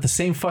stabbed with the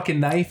same fucking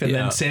knife, and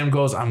then Sam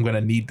goes, "I'm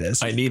gonna need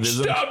this. I need this."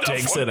 Stab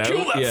takes it out.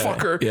 Kill that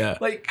fucker. Yeah.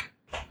 Like.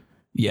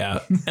 Yeah,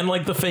 and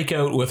like the fake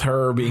out with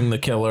her being the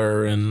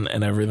killer and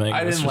everything.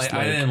 I didn't like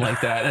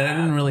that, and I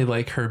didn't really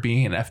like her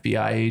being an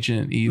FBI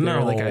agent either.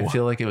 No. Like I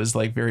feel like it was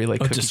like very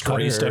like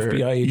disgraced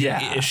FBI agent.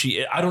 Yeah, is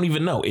she? I don't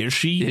even know. Is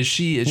she?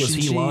 Was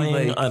he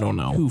lying? Like, I don't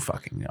know. Who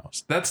fucking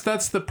knows?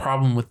 That's the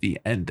problem with the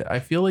end. I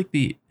feel like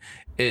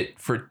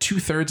for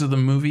 2/3 of the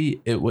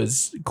movie, it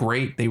was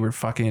great. They were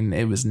fucking.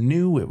 It was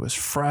new. It was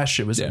fresh.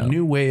 It was a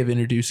new way of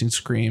introducing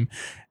Scream,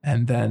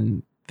 and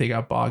then they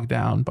got bogged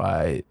down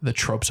by the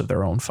tropes of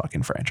their own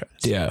fucking franchise.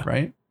 Yeah.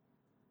 Right?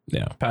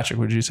 Yeah. Patrick,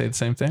 would you say the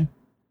same thing?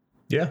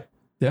 Yeah.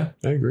 Yeah.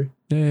 I agree.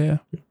 Yeah.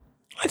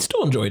 I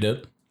still enjoyed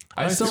it.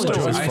 I still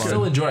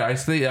enjoy it.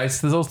 I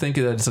still think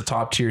that it's a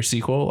top tier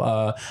sequel.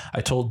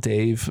 I told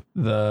Dave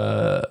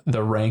the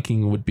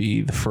ranking would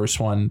be the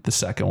first one, the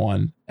second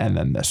one, and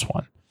then this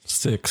one.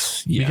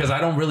 6. Yeah. Because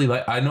I don't really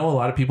like, I know a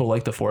lot of people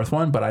like the fourth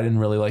one, but I didn't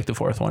really like the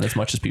fourth one as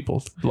much as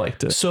people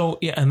liked it. So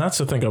yeah, and that's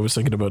the thing I was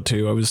thinking about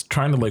too. I was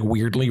trying to like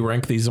weirdly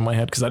rank these in my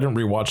head because I didn't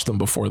rewatch them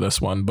before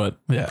this one, but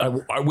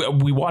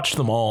we watched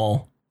them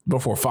all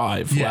before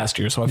 5 last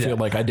year, so I feel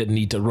like I didn't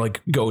need to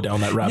like go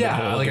down that rabbit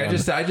hole. Like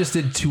again. I just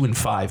did 2 and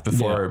 5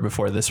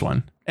 before this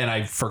one, and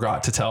I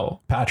forgot to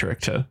tell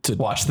Patrick to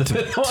watch the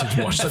fifth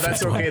one. So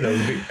that's okay though.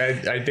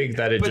 I think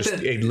that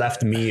it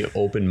left me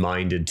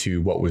open-minded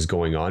to what was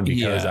going on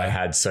because I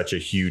had such a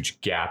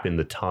huge gap in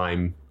the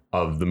time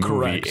of the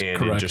movie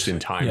and just in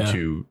time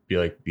to be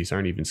like, these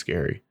aren't even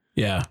scary.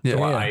 Yeah.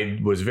 So I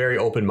was very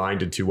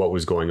open-minded to what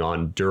was going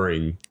on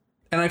during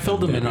And I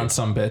filled him in on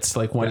some bits,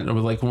 like when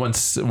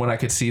I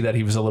could see that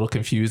he was a little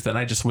confused, then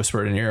I just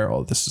whispered in ear,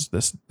 "Oh, this is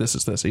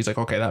this. He's like,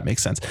 "Okay, that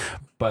makes sense."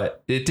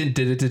 But did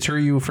it deter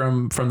you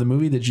from the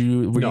movie?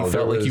 You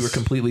felt like you were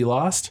completely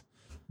lost?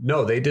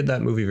 No, they did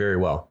that movie very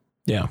well.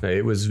 Yeah,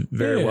 it was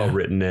very well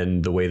written,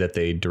 and the way that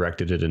they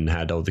directed it and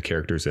had all the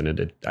characters in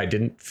it, I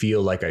didn't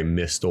feel like I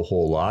missed a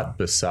whole lot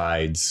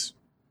besides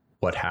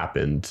what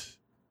happened.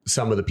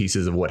 Some of the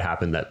pieces of what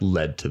happened that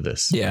led to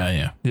this.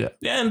 Yeah.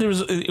 And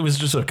it was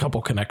just a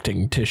couple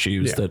connecting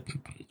tissues that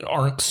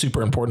aren't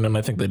super important. And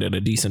I think they did a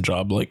decent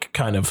job, like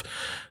kind of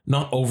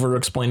not over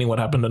explaining what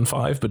happened in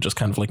 5, but just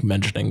kind of like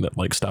mentioning that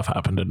like stuff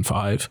happened in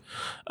 5.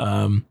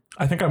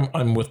 I think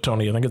I'm with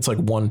Tony. I think it's like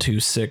 1, 2,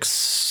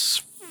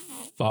 6,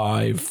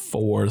 5,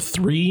 4,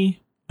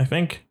 3, I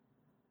think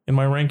in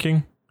my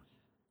ranking.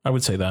 I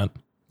would say that.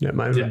 Yeah,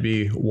 mine would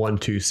be 1,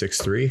 2,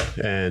 6, 3,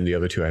 and the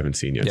other 2 I haven't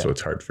seen yet, so it's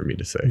hard for me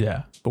to say.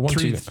 Yeah, but 1,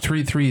 2,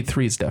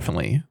 3 is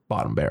definitely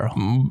bottom barrel.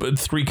 But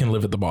 3 can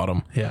live at the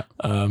bottom. Yeah,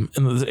 and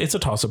it's a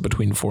toss up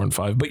between 4 and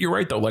 5. But you're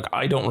right though. Like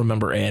I don't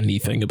remember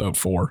anything about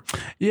 4.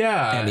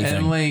 Yeah, anything.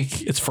 And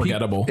like it's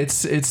forgettable.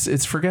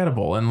 It's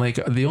forgettable, and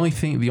like the only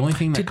thing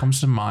that comes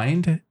to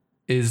mind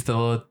is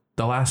the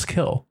last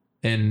kill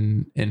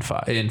in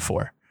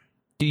 4.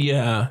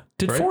 Yeah,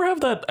 did 4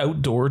 have that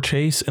outdoor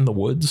chase in the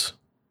woods?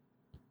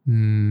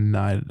 No,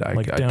 I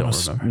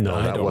don't remember.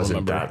 No, that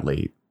wasn't that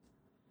late.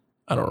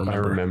 I don't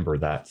remember. I remember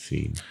that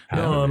scene.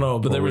 No,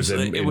 but there was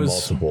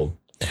multiple.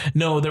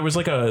 No, there was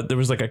like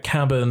a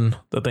cabin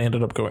that they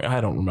ended up going. I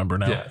don't remember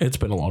now. Yeah. It's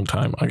been a long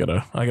time. I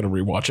gotta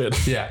rewatch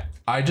it. Yeah,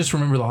 I just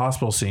remember the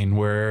hospital scene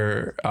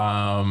where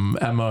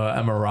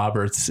Emma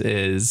Roberts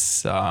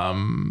is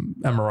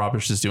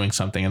doing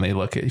something,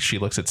 and she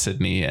looks at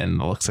Sydney and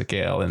looks at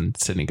Gail, and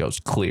Sydney goes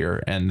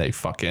clear, and they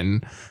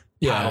fucking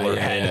paddle her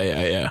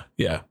head.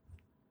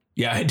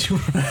 Yeah, I do.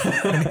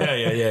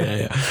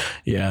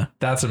 Yeah.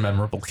 That's a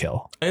memorable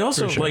kill. I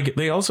also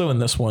they also in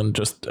this one,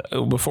 just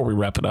before we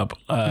wrap it up,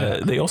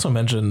 they also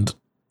mentioned,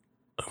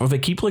 they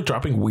keep like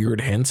dropping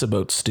weird hints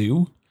about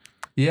Stu.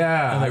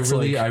 Yeah, and I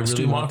really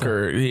Stu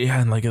Macher.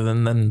 Yeah, and like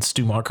then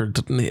Stu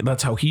Macher,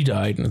 that's how he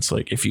died, and it's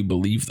like, if you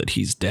believe that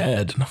he's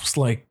dead, and I was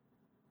like,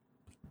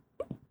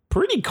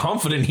 pretty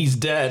confident he's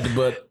dead,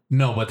 but.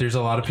 No, but there's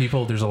a lot of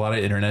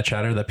internet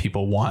chatter that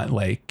people want,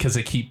 like, because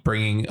they keep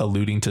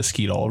alluding to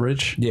Skeet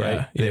Ulrich.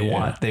 Yeah,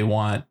 right? They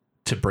want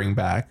to bring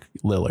back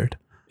Lillard.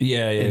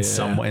 In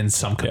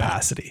some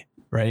capacity,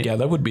 right? Yeah,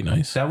 that would be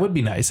nice.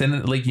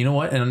 And like, you know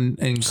what?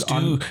 And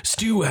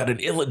Stu had an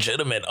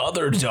illegitimate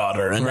other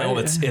daughter, and now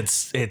it's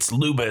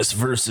Lubis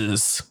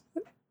versus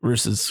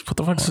what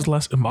the fuck is his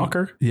last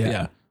Macher?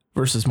 Yeah,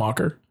 versus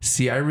Macher.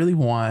 See, I really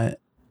want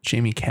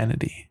Jamie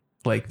Kennedy.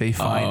 Like they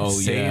find,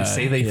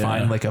 they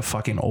find like a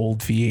fucking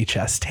old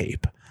VHS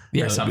tape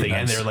or something, nice.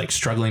 And they're like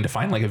struggling to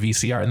find like a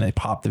VCR, and they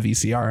pop the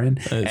VCR in,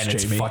 and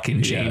it's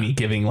fucking Jamie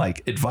giving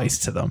like advice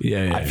to them.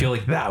 I feel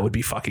like that would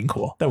be fucking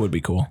cool. That would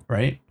be cool,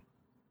 right?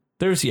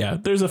 There's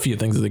a few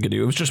things that they could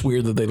do. It was just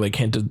weird that they like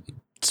hinted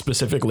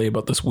specifically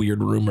about this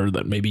weird rumor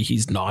that maybe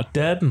he's not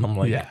dead, and I'm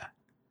like,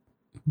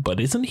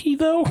 but isn't he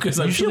though? Because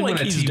I feel like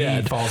he's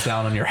dead. Falls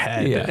down on your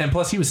head, and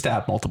plus he was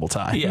stabbed multiple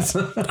times. Yeah,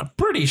 I'm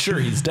pretty sure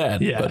he's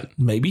dead. But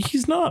maybe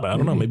he's not. I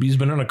don't know. Maybe he's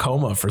been in a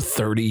coma for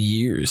 30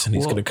 years, and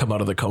he's going to come out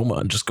of the coma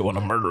and just go on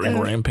a murdering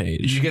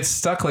rampage. You get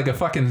stuck like a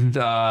fucking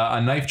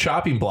a knife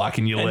chopping block,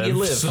 and you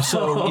live.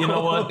 So you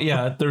know what?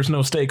 Yeah, there's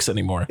no stakes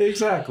anymore.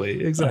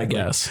 Exactly. I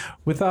guess.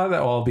 With that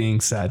all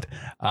being said,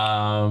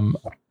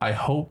 I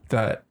hope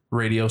that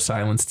Radio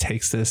Silence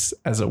takes this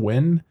as a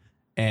win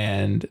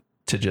and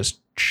to just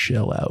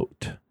chill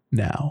out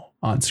now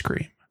on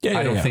Scream.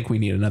 I don't think we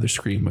need another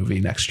Scream movie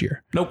next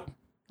year. Nope.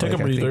 Take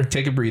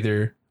a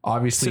breather.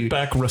 Obviously, sit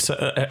back,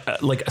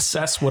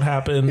 assess what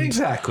happened.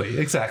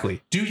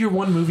 Exactly. Do your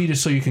one movie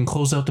just so you can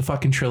close out the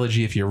fucking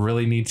trilogy if you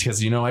really need to,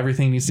 because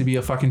everything needs to be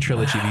a fucking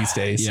trilogy these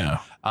days. Yeah.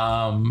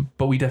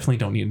 But we definitely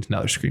don't need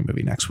another Scream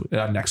movie next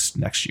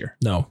year.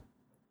 No.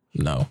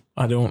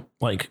 I don't.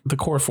 Like, the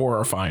core 4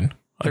 are fine.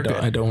 We're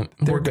good.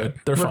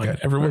 They're fine. Good.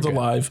 Everyone's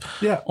alive.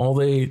 Yeah. All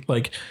they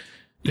like.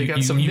 They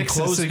got some nicks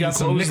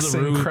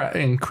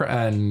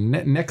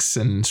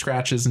and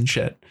scratches and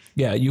shit.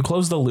 Yeah, you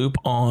close the loop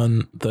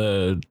on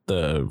the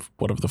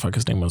whatever the fuck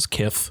his name was,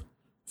 Kith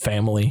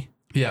family.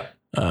 Yeah,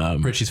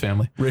 Richie's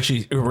family.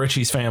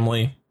 Richie's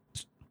family.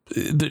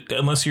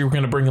 Unless you're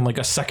going to bring in like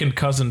a second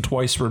cousin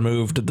twice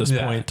removed at this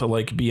point to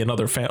like be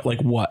another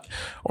like what,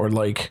 or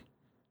like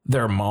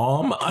their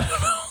mom. I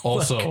don't know.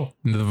 Also,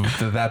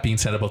 that being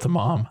said about the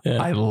mom,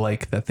 I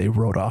like that they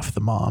wrote off the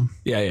mom.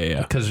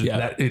 Yeah. Because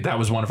that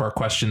was one of our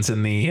questions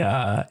in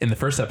the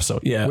first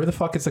episode. Yeah. Where the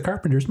fuck is the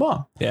carpenter's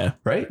mom? Yeah.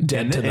 Right?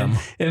 Dead to them.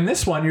 And in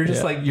this one, you're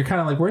just like, you're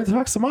kind of like, where the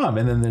fuck's the mom?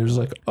 And then there's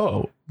like,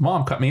 oh,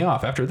 mom cut me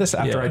off after this,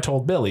 I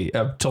told Billy,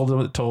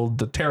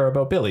 told Tara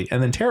about Billy.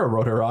 And then Tara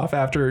wrote her off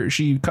after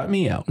she cut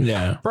me out.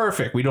 Yeah.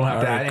 Perfect. We don't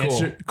have to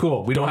answer.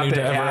 Cool. We don't have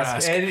to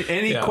ask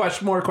any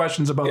more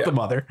questions about the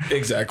mother.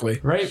 Exactly.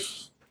 Right?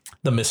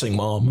 The missing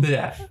mom.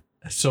 Yeah.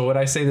 So would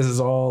I say this is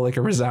all like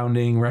a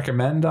resounding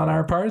recommend on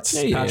our parts?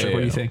 Patrick,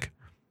 what do you think?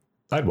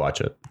 I'd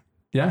watch it.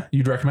 Yeah,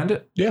 you'd recommend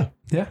it? Yeah.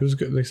 Yeah. It was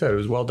good. Like I said, it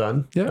was well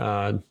done.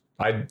 Yeah.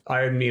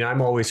 I mean,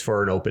 I'm always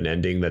for an open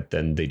ending that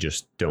then they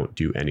just don't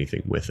do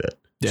anything with it.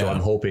 So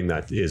I'm hoping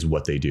that is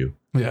what they do.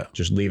 Yeah.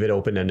 Just leave it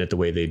open-ended the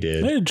way they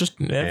did. Hey,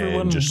 just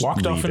everyone just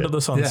walked off into the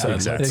sunset.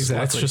 Yeah, exactly.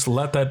 Let's just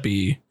let that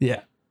be.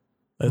 Yeah.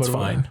 That's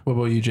fine. What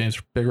about you,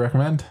 James? Big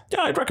recommend?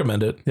 Yeah, I'd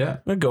recommend it. Yeah.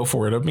 I'd go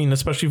for it. I mean,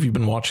 especially if you've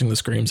been watching the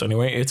Screams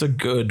anyway. It's a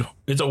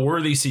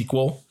worthy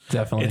sequel.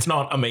 Definitely. It's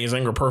not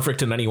amazing or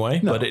perfect in any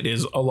way, but it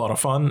is a lot of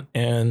fun,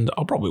 and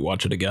I'll probably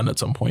watch it again at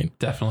some point.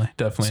 Definitely.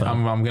 So-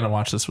 I'm gonna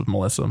watch this with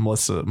Melissa.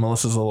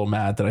 Melissa's a little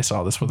mad that I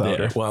saw this without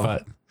her. Well,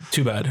 but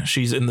too bad.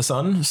 She's in the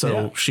sun,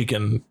 so she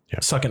can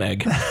suck an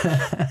egg.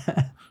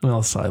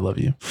 Melissa, I love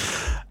you.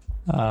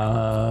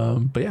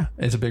 But yeah,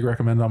 it's a big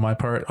recommend on my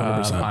part.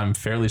 100%. I'm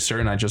fairly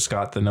certain I just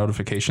got the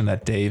notification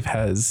that Dave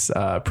has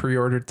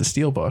pre-ordered the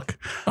Steelbook.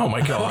 Oh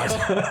my God.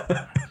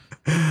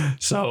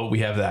 So we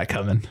have that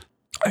coming.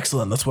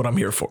 Excellent. That's what I'm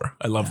here for.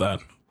 I love that.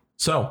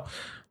 So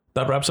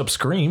that wraps up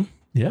Scream.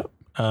 Yep.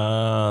 You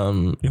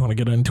want to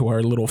get into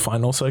our little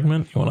final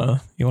segment? You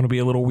want to be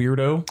a little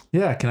weirdo?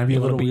 Yeah. Can I be a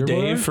little be weird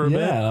Dave for a bit?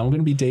 Yeah, I'm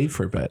going to be Dave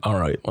for a bit. All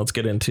right, let's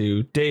get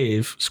into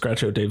Dave.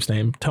 Scratch out Dave's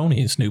name.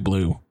 Tony's New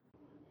Blue.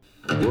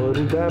 What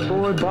did that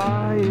boy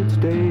buy? It's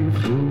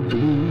Dave's New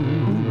Blues.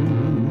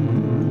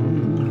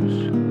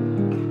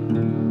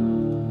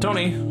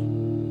 Tony,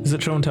 is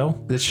it show and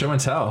tell? It's show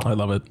and tell. I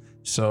love it.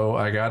 So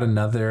I got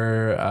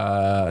another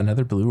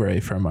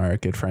Blu-ray from our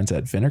good friends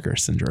at Vinegar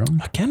Syndrome.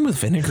 Again with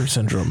Vinegar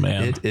Syndrome,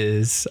 man. It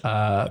is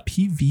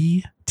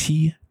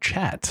PVT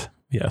Chat.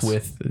 Yes.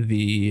 With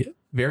the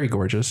very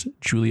gorgeous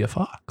Julia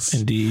Fox.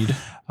 Indeed.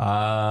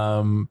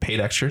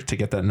 Paid extra to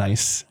get that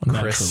nice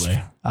crisp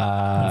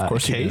Of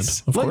course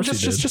case. you did. Of course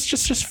just, you did.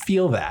 just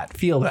feel that.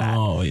 Feel that.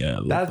 Oh yeah,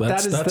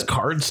 that's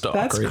card stock.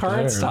 That's right card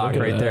there. stock Look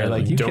at right there. that.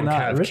 Like you Don't cannot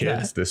have rip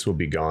kids. that. This will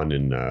be gone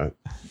in a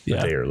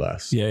day or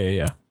less.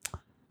 Yeah.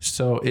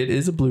 So it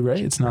is a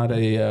Blu-ray. It's not a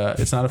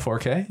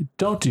 4K.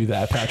 Don't do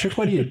that, Patrick.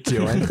 What are you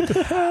doing?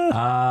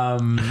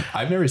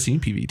 I've never seen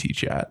PVT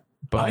Chat,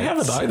 but I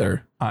haven't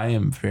either. I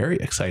am very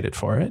excited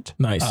for it.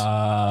 Nice.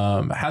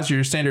 Has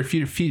your standard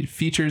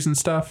features and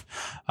stuff,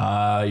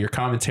 your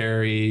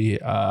commentary,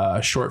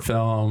 short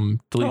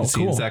film, deleted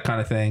scenes, that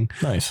kind of thing.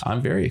 Nice. I'm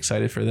very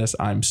excited for this.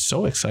 I'm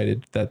so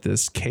excited that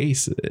this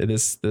case,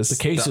 The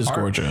case is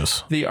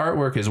gorgeous. The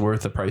artwork is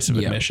worth the price of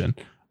admission.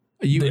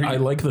 I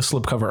like the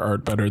slipcover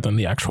art better than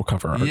the actual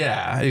cover art.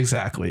 Yeah,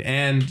 exactly.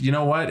 And you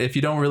know what? If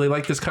you don't really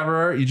like this cover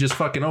art, you just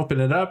fucking open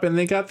it up and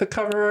they got the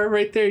cover art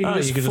right there. You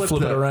You can just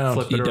flip it around.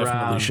 You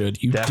definitely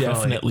should. You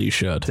definitely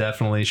should.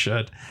 Definitely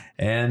should.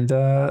 And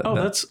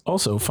that's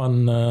also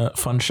fun.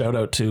 Fun shout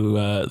out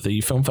to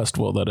the film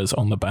festival that is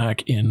on the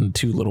back in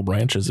two little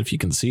branches. If you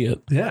can see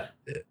it, yeah,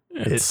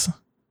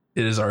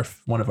 it is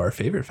one of our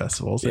favorite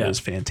festivals. It is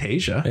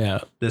Fantasia. Yeah.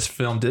 This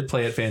film did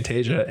play at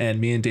Fantasia,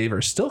 and me and Dave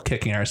are still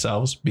kicking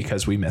ourselves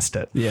because we missed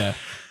it. Yeah.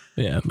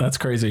 That's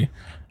crazy.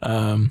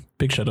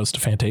 Big shout outs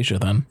to Fantasia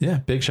then. Yeah.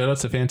 Big shout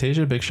outs to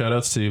Fantasia. Big shout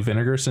outs to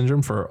Vinegar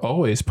Syndrome for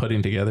always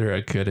putting together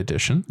a good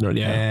edition.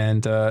 Yeah.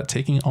 And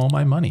taking all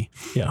my money.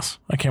 Yes.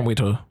 I can't wait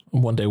to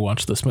one day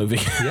watch this movie.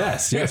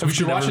 Yes. We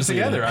should watch it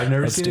together. I've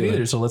never seen it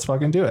either. So let's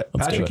fucking do it.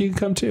 Patrick, you can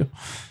come too.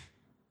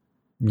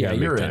 Yeah,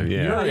 you're in.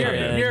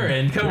 You're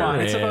in. Come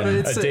on. It's about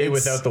a day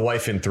without the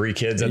wife and 3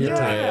 kids at the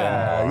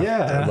time.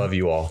 Yeah. I love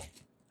you all.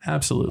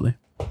 Absolutely.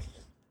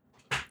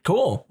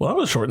 Cool. Well, that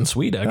was short and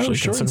sweet, actually.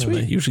 Short and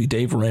sweet. Usually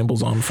Dave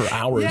rambles on for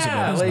hours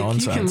about his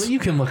nonsense. You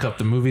can look up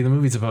the movie. The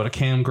movie's about a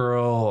cam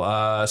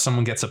girl.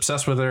 Someone gets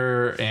obsessed with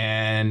her,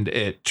 and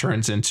it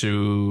turns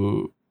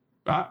into.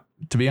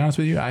 To be honest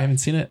with you, I haven't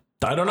seen it.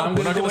 I don't know.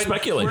 We're not going to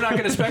speculate. We're not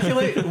going to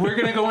speculate. We're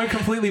going to go in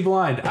completely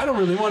blind. I don't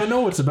really want to know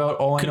what it's about.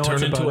 All I know turn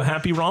it's into about a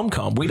happy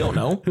rom-com. We don't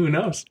know. Who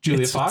knows?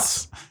 Julia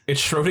Fox. It's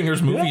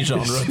Schrodinger's movie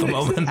genre at the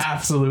moment.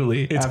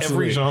 Absolutely. It's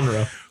every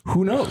genre.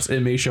 Who knows?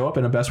 It may show up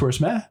in a Best Worst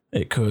Meh.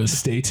 It could.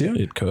 Stay tuned.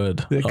 It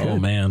could. It could. Oh,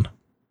 man.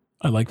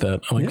 I like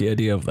that. I like the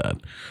idea of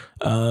that.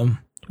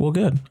 Well,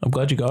 good. I'm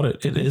glad you got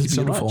it. It is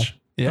beautiful. So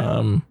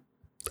yeah.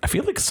 I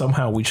feel like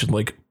somehow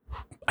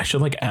I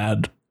should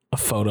add a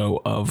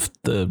photo of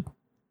the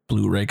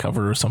Blu-ray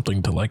cover or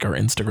something to our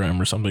Instagram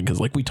or something, because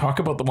we talk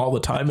about them all the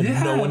time and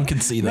no one can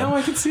see them. No,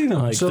 I can see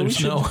them. So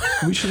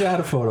we should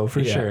add a photo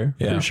for sure.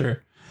 Yeah. For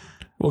sure.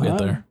 We'll get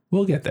there.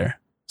 We'll get there.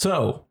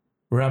 So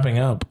wrapping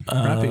up,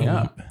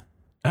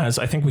 as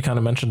I think we kind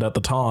of mentioned at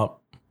the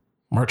top,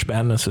 March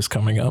Madness is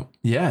coming up.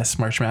 Yes,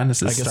 March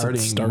Madness is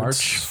starting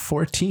March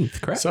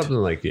 14th, correct? Something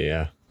like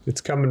it's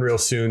coming real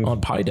soon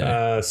on Pi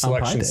Day.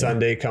 Selection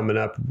Sunday coming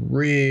up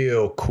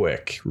real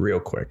quick.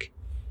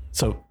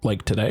 So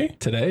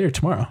today or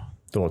tomorrow?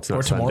 No, it's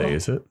not Sunday,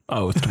 is it?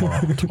 Oh, it's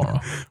tomorrow.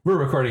 We're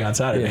recording on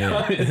Saturday.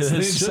 Yeah.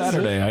 It's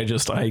Saturday.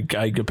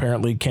 I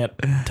apparently can't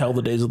tell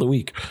the days of the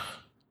week.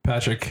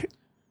 Patrick,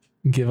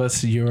 give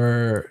us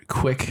your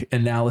quick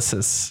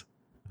analysis.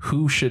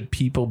 Who should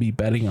people be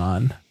betting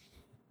on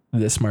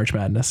this March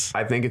Madness?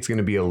 I think it's going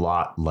to be a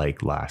lot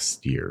like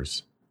last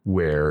year's,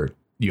 where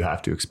you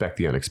have to expect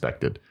the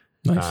unexpected.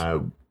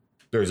 Nice.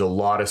 There's a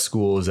lot of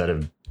schools that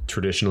have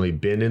traditionally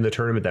been in the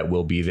tournament that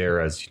will be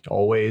there as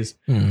always.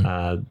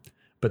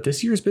 But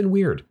this year's been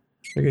weird.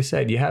 Like I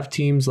said, you have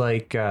teams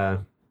like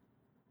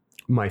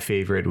my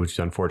favorite, which is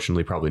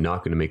unfortunately probably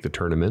not going to make the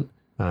tournament.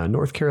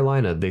 North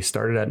Carolina, they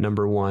started at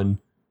number 1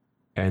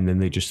 and then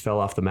they just fell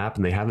off the map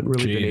and they haven't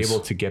really been able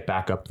to get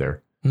back up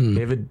there.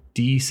 They have a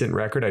decent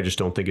record. I just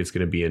don't think it's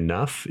going to be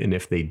enough. And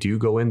if they do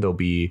go in, they'll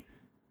be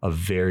a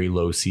very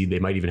low seed. They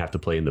might even have to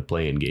play in the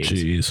play-in games.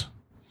 Jeez.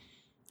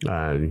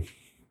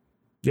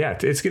 Yeah,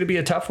 it's going to be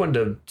a tough one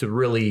to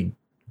really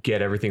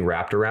get everything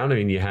wrapped around. I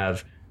mean, you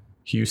have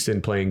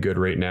Houston playing good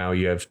right now.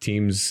 You have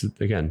teams,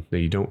 again,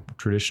 that you don't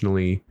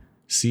traditionally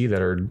see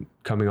that are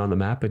coming on the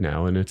map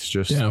now. And it's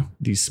just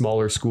these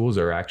smaller schools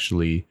are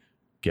actually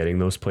getting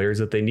those players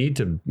that they need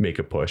to make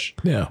a push.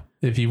 Yeah.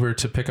 If you were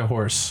to pick a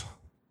horse.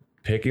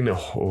 Picking I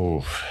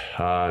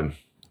was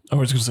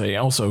going to say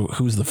also,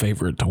 who's the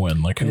favorite to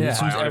win? Like, who's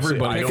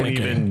everybody? I don't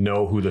even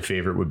know who the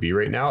favorite would be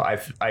right now.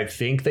 I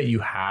think that you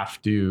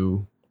have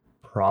to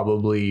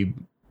probably,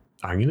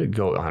 I'm going to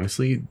go,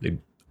 honestly,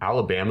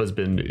 Alabama's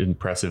been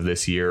impressive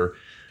this year.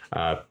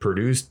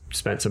 Purdue's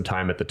spent some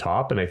time at the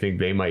top, and I think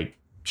they might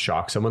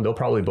shock someone. They'll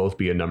probably both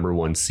be a number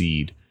 1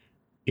 seed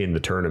in the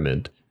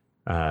tournament.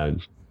 But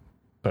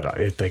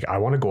I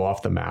want to go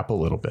off the map a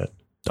little bit.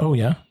 Oh,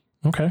 yeah.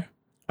 Okay.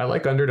 I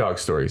like underdog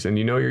stories. And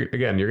you're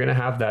going to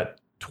have that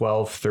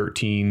 12,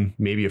 13,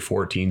 maybe a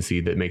 14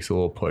 seed that makes a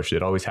little push.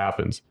 It always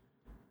happens.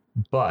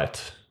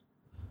 But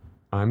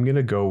I'm going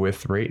to go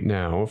with right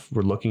now, if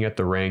we're looking at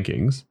the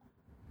rankings,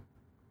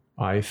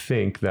 I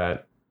think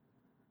that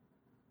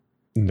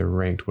they're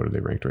ranked. What are they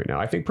ranked right now?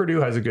 I think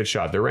Purdue has a good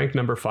shot. They're ranked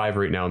number 5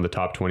 right now in the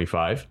top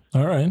 25.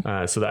 All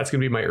right. So that's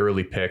going to be my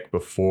early pick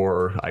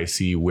before I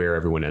see where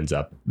everyone ends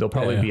up. They'll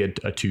probably be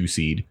a 2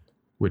 seed,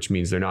 which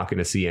means they're not going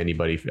to see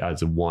anybody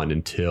as a 1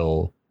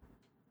 until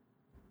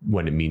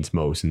when it means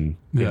most in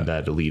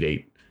that Elite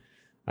 8.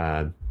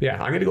 I'm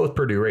going to go with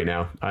Purdue right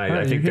now.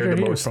 I think they're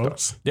the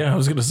most. Yeah, I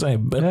was going to say,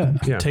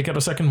 take out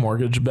a second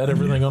mortgage, bet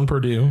everything on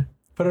Purdue.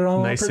 Put it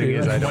all nice on thing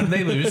Purdue. is When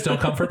they lose, don't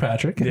come for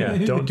Patrick.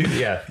 Don't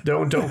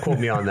quote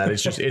me on that.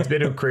 It's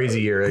been a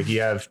crazy year. Like,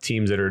 you have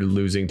teams that are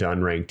losing to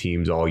unranked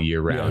teams all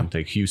year round.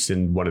 Like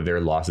Houston, one of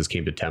their losses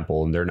came to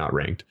Temple and they're not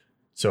ranked.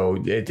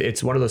 So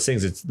it's one of those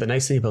things. It's the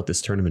nice thing about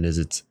this tournament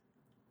is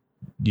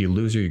you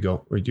lose or you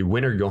go, or you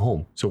win or you go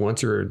home. So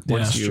once you're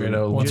one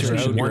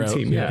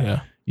team,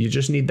 you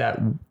just need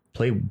that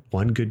play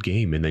one good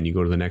game and then you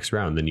go to the next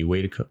round. Then you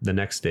wait the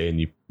next day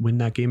and you win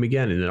that game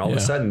again, and then all of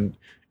a sudden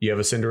you have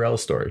a Cinderella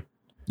story.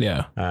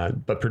 Yeah.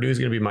 But Purdue is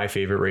going to be my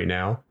favorite right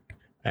now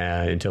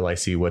until I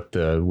see what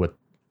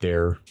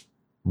their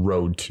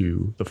road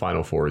to the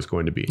Final Four is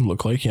going to be.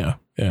 Look like, yeah,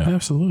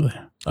 absolutely.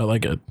 I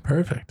like it.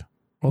 Perfect.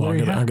 Well, I'm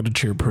going to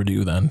cheer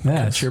Purdue then.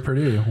 Yeah, cheer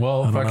Purdue.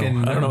 Well, I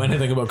don't know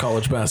anything about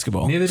college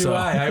basketball. Neither do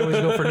I. I always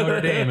go for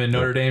Notre Dame, and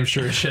Notre Dame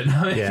sure shit.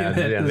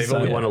 They've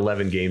only won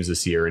 11 games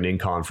this year, and in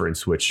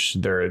conference, which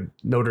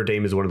Notre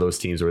Dame is one of those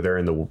teams where they're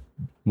in the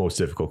most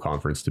difficult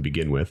conference to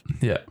begin with.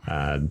 Yeah.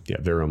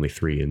 They're only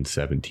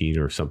 3-17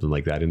 or something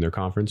like that in their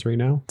conference right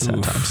now.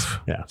 Sad times.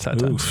 Yeah. Sad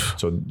times.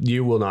 So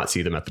you will not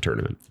see them at the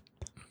tournament.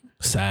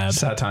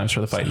 Sad times for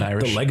the Fighting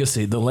Irish.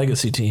 The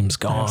legacy team's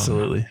gone.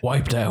 Absolutely.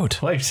 Wiped out.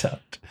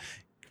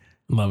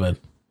 Love it.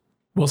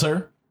 Well,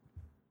 sir,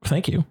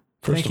 thank you.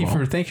 Thank you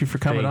for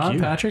coming on,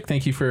 Patrick.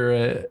 Thank you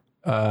for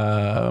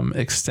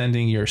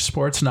extending your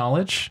sports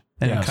knowledge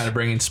and kind of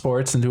bringing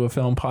sports into a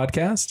film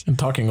podcast and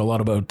talking a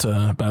lot about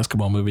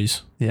basketball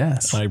movies.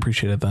 Yes, I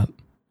appreciated that.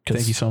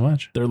 Thank you so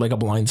much. They're like a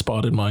blind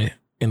spot in my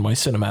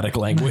cinematic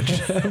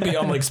language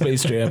beyond like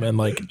Space Jam and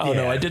like,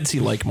 no, I did see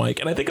Like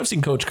Mike, and I think I've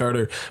seen Coach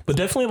Carter, but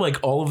definitely like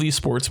all of these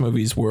sports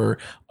movies where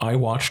I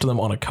watched them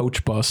on a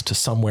coach bus to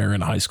somewhere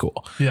in high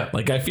school. Yeah.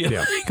 Like I feel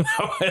like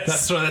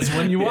that's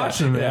when you watch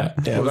them. Yeah.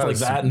 It was like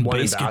that and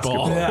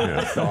basketball.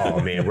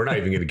 Oh man, we're not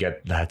even going to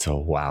get that. So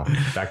wow,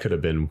 that could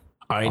have been,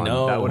 I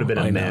know that would have been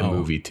a man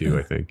movie too,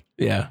 I think.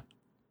 Yeah.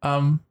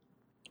 Tony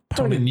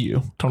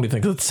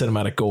thinks it's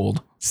cinematic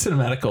gold. It's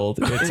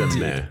a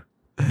man.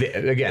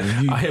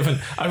 Again, I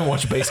haven't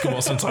watched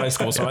basketball since high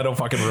school, so I don't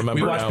fucking remember.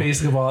 We watched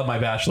basketball at my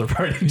bachelor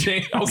party,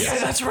 James. Oh yeah,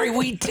 that's right,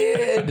 we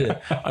did.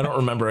 I don't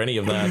remember any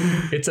of that.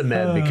 It's a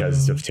med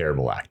because of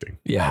terrible acting.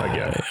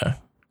 Yeah.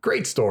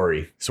 Great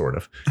story, sort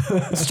of.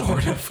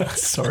 sort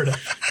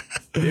of.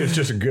 It was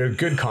just a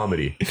good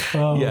comedy.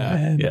 Oh,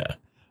 man. Yeah.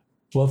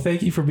 Well,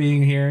 thank you for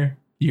being here.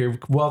 You're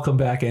welcome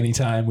back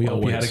anytime. We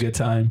hope you had a good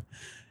time,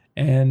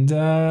 and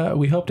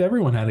we hoped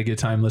everyone had a good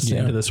time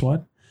listening to this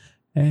one.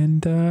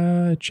 And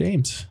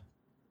James,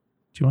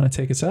 do you want to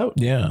take us out?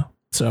 Yeah.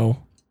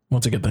 So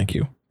once again, thank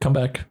you. Come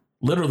back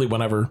literally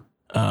whenever.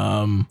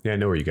 I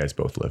know where you guys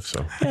both live.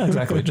 So yeah,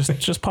 exactly.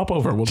 just pop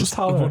over. We'll just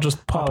pop on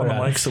the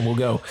mics and we'll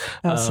go.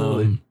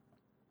 Absolutely.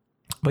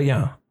 But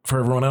yeah,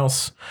 for everyone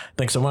else,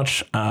 thanks so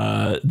much.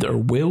 There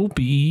will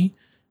be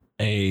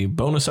a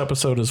bonus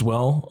episode as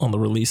well on the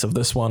release of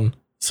this one.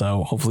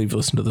 So hopefully you've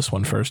listened to this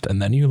one first and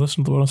then you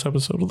listen to the bonus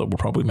episode, that we'll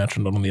probably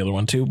mention it on the other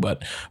one too.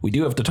 But we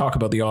do have to talk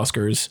about the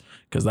Oscars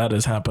because that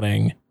is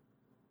happening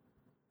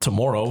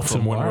tomorrow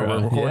from when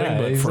we're recording, yeah,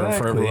 but for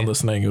exactly. everyone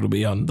listening, it'll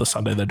be on the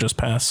Sunday that just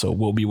passed. So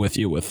we'll be with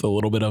you with a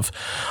little bit of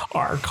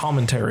our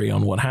commentary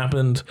on what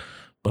happened.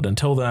 But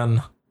until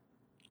then,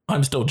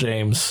 I'm still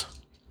James.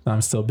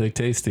 I'm still Big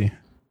Tasty.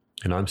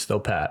 And I'm still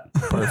Pat.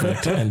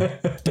 Perfect. And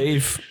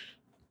Dave,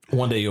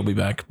 one day you'll be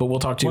back, but we'll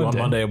talk to you on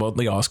Monday about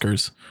the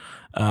Oscars.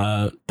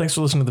 Thanks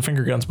for listening to the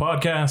Finger Guns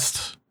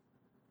podcast.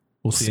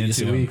 We'll see you in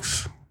 2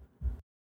 weeks.